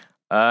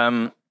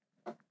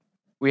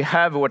 We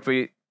have what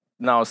we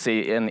now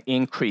see an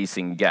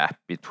increasing gap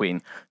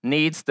between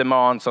needs,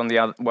 demands on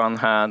the one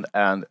hand,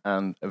 and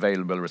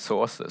available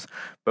resources,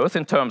 both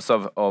in terms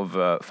of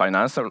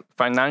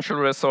financial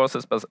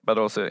resources, but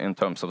also in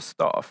terms of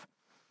staff.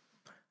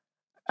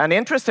 And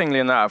interestingly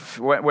enough,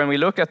 when we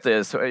look at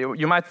this,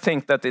 you might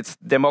think that it's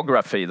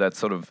demography that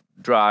sort of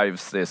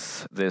drives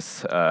this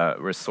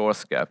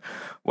resource gap.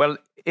 Well,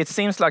 it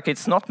seems like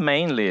it's not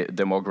mainly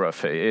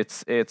demography.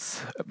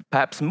 It's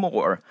perhaps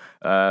more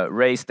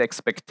raised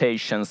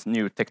expectations,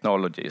 new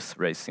technologies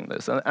raising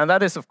this. And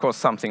that is, of course,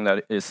 something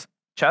that is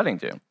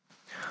challenging.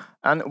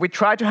 And we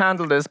try to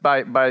handle this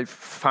by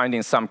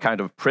finding some kind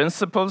of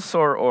principles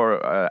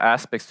or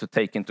aspects to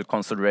take into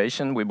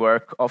consideration. We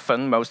work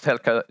often, most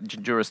healthcare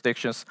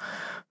jurisdictions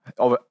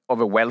of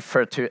a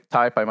welfare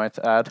type, I might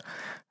add,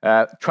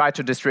 try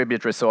to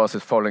distribute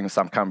resources following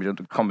some kind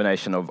of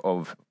combination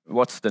of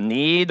what's the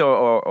need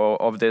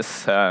of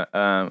this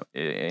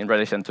in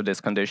relation to this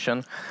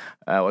condition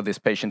or this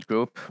patient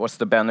group, what's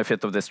the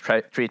benefit of this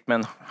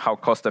treatment, how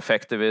cost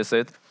effective is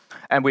it,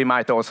 and we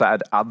might also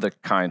add other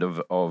kind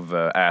of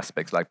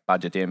aspects like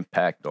budget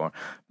impact or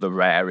the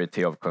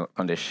rarity of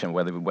condition,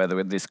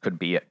 whether this could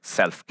be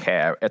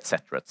self-care,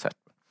 etc., etc.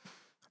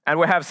 And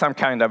we have some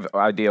kind of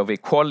idea of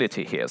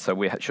equality here, so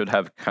we should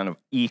have kind of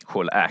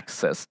equal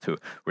access to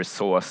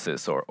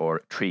resources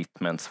or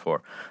treatments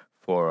for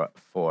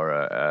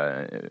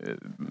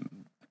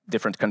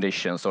different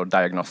conditions or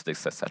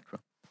diagnostics, etc.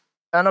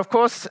 And of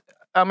course,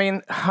 I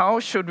mean, how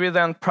should we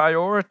then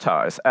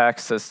prioritize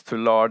access to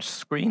large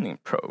screening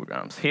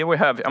programs? Here we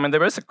have, I mean,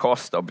 there is a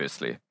cost,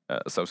 obviously,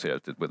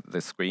 associated with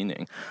this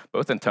screening,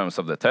 both in terms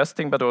of the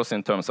testing, but also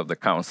in terms of the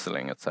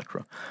counseling,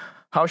 etc.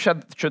 How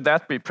should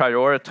that be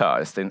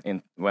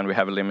prioritized when we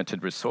have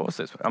limited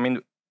resources? I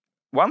mean,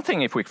 one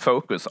thing, if we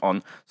focus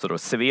on sort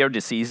of severe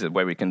diseases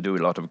where we can do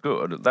a lot of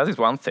good, that is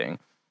one thing.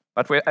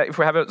 But if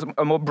we have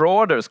a more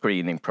broader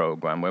screening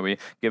program where we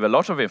give a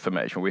lot of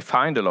information, we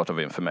find a lot of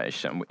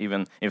information,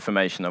 even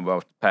information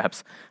about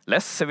perhaps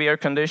less severe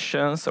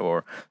conditions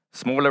or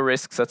smaller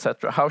risks,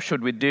 etc. How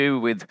should we do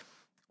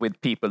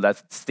with people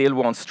that still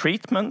wants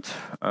treatment?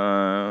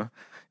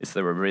 Is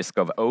there a risk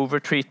of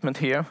over-treatment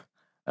here?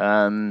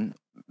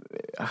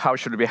 How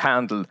should we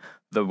handle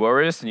the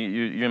worries?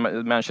 You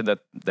mentioned that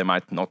there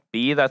might not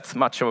be that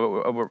much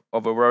of a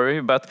worry,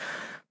 but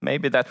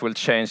maybe that will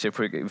change if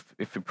we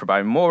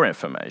provide more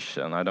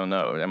information. I don't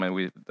know. I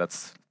mean,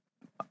 that's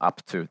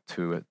up to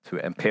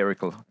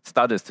empirical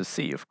studies to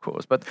see, of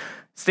course, but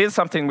still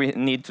something we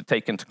need to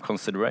take into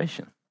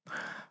consideration.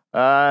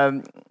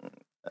 I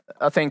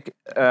think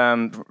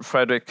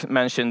Frederick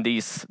mentioned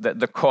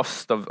the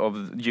cost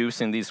of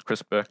using these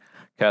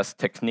CRISPR-Cas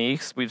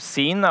techniques. We've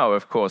seen now,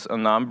 of course, a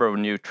number of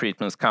new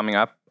treatments coming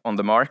up on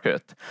the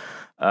market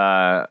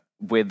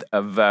with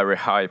a very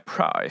high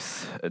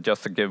price.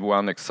 Just to give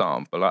one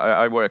example,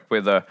 I work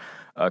with a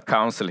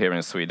council here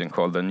in Sweden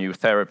called the New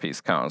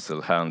Therapies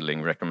Council,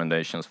 handling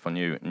recommendations for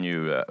new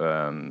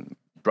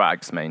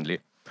drugs mainly.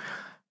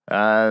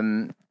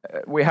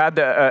 We had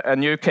a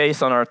new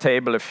case on our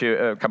table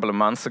a couple of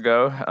months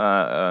ago,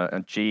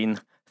 a gene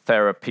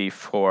therapy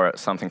for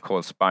something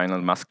called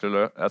spinal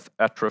muscular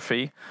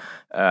atrophy.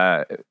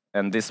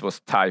 And this was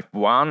type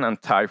 1,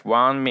 and type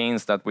 1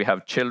 means that we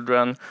have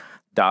children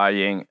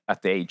dying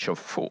at the age of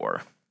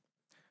 4.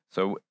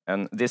 So,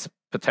 and this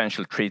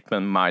potential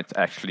treatment might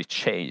actually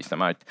change. They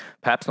might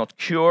perhaps not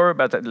cure,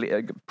 but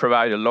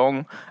provide a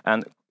long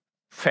and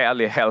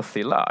fairly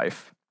healthy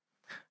life.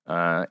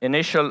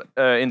 Initial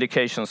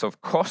indications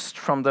of cost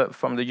from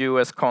the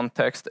US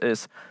context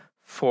is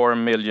 $4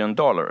 million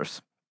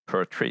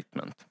per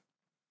treatment.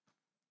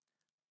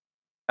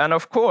 And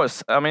of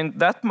course, I mean,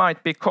 that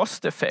might be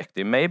cost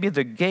effective. Maybe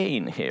the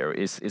gain here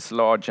is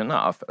large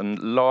enough, and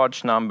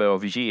large number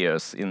of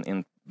years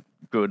in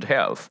good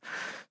health.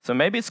 So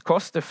maybe it's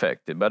cost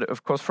effective, but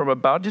of course, from a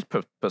budget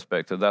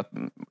perspective, that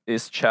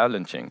is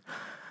challenging.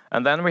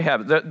 And then we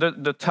have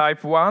the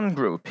type 1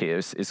 group here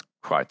is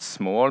quite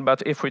small,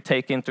 but if we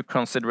take into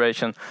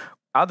consideration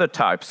other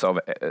types of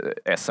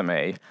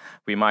SMA,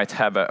 we might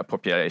have a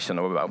population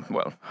of about,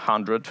 well,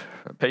 100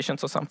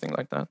 patients or something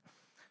like that.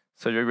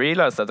 So you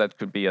realize that that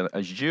could be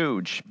a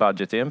huge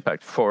budget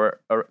impact for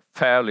a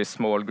fairly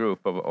small group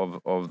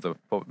of the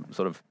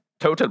sort of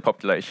total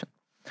population.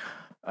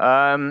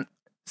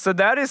 So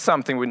that is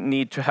something we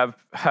need to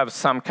have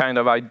some kind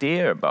of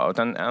idea about.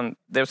 And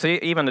there's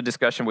even a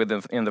discussion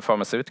in the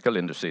pharmaceutical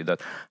industry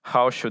that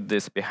how should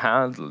this be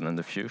handled in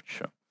the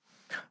future?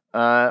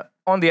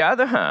 On the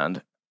other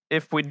hand,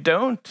 if we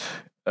don't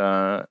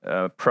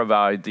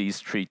provide these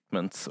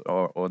treatments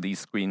or these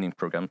screening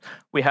programs,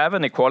 we have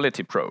an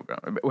equality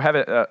program. We have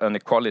an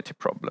equality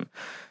problem.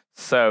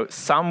 So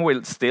some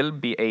will still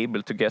be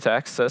able to get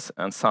access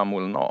and some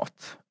will not.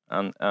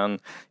 And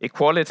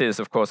equality is,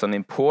 of course, an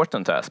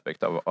important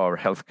aspect of our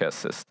healthcare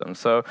system.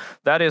 So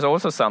that is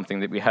also something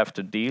that we have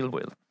to deal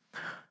with.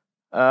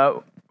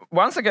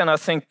 Once again, I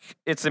think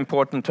it's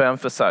important to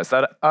emphasize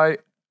that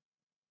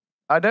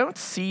I don't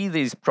see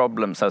these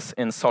problems as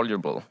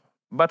insoluble.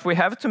 But we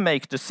have to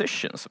make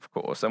decisions, of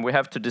course, and we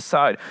have to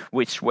decide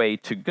which way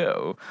to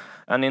go.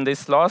 And in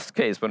this last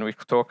case, when we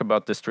talk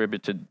about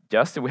distributed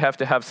justice, we have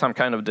to have some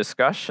kind of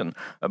discussion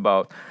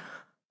about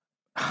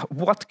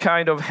what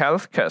kind of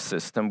healthcare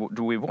system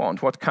do we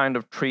want? What kind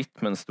of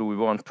treatments do we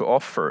want to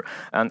offer?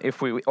 And if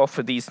we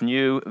offer these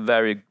new,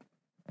 very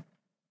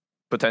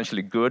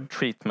potentially good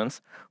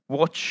treatments,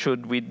 what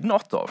should we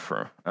not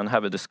offer? And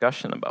have a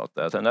discussion about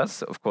that. And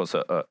that's, of course,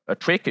 a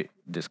tricky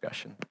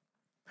discussion.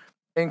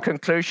 In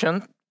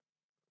conclusion,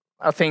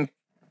 I think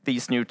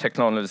these new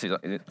technologies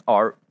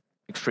are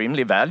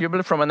extremely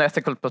valuable from an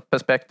ethical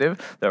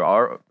perspective. There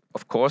are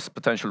of course,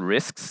 potential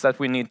risks that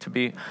we need to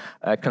be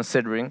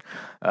considering.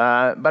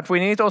 But we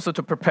need also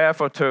to prepare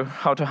for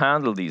how to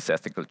handle these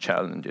ethical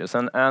challenges.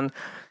 And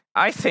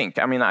I think,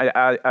 I mean,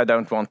 I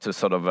don't want to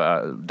sort of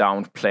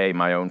downplay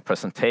my own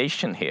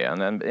presentation here,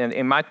 and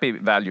it might be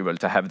valuable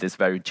to have this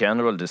very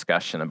general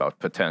discussion about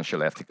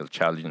potential ethical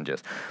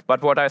challenges.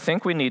 But what I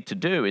think we need to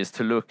do is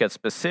to look at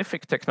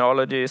specific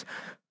technologies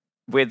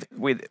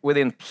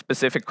within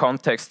specific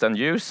contexts and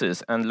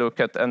uses, and look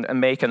at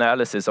and make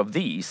analysis of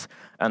these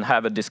and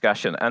have a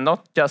discussion, and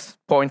not just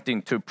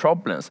pointing to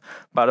problems,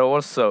 but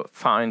also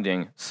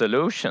finding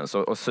solutions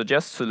or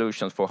suggest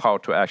solutions for how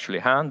to actually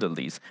handle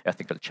these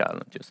ethical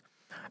challenges.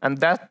 And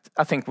that,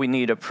 I think, we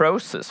need a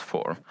process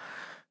for,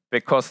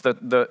 because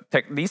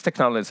these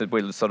technologies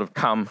will sort of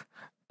come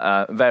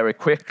very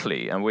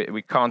quickly, and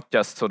we can't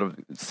just sort of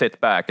sit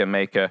back and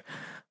make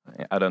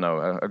I don't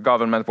know, a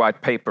government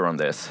white paper on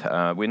this.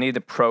 We need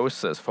a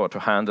process to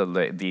handle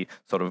the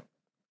sort of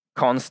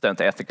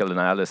constant ethical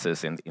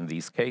analysis in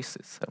these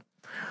cases.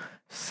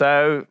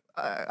 So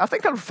I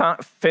think I'll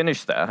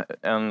finish there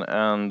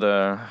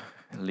and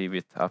leave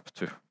it up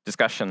to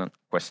discussion and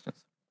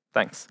questions.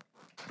 Thanks.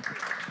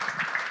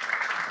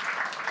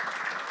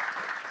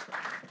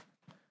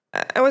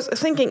 I was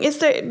thinking,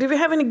 do we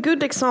have any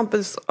good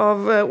examples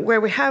of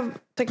where we have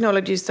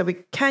technologies that we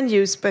can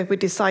use, but we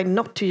decide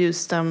not to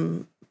use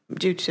them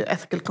due to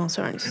ethical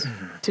concerns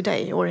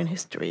today or in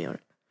history? Or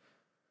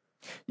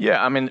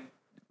yeah, I mean,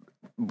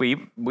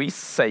 we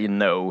say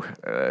no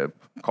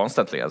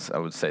constantly, as I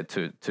would say,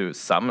 to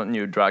some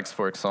new drugs,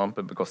 for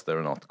example, because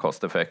they're not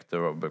cost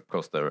effective, or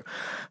because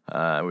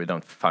we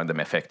don't find them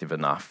effective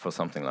enough, or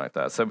something like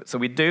that. So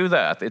we do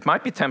that. It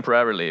might be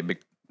temporarily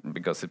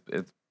because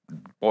it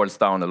boils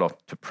down a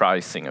lot to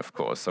pricing, of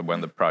course. So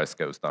when the price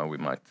goes down, we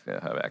might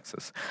have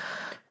access.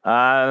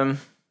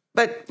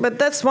 But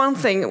that's one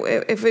thing.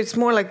 If it's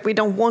more like we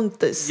don't want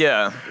this,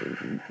 yeah,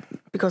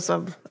 because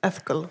of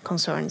ethical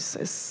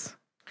concerns,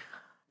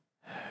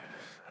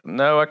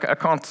 no, I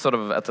can't sort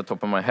of at the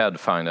top of my head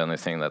find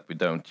anything that we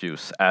don't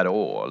use at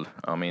all.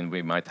 I mean,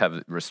 we might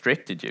have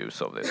restricted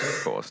use of this,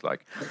 of course.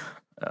 Like,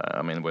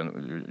 I mean,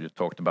 when you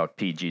talked about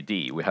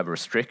PGD, we have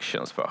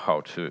restrictions for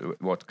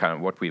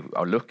what we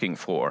are looking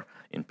for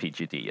in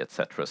PGD,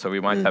 etc. So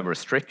we might have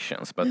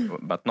restrictions,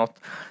 but not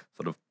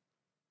sort of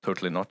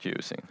totally not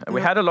using. And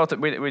we had a lot,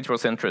 which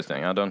was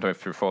interesting. I don't know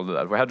if you followed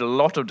that. We had a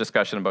lot of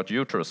discussion about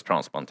uterus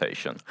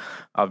transplantation.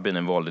 I've been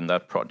involved in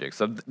that project.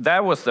 So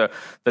that was the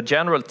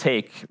general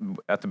take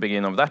at the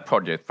beginning of that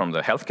project from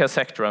the healthcare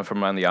sector and from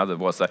many others,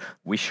 was that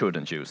we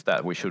shouldn't use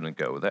that. We shouldn't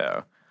go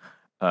there.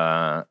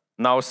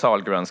 Now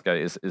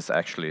Sahlgrenska is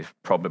actually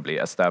probably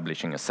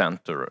establishing a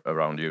center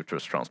around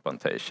uterus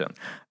transplantation,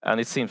 and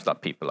it seems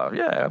that people are,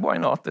 yeah, why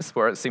not? This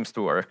seems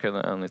to work,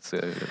 and it's.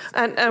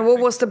 And what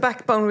was the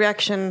backbone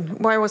reaction?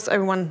 Why was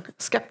everyone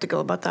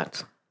skeptical about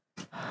that?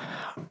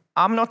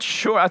 I'm not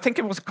sure. I think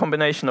it was a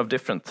combination of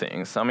different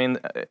things. I mean,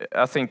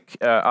 I think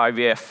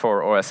IVF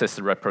or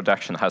assisted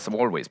reproduction has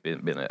always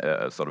been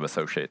sort of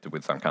associated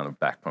with some kind of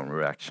backbone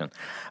reaction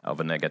of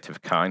a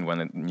negative kind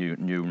when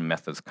new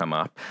methods come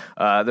up.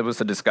 There was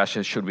a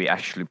discussion, should we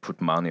actually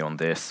put money on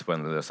this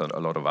when there's a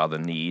lot of other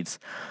needs?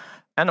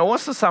 And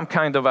also some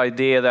kind of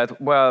idea that,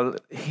 well,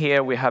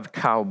 here we have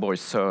cowboy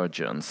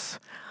surgeons,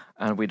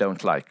 and we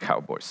don't like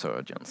cowboy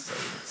surgeons.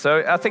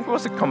 So I think it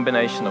was a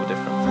combination of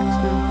different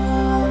things.